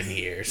Black in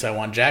here, so I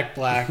want Jack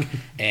Black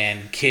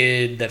and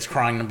kid that's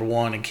crying number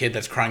 1 and kid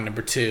that's crying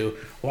number 2.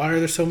 Why are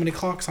there so many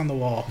clocks on the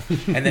wall?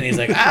 And then he's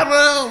like, I don't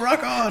know,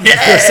 rock on.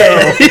 Yeah.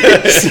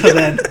 So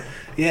then,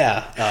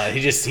 yeah,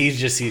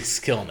 he's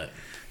killing it.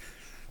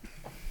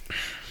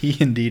 He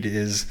indeed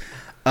is.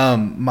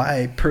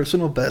 My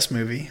personal best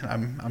movie.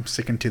 I'm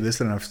sticking to this,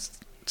 and I've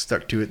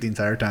stuck to it the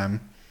entire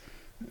time.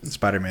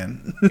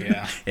 Spider-Man.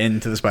 Yeah.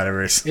 Into the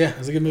Spider-Verse. Yeah,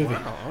 it's a good movie.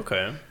 Oh,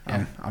 okay.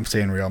 I'm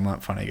staying real. I'm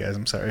not funny, guys.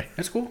 I'm sorry.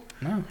 That's cool.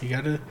 No, you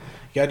gotta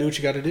do what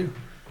you gotta do.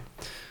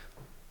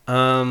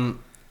 I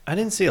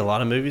didn't see a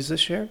lot of movies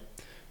this year,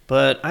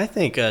 but I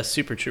think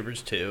Super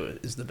Troopers 2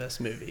 is the best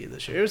movie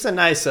this year. It was a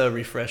nice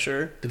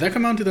refresher. Did that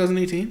come out in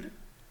 2018?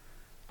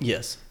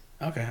 Yes,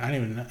 Okay, I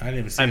didn't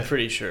even see I'm it.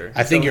 pretty sure.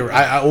 I think So- you're.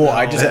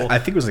 I just. I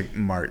think it was like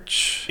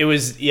March. It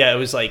was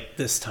like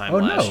this time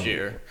last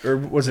year. Or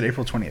was it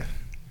April 20th?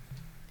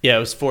 Yeah, it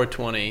was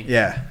 4/20.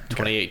 Yeah.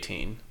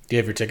 2018. Do you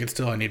have your ticket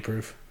still? I need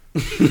proof.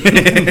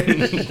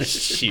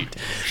 Shoot.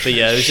 But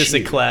yeah, it was just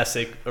a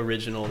classic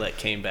original that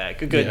came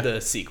back. A good Yeah.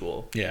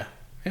 sequel. Yeah,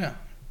 yeah.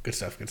 Good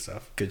stuff. Good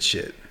stuff. Good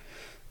shit.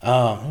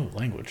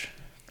 Language.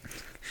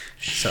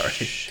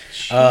 Sorry.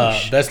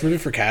 Best movie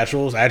for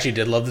casuals. I actually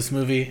did love this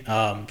movie.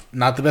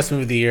 Not the best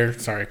movie of the year.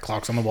 Sorry,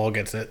 Clocks on the Wall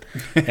gets it.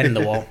 And in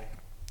the Wall.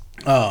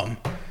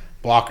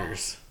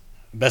 Blockers.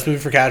 Best movie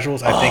for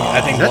casuals. I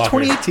think Is that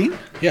Blockers. 2018?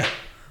 Yeah,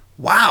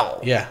 Wow.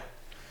 yeah.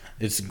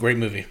 It's a great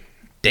movie.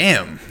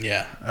 Damn.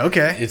 Yeah.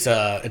 Okay. It's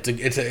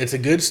a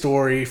good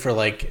story for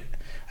like.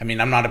 I mean,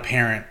 I'm not a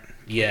parent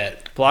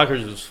yet.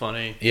 Blockers was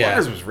funny. Yeah.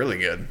 Blockers was really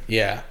good.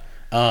 Yeah.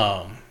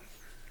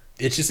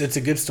 It's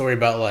a good story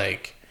about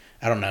like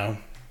I don't know.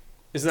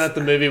 Isn't that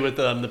the movie with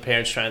the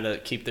parents trying to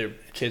keep their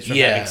kids from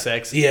having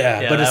sex?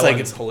 Yeah, but it's that like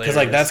one's because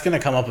like that's gonna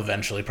come up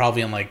eventually,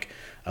 probably in like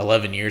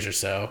 11 years or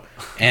so,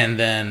 and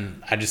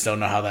then I just don't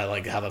know how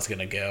that's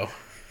gonna go.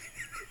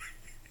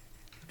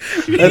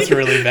 That's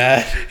really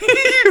bad.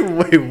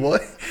 Wait,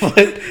 what?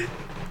 What?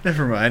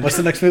 Never mind. What's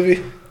the next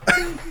movie?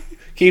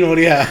 Keenan, what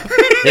do you have?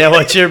 Yeah,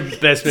 what's your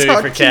best movie for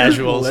Talk to your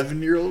casuals?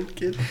 11-year-old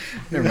kid.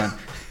 Never mind.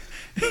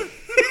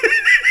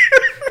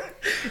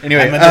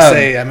 Anyway,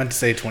 I meant to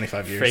say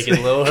 25 years.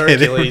 Freaking little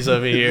Hercules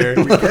over here.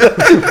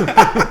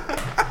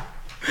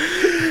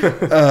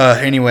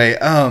 Anyway,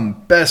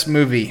 best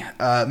movie,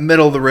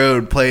 middle of the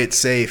road. Play it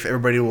safe.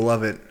 Everybody will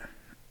love it.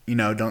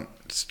 Don't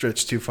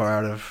stretch too far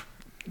out of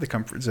the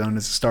comfort zone.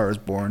 As A Star Is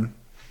Born.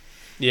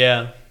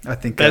 Yeah. I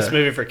think Best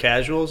movie for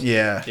casuals?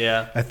 Yeah,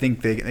 Yeah. I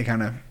think they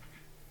kind of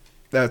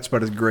that's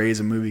about as gray as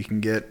a movie can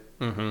get.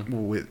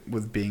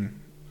 with being,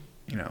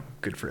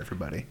 good for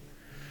everybody.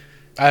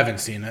 I haven't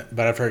seen it,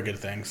 but I've heard good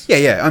things.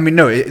 Yeah. I mean,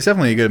 no, it's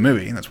definitely a good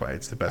movie, and that's why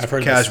it's the best I've for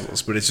heard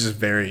casuals. But it's just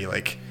very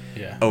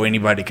Yeah.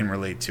 anybody can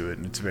relate to it,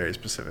 and it's very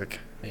specific.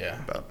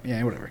 Yeah. About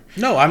whatever.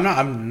 No,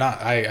 I'm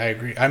not. I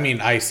agree. I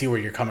mean, I see where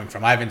you're coming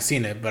from. I haven't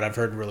seen it, but I've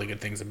heard really good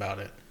things about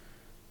it.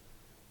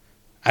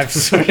 I'm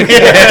sorry.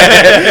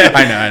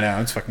 I know.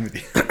 I'm just fucking with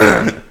you.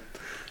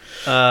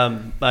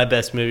 My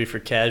best movie for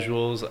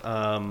casuals.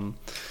 I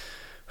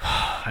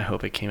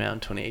hope it came out in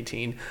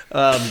 2018.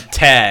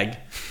 Tag.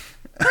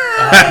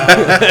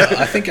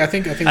 I think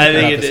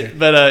it did.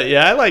 But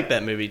I like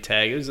that movie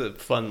Tag. It was a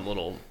fun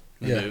little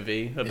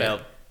movie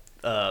about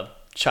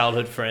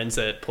childhood friends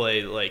that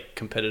play like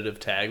competitive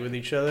tag with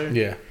each other.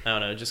 Yeah. I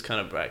don't know, just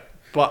kind of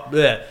brought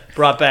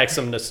back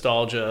some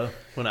nostalgia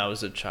when I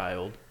was a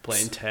child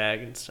playing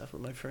tag and stuff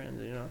with my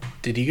friends,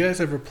 Did you guys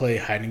ever play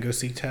hide and go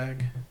seek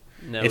tag?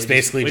 No, It's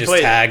basically just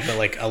tag, but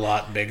like a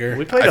lot bigger.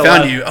 We played I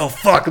found you. Oh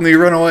fuck! Let me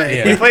run away.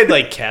 Yeah. We played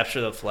like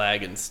capture the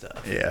flag and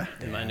stuff. Yeah.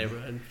 In my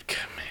neighborhood. God,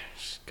 man,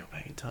 just go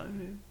back in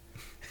time,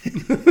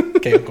 dude.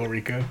 Okay, Uncle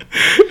Rico.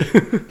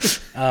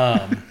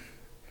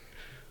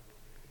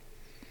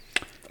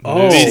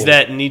 Movies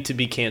that need to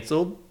be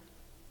canceled.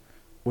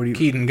 What do you?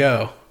 Keaton,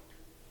 go.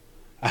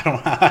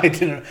 I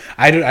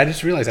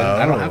just realized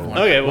I don't have one.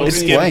 Okay, well, It's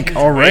skip. blank.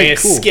 All right,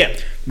 cool. Skip.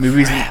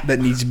 Movies that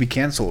needs to be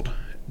canceled.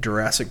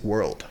 Jurassic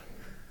World.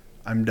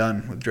 I'm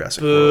done with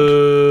Jurassic World.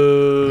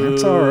 Boo.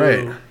 That's all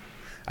right.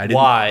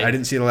 Why? I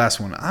didn't see the last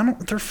one.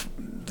 They're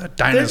They're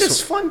dinosaurs.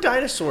 just fun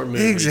dinosaur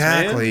movies.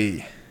 Exactly.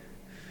 Man.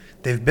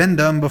 They've been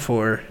done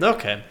before.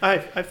 Okay, I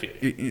feel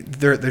you.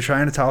 They're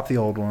trying to top the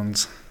old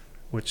ones,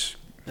 which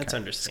That's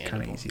understandable.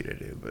 It's kind of easy to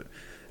do, but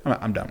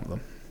I'm done with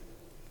them.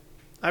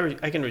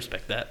 I can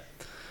respect that.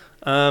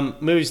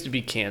 Movies to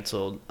be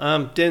canceled.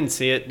 Didn't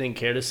see it. Didn't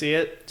care to see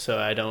it. So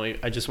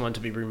I just want it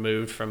to be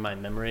removed from my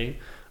memory.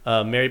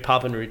 Mary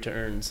Poppins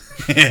Returns.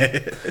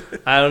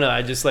 I don't know.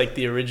 I just like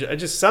the original.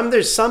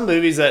 There's some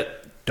movies that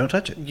don't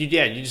touch it. You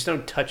just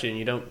don't touch it and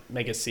you don't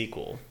make a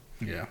sequel.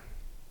 Yeah.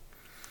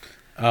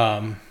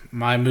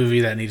 My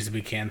movie that needs to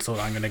be canceled,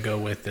 I'm gonna go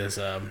with is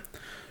A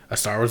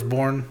Star Was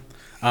Born.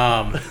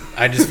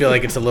 I just feel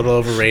like it's a little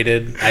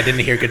overrated. I didn't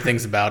hear good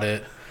things about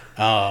it.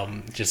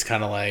 Just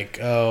kind of like,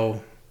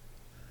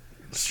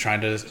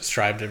 trying to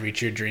strive to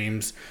reach your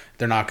dreams.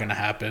 They're not gonna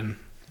happen.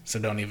 So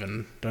don't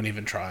even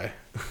try.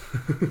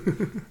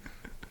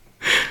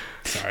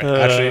 Sorry.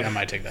 Actually, I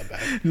might take that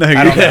back. No,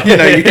 I don't know.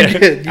 No, you're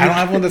good. I don't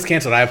have one that's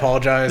canceled. I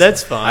apologize.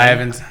 That's fine. I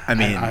haven't. I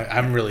mean,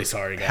 I'm really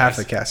sorry, guys. Half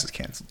the cast is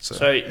canceled. So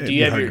do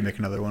you have hard to make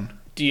another one?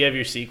 Do you have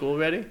your sequel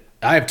ready?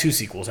 I have 2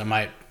 sequels. I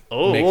might.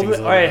 Oh, make well, things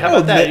a all little right. How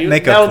about that?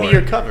 make up That'll for be it.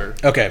 your cover.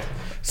 Okay,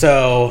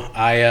 so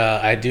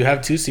I do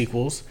have 2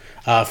 sequels.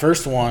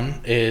 First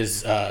one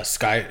is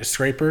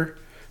Skyscraper.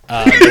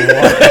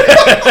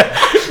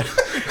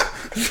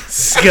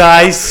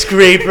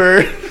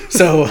 Skyscraper.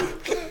 So,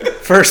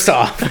 first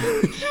off,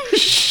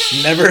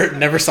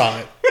 never saw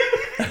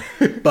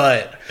it,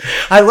 but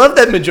I love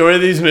that majority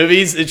of these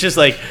movies. It's just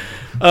like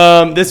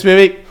this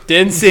movie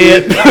didn't see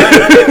it.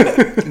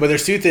 but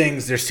there's 2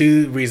 things. There's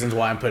 2 reasons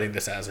why I'm putting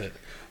this as it.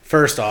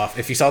 First off,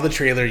 if you saw the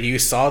trailer, you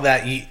saw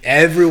that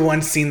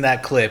everyone's seen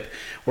that clip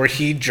where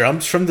he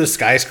jumps from the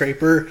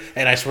skyscraper,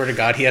 and I swear to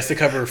God, he has to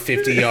cover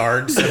 50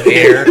 yards of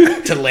air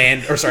to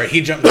land. Or sorry,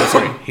 he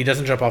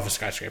doesn't jump off a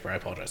skyscraper. I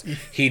apologize.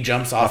 He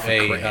jumps off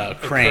a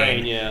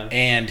crane, yeah.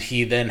 And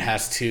he then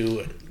has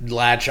to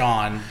latch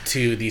on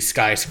to the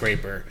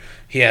skyscraper.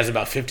 He has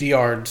about 50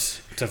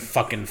 yards to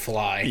fucking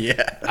fly.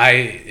 Yeah.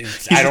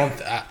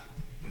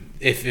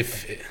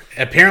 If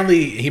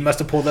apparently he must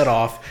have pulled that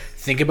off.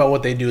 Think about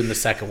what they do in the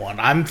second one.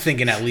 I'm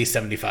thinking at least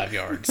 75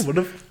 yards. What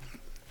if?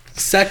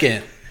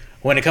 Second,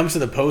 when it comes to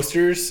the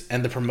posters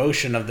and the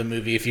promotion of the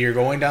movie, if you're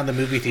going down the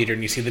movie theater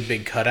and you see the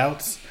big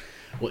cutouts,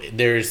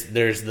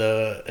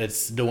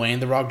 it's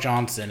Dwayne The Rock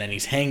Johnson, and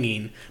he's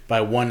hanging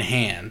by one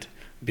hand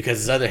because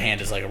his other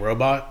hand is like a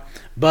robot,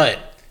 but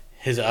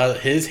his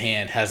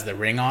hand has the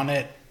ring on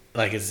it,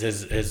 like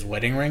his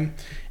wedding ring.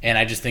 And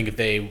I just think if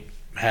they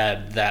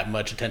had that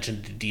much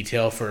attention to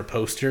detail for a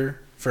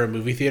poster for a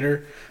movie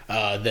theater,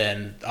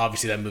 then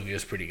obviously that movie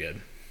was pretty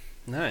good.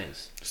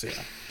 Nice. So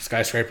yeah,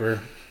 Skyscraper.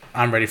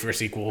 I'm ready for a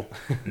sequel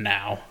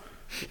now.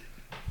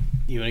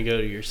 You want to go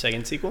to your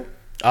second sequel?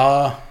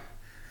 I'll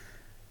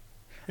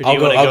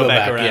go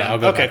back around. Yeah, I'll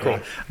go okay, back cool.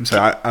 around. I'm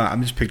sorry.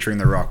 I'm just picturing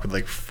The Rock with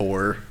like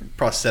 4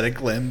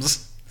 prosthetic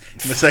limbs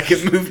in the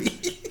second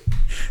movie.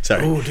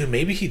 Sorry. Oh, dude,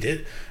 maybe he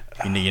did.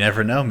 You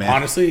never know, man.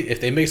 Honestly,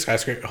 if they make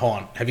Skyscraper, hold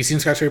on. Have you seen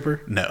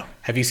Skyscraper? No.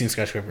 Have you seen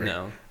Skyscraper?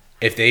 No.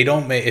 If they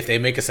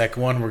make a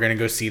second one, we're gonna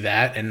go see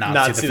that and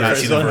not see the the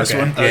first first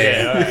one. one.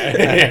 Okay, all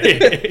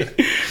right.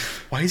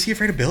 Why is he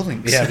afraid of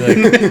buildings? Yeah, be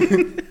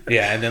like,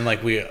 yeah, and then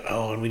like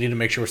and we need to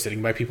make sure we're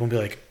sitting by people and be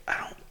like,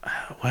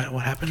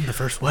 what happened in the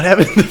first one? What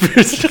happened in the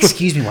first one?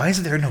 Excuse me. Why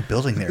isn't there no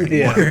building there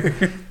anymore?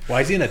 Yeah.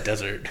 Why is he in a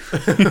desert?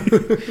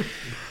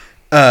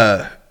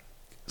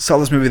 Saw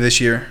this movie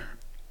this year.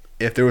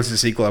 If there was a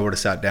sequel, I would have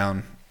sat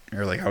down,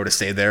 or like I would have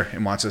stayed there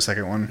and watched the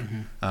second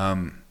one.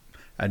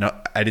 I know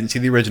I didn't see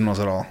the originals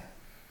at all,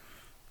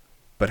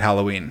 but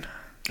Halloween.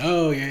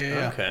 Oh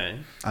yeah. Okay.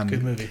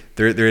 Good movie.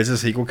 There is a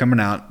sequel coming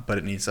out, but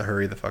it needs to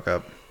hurry the fuck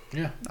up.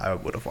 Yeah. I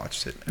would have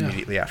watched it Yeah.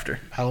 immediately after.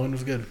 Halloween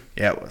was good.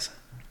 Yeah, it was.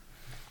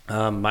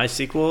 My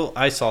sequel,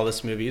 I saw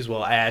this movie as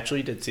well. I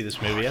actually did see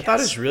this movie. I thought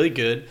it was really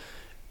good.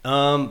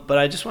 But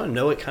I just want to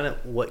know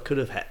what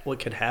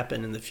could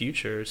happen in the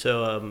future.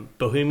 So,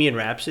 Bohemian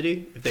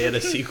Rhapsody, if they had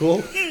a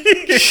sequel,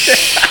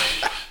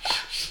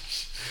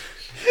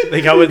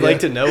 like I would like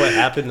to know what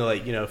happened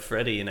to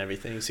Freddie and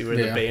everything. See where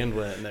the band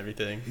went and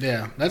everything.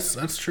 Yeah,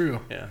 that's true.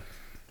 Yeah.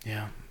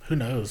 Yeah. Who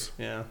knows?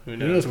 Yeah. Who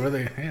knows where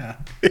they? Yeah.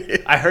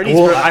 I heard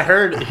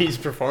he's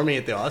performing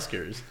at the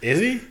Oscars. Is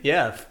he?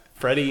 Yeah,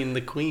 Freddie and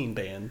the Queen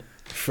band.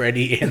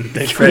 Freddie and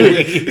the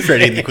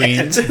Freddie and the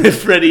Queens.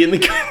 Freddie and the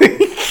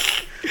Queen.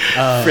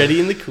 Freddie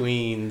and the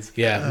Queens.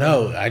 Yeah,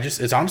 no,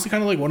 it's honestly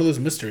kind of like one of those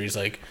mysteries,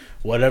 like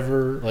what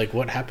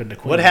happened to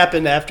Queen? What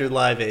happened after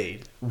Live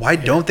Aid? Why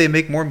don't they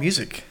make more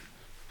music?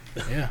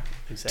 Yeah,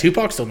 Exactly.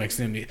 Tupac still makes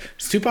new music.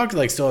 Tupac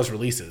still has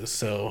releases.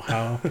 So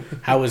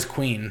how is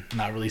Queen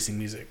not releasing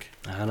music?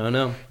 I don't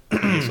know. I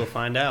guess we'll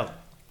find out.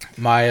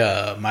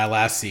 My my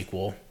last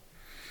sequel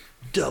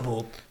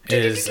Double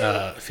is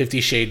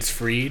 50 Shades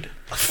Freed,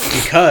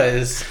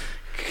 because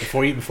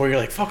before you're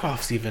like fuck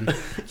off, Steven.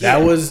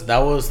 That was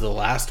the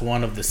last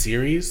one of the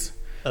series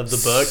of the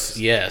books.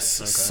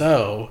 Yes. Okay.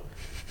 So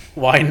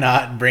why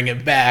not bring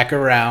it back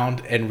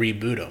around and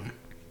reboot them?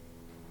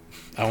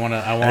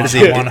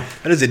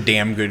 That is a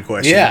damn good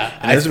question. Yeah,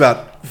 and there's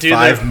about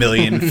 5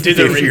 million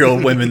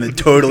 50-year-old women that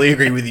totally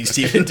agree with you,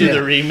 Stephen. Do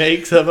the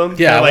remakes of them?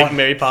 Yeah, like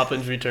Mary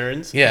Poppins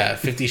Returns. Yeah,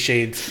 50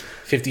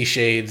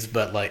 Shades,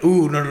 but like,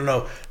 ooh,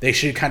 no. They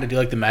should kind of do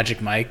like the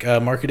Magic Mike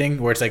marketing,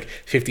 where it's like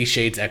 50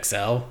 Shades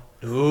XL.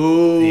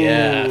 Ooh,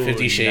 yeah,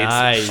 50 Shades.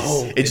 Nice.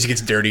 Oh, it just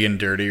gets dirty and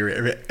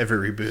dirtier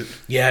every reboot.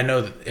 Yeah,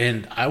 no,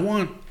 and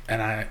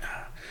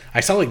I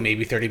saw like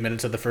maybe 30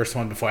 minutes of the first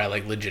one before I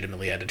like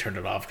legitimately had to turn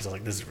it off because I was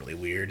like, this is really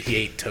weird. He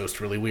ate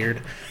toast really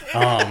weird.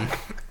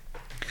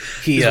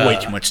 He has way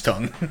too much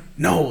tongue.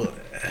 No,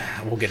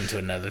 we'll get into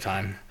it another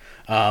time.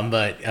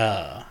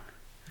 Yeah,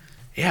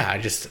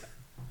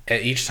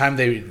 each time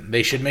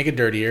they should make it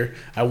dirtier.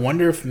 I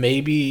wonder if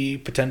maybe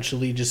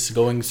potentially just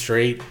going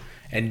straight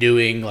and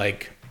doing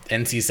like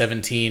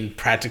NC-17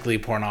 practically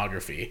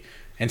pornography,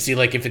 and see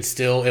like if it's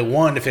still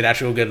if it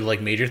actually will go to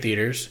like major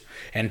theaters,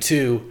 and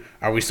 2,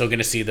 are we still going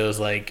to see those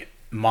like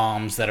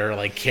moms that are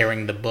like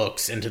carrying the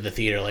books into the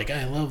theater like,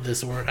 I love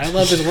this work, I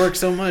love his work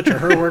so much, or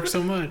her work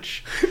so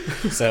much.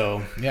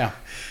 So yeah.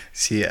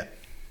 See,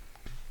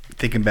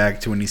 thinking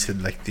back to when you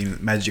said like the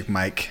Magic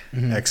Mike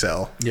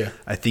XL, yeah,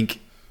 I think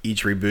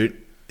each reboot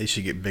they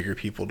should get bigger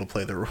people to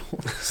play the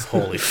roles.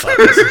 Holy fuck,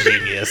 that's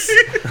genius.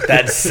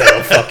 That's so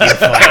fucking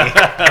funny.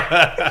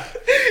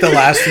 The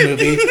last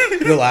movie,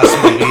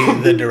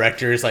 the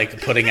director is like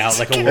putting out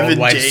like a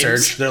worldwide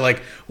search. They're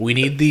like, we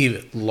need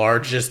the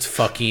largest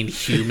fucking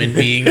human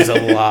beings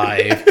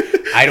alive.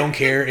 I don't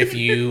care if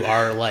you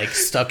are like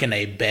stuck in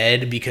a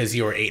bed because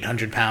you're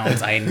 800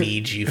 pounds. I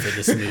need you for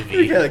this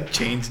movie. Yeah, like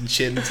chains and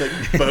shit. And it's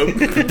like boat,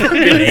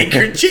 an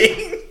anchor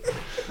chain.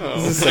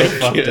 Oh, this is so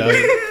fucked up.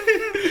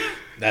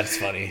 That's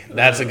funny.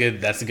 That's a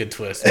good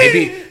twist.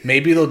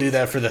 Maybe they'll do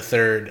that for the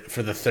third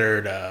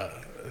reboot.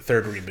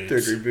 Third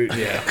reboot.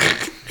 Yeah.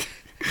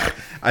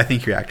 I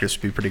think your actress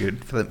would be pretty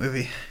good for that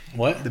movie.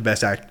 What? The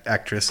best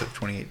actress of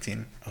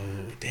 2018. Oh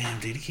damn,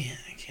 dude! You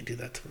can't do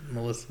that to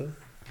Melissa.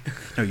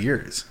 No,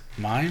 yours.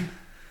 Mine?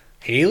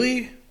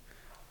 Haley?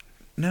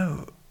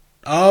 No.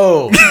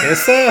 Oh,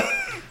 Issa?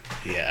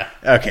 Yeah.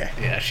 Okay.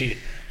 Yeah, she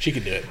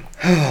could do it.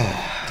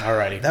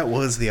 Alrighty. That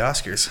was the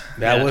Oscars.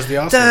 That was the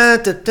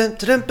Oscars.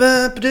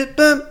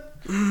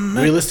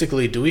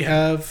 Realistically, do we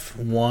have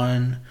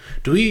one?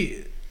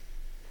 A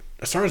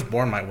Star is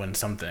Born might win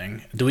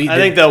something. I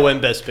think they'll win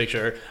Best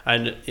Picture.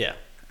 Yeah.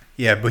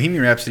 Yeah,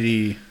 Bohemian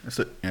Rhapsody.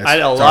 A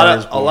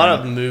lot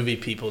of movie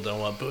people don't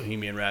want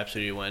Bohemian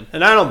Rhapsody to win,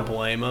 and I don't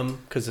blame them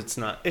because it's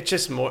not.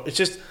 It's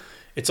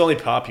only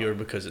popular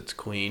because it's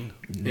Queen.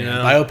 You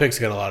know, biopics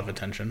get a lot of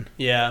attention.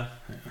 Yeah.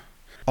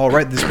 All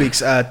right, this week's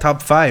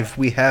top 5,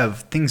 we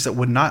have things that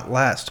would not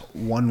last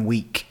 1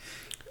 week.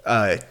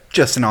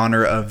 Just in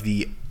honor of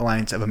the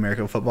Alliance of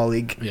American Football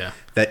League. Yeah.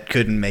 That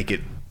couldn't make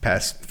it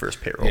past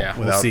first payroll. Yeah,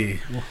 we'll see.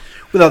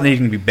 Without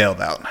needing to be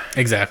bailed out.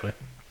 Exactly.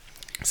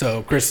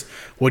 So, Chris,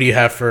 what do you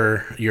have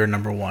for your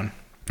number 1?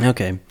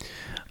 Okay.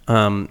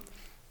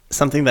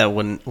 Something that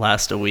wouldn't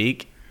last a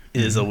week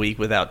is a week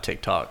without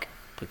TikTok,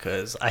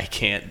 because I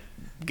can't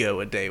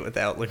go a day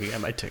without looking at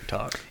my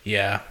TikTok.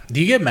 Yeah.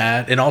 Do you get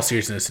mad? In all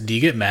seriousness, do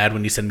you get mad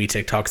when you send me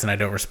TikToks and I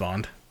don't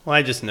respond? Well,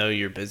 I just know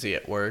you're busy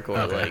at work,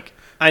 or like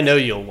I know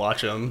you'll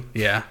watch them.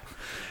 Yeah.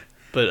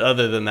 But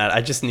other than that,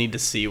 I just need to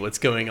see what's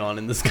going on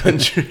in this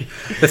country.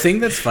 The thing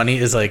that's funny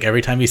is like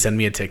every time you send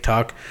me a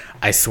TikTok,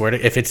 I swear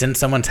to if it's in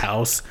someone's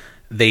house,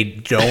 they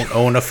don't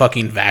own a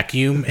fucking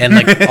vacuum, and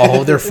like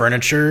all of their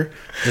furniture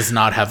does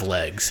not have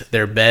legs.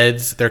 Their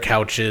beds, their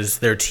couches,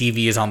 their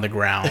TV is on the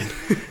ground.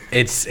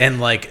 And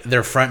like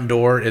their front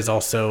door is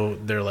also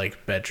their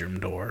like bedroom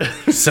door.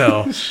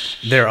 So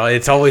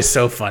it's always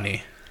so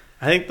funny.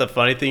 I think the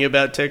funny thing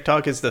about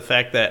TikTok is the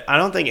fact that I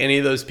don't think any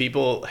of those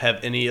people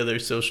have any other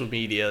social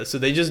media. So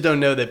they just don't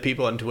know that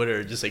people on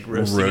Twitter are just like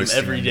roasting them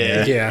every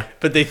day. Yeah.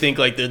 But they think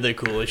like they're the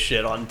coolest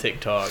shit on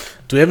TikTok.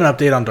 Do we have an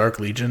update on Dark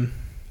Legion?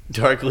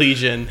 Dark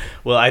Legion.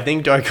 Well, I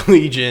think Dark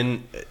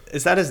Legion,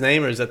 is that his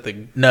name or is that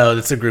the... No,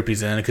 that's the group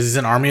he's in because he's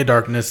in Army of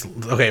Darkness.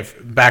 Okay,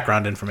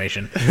 background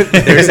information.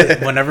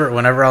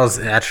 Whenever I was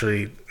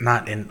actually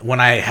not in... When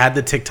I had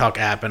the TikTok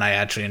app and I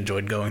actually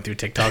enjoyed going through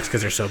TikToks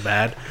because they're so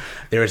bad,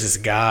 there was this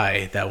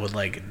guy that would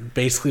like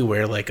basically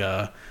wear like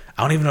a...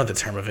 I don't even know the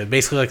term of it.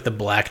 Basically, like the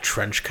black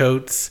trench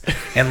coats,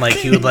 and like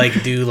he would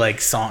like do like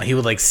song. He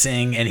would like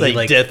sing and he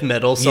like death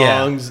metal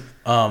songs.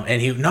 Yeah.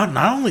 And he not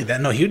only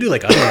that. No, he would do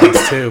like other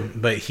ones too.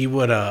 But he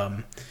would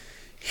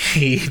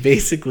he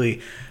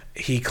basically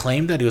he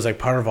claimed that he was like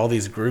part of all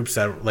these groups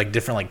that like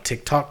different like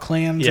TikTok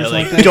clans or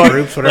something. Like dark,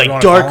 groups, whatever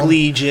like Dark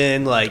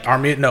Legion, like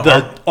Army. No,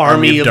 the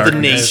Army of the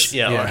Darkness.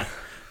 Nation. Yeah.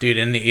 Dude,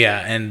 and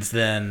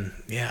then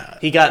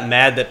he got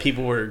mad that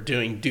people were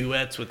doing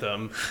duets with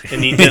him,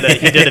 and he did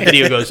a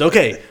video. Goes,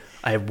 okay,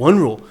 I have one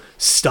rule: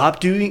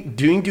 stop doing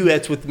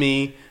duets with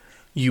me.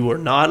 You are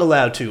not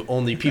allowed to.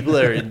 Only people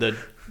that are in the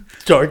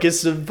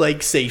darkest of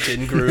like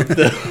Satan group.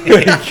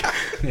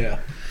 Yeah.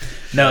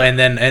 No,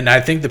 and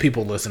I think the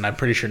people listen. I'm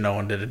pretty sure no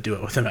one did a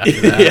duet with him after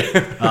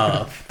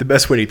that. The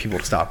best way to get people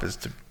to stop is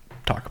to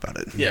talk about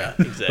it. Yeah,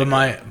 exactly.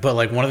 But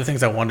like one of the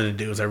things I wanted to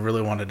do is I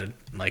really wanted to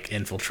like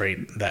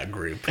infiltrate that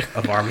group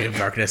of Army of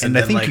Darkness, and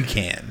I think like, you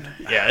can.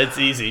 Yeah, it's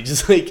easy.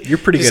 Just like you're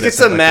pretty good. Just get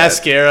some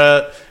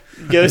mascara.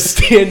 Go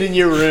stand in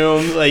your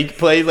room, like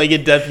play like a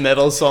death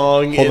metal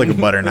song. Hold like a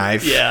butter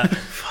knife. Yeah.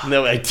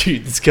 No, like,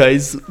 dude, this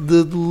guy's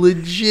the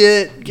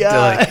legit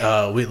guy.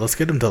 Like, wait, let's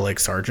get him to like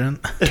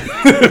Sergeant.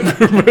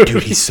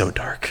 Dude, he's so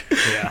dark.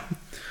 Yeah.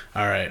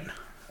 All right.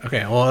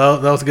 Okay. Well,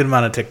 that was a good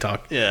amount of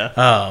TikTok.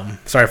 Yeah.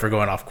 Sorry for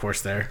going off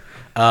course there.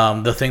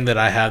 The thing that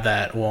I have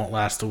that won't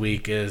last a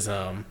week is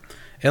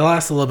it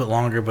lasts a little bit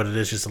longer, but it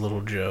is just a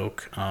little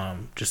joke.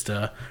 Just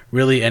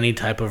really any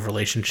type of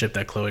relationship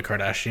that Khloe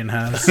Kardashian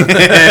has.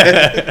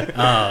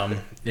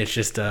 It's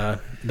just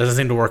doesn't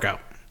seem to work out.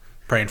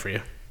 Praying for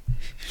you.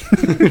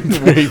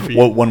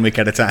 Well, 1 week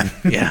at a time.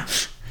 Yeah.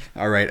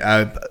 All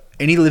right.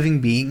 Any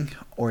living being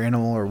or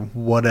animal or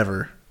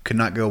whatever could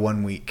not go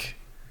 1 week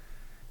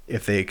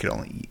if they could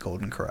only eat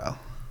Golden Corral.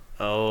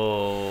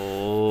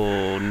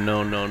 Oh,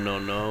 no.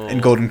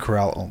 And Golden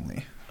Corral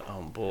only.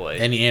 Oh, boy.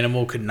 Any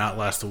animal could not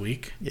last a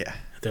week. Yeah.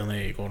 If they only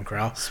ate Golden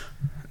Corral.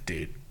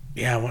 Dude.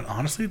 Yeah, well,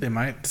 honestly, they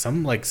might.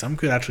 Some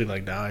could actually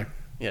like die.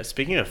 Yeah,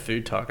 speaking of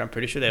food talk, I'm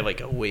pretty sure they have like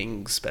a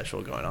wings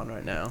special going on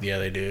right now. Yeah,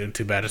 they do.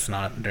 Too bad it's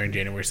not during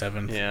January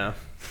 7th. Yeah.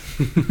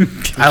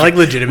 I like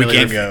legitimately. We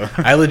can't go.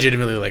 I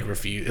legitimately like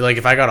refuse. Like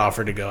if I got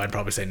offered to go, I'd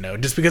probably say no,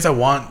 just because I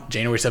want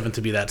January 7th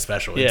to be that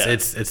special.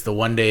 It's the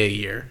one day a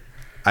year.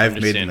 I've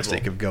made the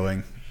mistake of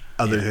going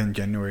other than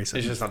January 7th.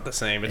 It's just not the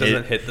same. It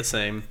doesn't hit the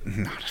same.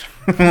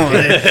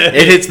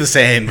 It hits the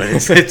same, but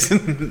it's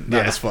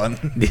not as fun.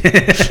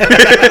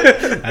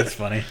 That's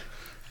funny.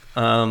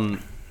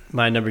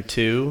 My number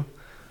 2,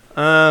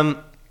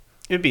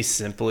 it'd be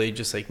simply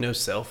just like no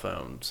cell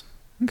phones.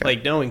 Okay.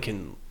 Like no one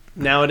can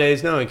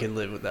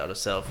live without a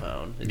cell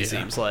phone. It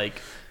seems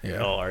like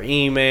all our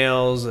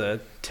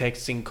emails,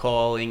 texting,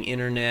 calling,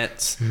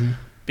 internet,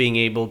 being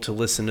able to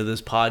listen to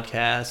this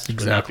podcast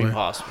would not be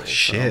possible.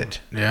 Shit.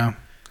 So. Yeah.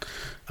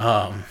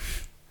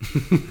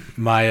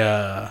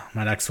 My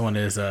next one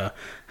is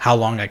how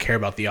long I care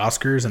about the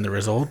Oscars and the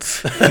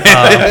results.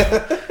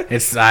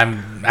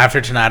 I'm after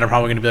tonight. I'm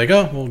probably going to be like,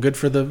 oh, well, good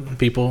for the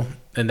people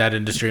in that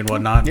industry and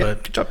whatnot. Yeah,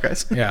 but good job,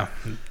 guys. Yeah,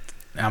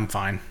 I'm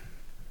fine.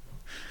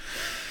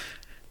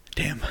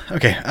 Damn.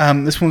 Okay.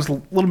 This one's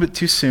a little bit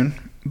too soon,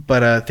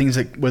 but things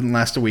that wouldn't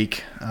last a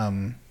week.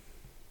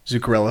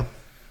 Zuccarello.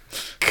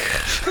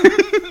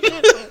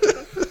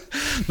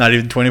 Not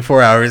even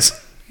 24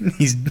 hours.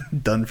 He's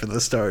done for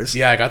the stars.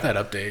 Yeah, I got that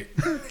update.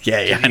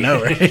 Yeah, I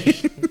know,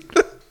 right?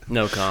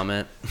 No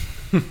comment.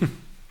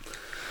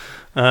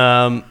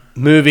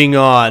 Moving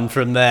on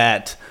from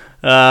that.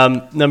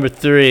 Number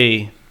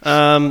 3.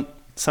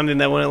 Something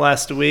that wouldn't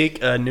last a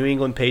week. New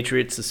England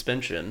Patriots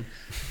suspension.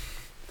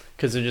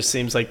 Because it just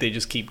seems like they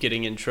just keep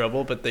getting in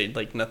trouble, but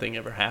nothing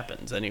ever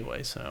happens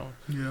anyway. So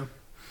yeah,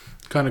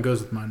 kind of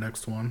goes with my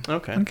next one.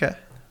 Okay.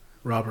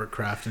 Robert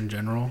Kraft in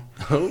general.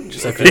 Oh,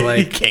 just I feel like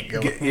he can't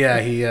go.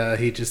 Yeah,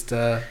 he just.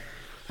 I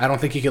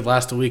don't think he could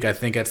last a week. I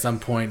think at some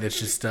point it's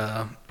just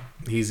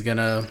he's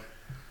gonna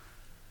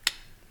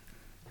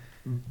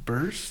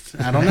burst.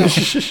 I don't know.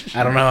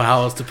 I don't know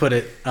how else to put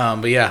it.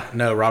 But yeah,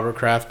 no, Robert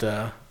Kraft.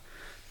 I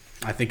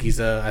think he's.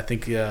 I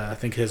think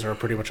his are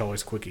pretty much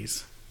always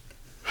quickies.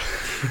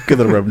 Good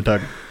little rub and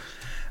tug.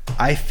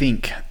 I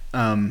think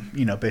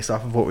based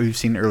off of what we've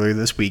seen earlier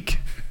this week,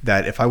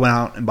 that if I went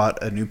out and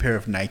bought a new pair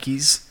of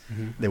Nikes,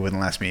 they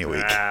wouldn't last me a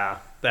week.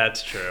 Ah,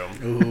 that's true.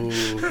 Ooh,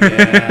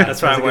 yeah.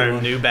 That's why I'm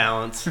wearing New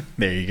Balance.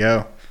 There you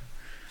go.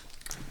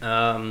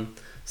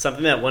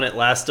 Something that wouldn't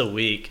last a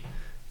week.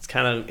 It's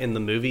kind of in the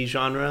movie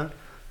genre.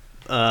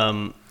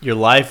 Your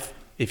life,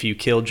 if you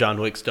killed John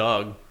Wick's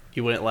dog,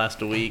 you wouldn't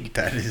last a week.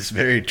 That is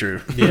very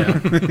true. Yeah.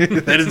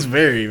 That is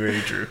very, very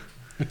true.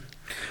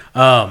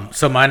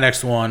 So my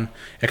next one,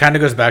 it kind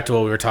of goes back to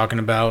what we were talking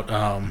about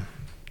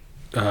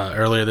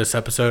earlier this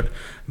episode.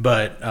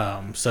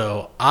 But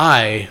so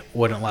I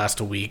wouldn't last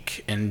a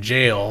week in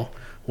jail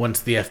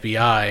once the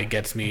FBI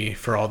gets me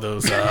for all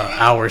those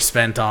hours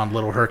spent on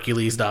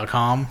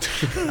littlehercules.com.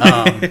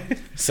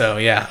 So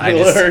yeah,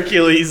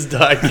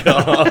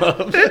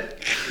 Hercules.com.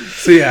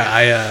 So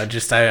yeah,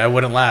 I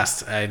wouldn't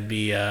last. I'd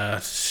be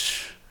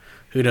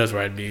who knows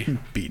where I'd be.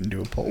 Beaten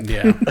to a pulp.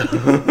 Yeah.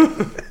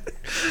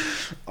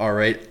 All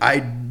right.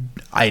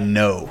 I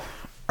know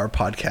our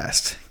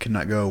podcast could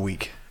not go a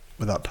week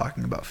without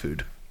talking about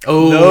food.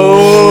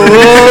 Oh,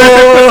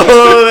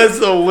 that's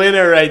the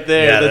winner right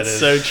there. Yeah, that's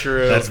so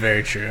true. That's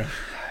very true.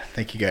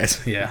 Thank you,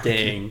 guys. Yeah.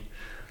 Dang.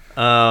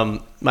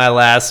 My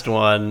last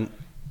one,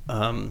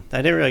 I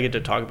didn't really get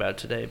to talk about it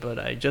today, but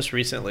I just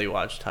recently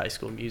watched High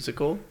School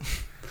Musical,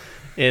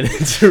 and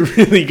it's a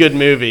really good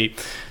movie.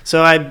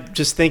 So I'm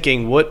just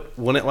thinking, what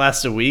wouldn't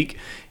last a week?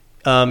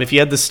 If you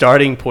had the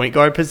starting point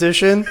guard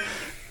position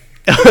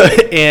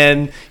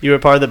and you were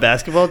part of the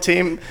basketball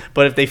team,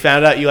 but if they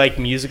found out you like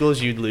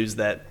musicals, you'd lose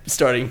that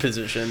starting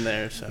position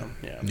there. So,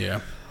 yeah.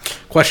 Yeah.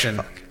 Question.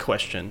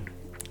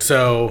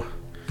 So,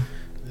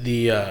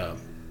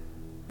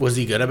 was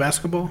he good at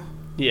basketball?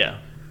 Yeah.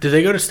 Did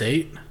they go to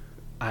state?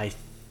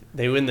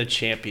 They win the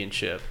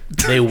championship.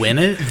 They win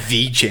it?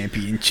 The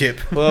championship.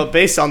 Well,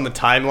 based on the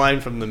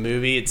timeline from the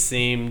movie, it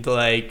seemed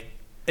like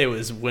it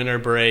was winter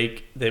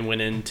break, then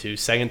went into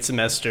second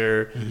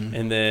semester,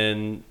 and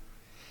then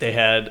they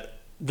had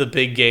the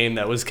big game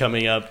that was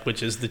coming up,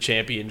 which is the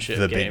championship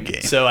game. Big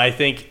game. So I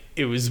think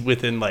it was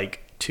within like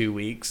 2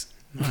 weeks.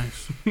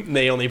 Nice.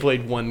 They only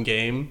played one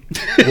game.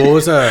 What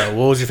was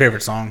your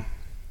favorite song?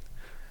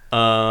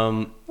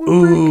 That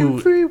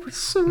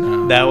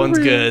one's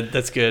good.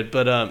 That's good.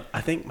 But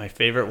I think my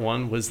favorite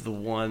one was the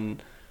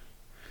one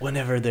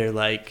whenever they're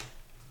like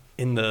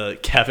in the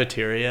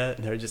cafeteria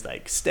and they're just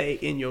like, stay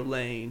in your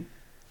lane.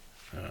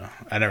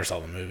 I never saw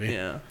the movie.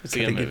 Yeah, it's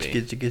a good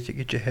movie.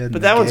 Get your head in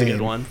But the that one's a game.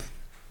 good one.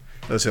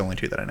 Those are the only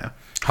two that I know.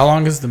 How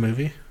long is the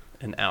movie?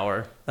 An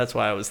hour. That's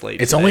why I was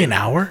late. It's today. only an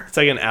hour? It's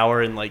like an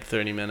hour and like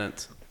 30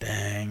 minutes.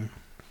 Dang.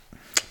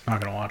 Not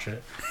going to watch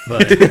it.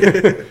 But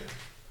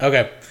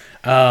okay.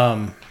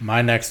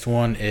 My next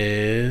one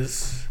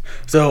is...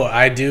 So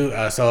I do...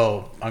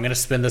 so I'm going to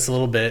spin this a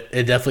little bit.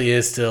 It definitely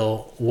is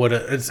still...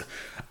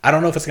 I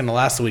don't know if it's going to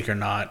last a week or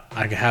not.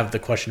 I have the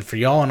question for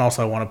y'all, and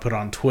also I want to put it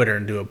on Twitter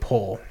and do a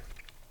poll.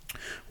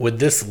 Would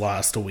this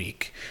last a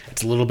week?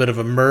 It's a little bit of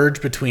a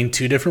merge between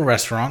two different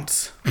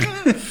restaurants.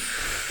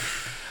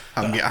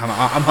 I'm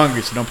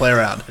hungry, so don't play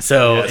around.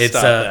 So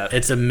Yeah,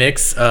 it's a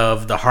mix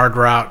of the Hard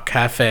Rock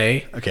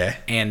Cafe Okay.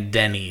 and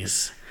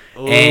Denny's.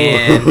 Ooh.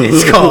 And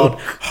it's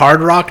called Hard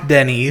Rock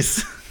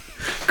Denny's.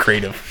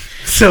 Creative.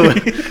 So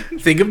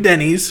think of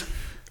Denny's,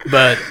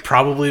 but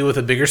probably with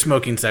a bigger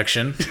smoking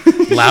section,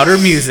 louder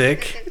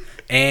music,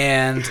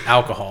 and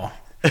alcohol.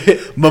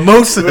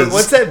 Mimosas.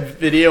 What's that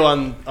video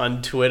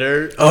on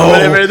Twitter? Oh.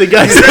 Whenever the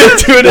guy's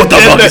doing What the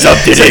fuck is up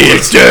today?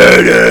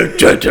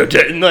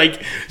 and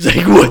like, it's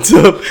like, what's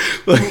up?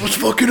 Like, What's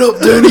fucking up,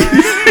 Danny?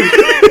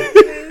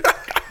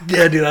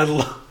 Yeah, dude, I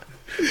love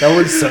that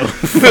one's so.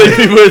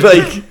 people are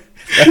like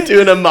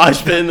doing a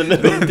mosh pit in the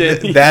middle of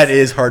Denny's. That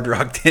is Hard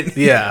Rock Denny.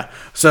 Yeah,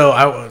 so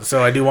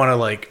I do want to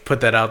like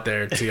put that out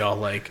there to y'all.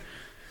 Like,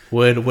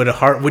 would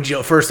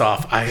you? First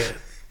off,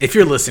 if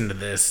you're listening to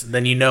this,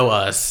 then you know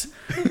us.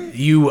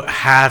 You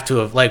have to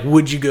have like.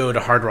 Would you go to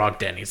Hard Rock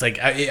Denny's? Like,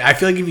 I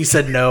feel like if you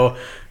said no,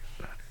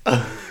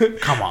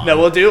 come on. No,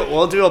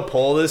 we'll do a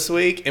poll this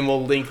week and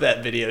we'll link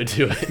that video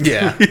to it.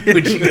 Yeah.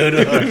 Would you go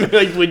to?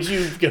 Like, would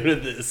you go to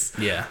this?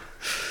 Yeah.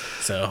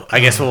 So I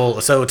guess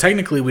So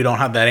technically, we don't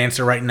have that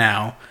answer right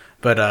now,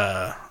 but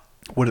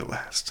Would it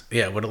last?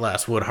 yeah, would it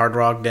last? Would Hard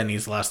Rock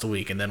Denny's last a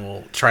week, and then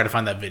we'll try to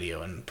find that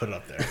video and put it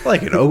up there. I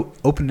like it.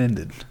 Open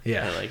ended.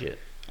 Yeah. I like it.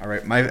 All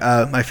right,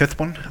 my fifth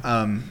one.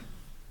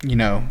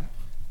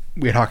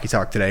 We had hockey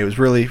talk today. It was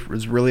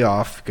really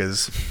off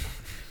because,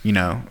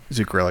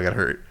 Zuccarello got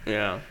hurt.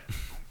 Yeah.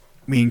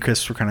 Me and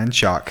Chris were kind of in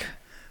shock,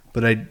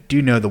 but I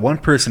do know the one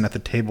person at the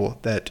table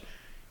that,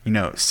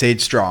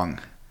 stayed strong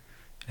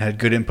and had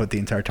good input the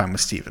entire time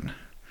was Steven.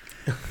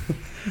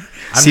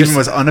 Steven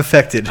was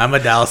unaffected. I'm a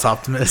Dallas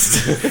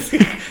optimist.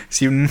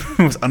 Steven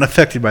was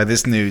unaffected by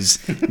this news,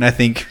 and I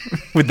think,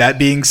 with that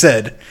being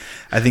said,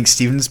 I think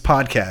Steven's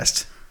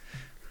podcast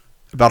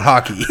about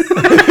hockey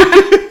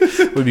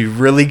would be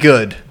really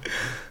good,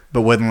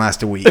 but wouldn't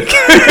last a week. Because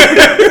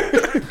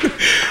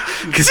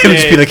he would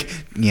just be like,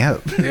 yeah.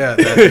 Yeah,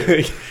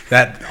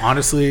 that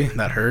honestly,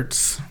 that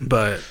hurts,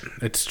 but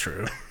it's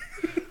true.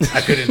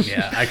 I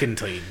couldn't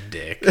tell you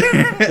dick.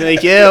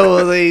 Like, yeah,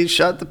 well, they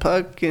shot the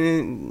puck,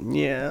 and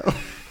yeah.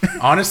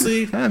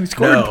 Honestly, he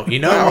scored. no. You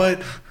know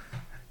what?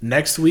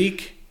 Next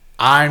week,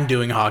 I'm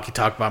doing hockey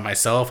talk by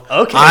myself.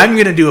 Okay. I'm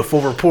going to do a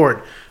full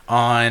report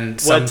on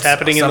What's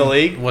happening in the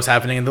league? What's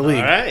happening in the league.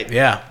 All right.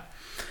 Yeah.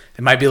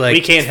 It might be like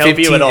We can't help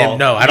you at all.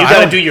 No, I You don't. gotta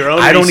I don't do your own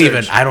I don't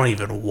research.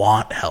 even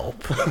want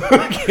help.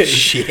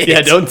 Shit.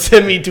 Yeah, don't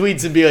send me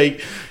tweets and be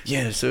like,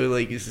 yeah, so,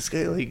 like, is this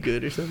guy, like,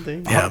 good or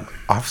something? Yeah.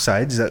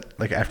 Offsides, is that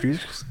like after you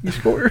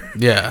score?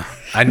 Yeah.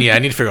 I need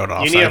to figure out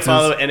offsides. You need to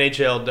follow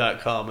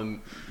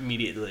NHL.com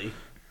immediately.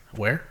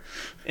 Where?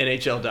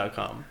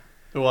 NHL.com.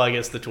 Well, I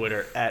guess the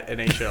Twitter, at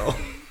NHL.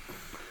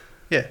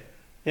 Yeah.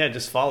 Yeah,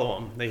 just follow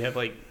them. They have,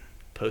 like,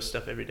 post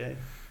stuff every day.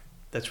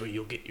 That's where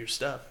you'll get your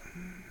stuff.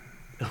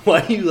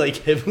 Why are you, like,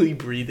 heavily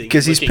breathing?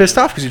 Because he's pissed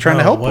off because you're trying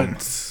to help him.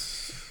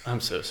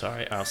 I'm so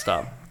sorry. I'll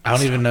stop. I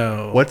don't even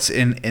know. What's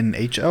in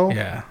NHL?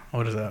 Yeah.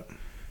 What is that?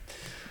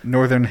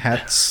 Northern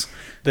Hats.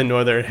 The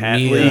Northern Hat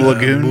Mila- League.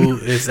 Lagoon.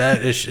 Is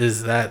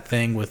that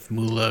thing with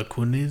Mula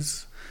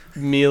Kunis?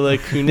 Mila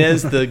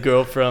Kunis, the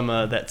girl from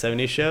that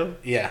 70s show.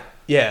 Yeah.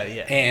 Yeah,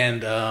 yeah.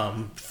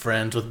 And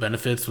Friends with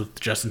Benefits with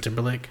Justin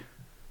Timberlake.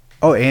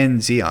 Oh, and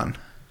Xeon.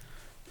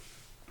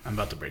 I'm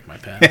about to break my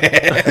pen.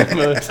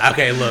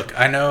 Okay, look,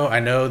 I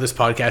know this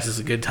podcast is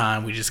a good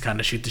time. We just kind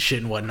of shoot the shit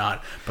and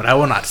whatnot, but I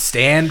will not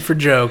stand for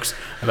jokes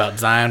about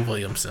Zion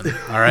Williamson.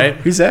 All right,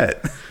 Who's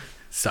that?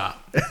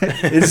 stop.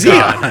 It's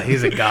God. Xeon.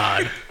 He's a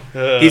god.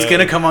 He's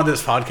gonna come on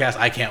this podcast.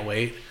 I can't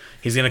wait.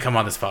 He's gonna come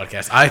on this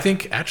podcast. I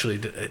think actually,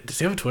 does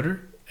he have a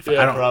Twitter?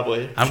 Yeah, I don't,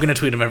 probably. I'm gonna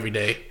tweet him every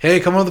day. Hey,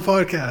 come on the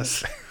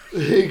podcast.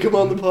 Hey, come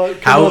on the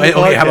podcast.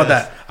 Okay, how about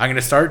that? I'm gonna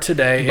start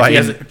today. Buy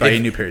If he a has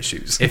new pair of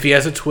shoes. if he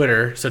has a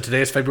Twitter, so today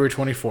is February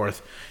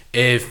 24th.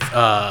 If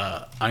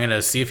I'm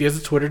gonna see if he has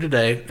a Twitter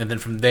today, and then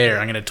from there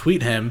I'm gonna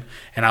tweet him,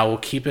 and I will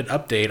keep an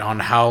update on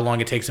how long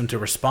it takes him to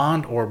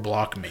respond or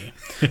block me.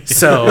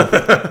 So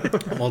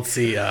we'll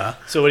see.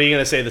 So what are you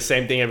going to say? The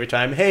same thing every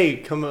time? Hey,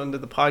 come on to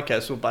the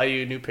podcast. We'll buy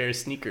you a new pair of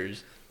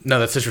sneakers. No,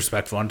 that's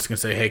disrespectful. I'm just gonna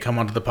say, hey, come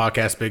onto the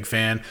podcast, big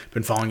fan.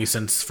 Been following you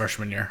since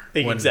freshman year.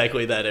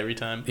 Exactly that every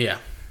time. Yeah.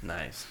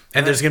 Nice.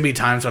 And there's gonna be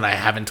times when I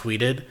haven't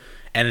tweeted,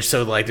 and it's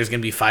so like there's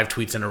gonna be 5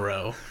 tweets in a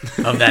row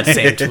of that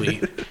same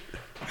tweet.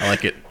 I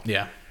like it.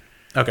 Yeah.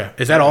 Okay.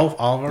 Is that all of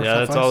our Yeah, top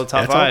that's fives? all the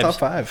top That's all fives. top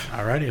five.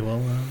 Alrighty,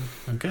 well,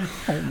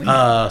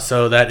 okay.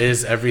 So that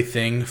is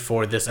everything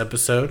for this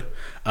episode.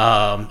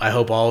 I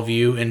hope all of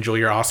you enjoy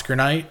your Oscar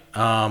night,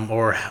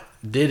 or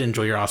did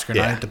enjoy your Oscar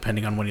Yeah. night,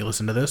 depending on when you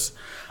listen to this.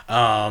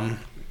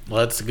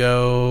 Let's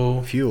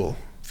go Fuel.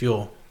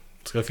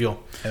 Let's go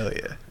fuel. Hell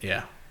yeah.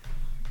 Yeah.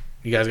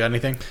 You guys got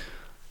anything?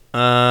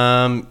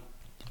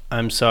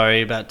 I'm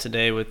sorry about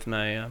today with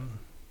my.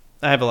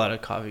 I have a lot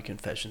of coffee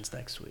confessions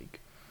next week.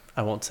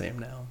 I won't say them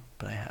now,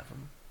 but I have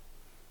them.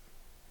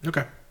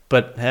 Okay.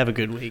 But have a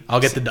good week. I'll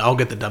get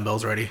the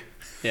dumbbells ready.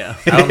 Yeah.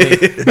 I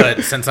only,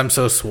 but since I'm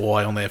so swole,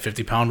 I only have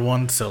 50-pound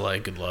one. So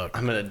like, good luck.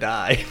 I'm gonna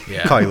die.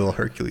 Yeah. Call you little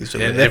Hercules.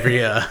 Over And there. every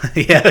yeah,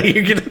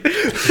 we're gonna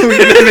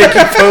make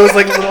you pose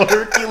like little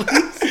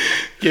Hercules.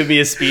 Give me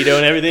a Speedo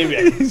and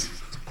everything.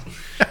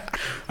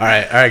 All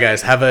right,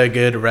 guys. Have a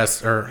good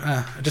rest,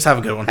 or just have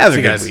a good one. Have a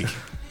See you good guys. week.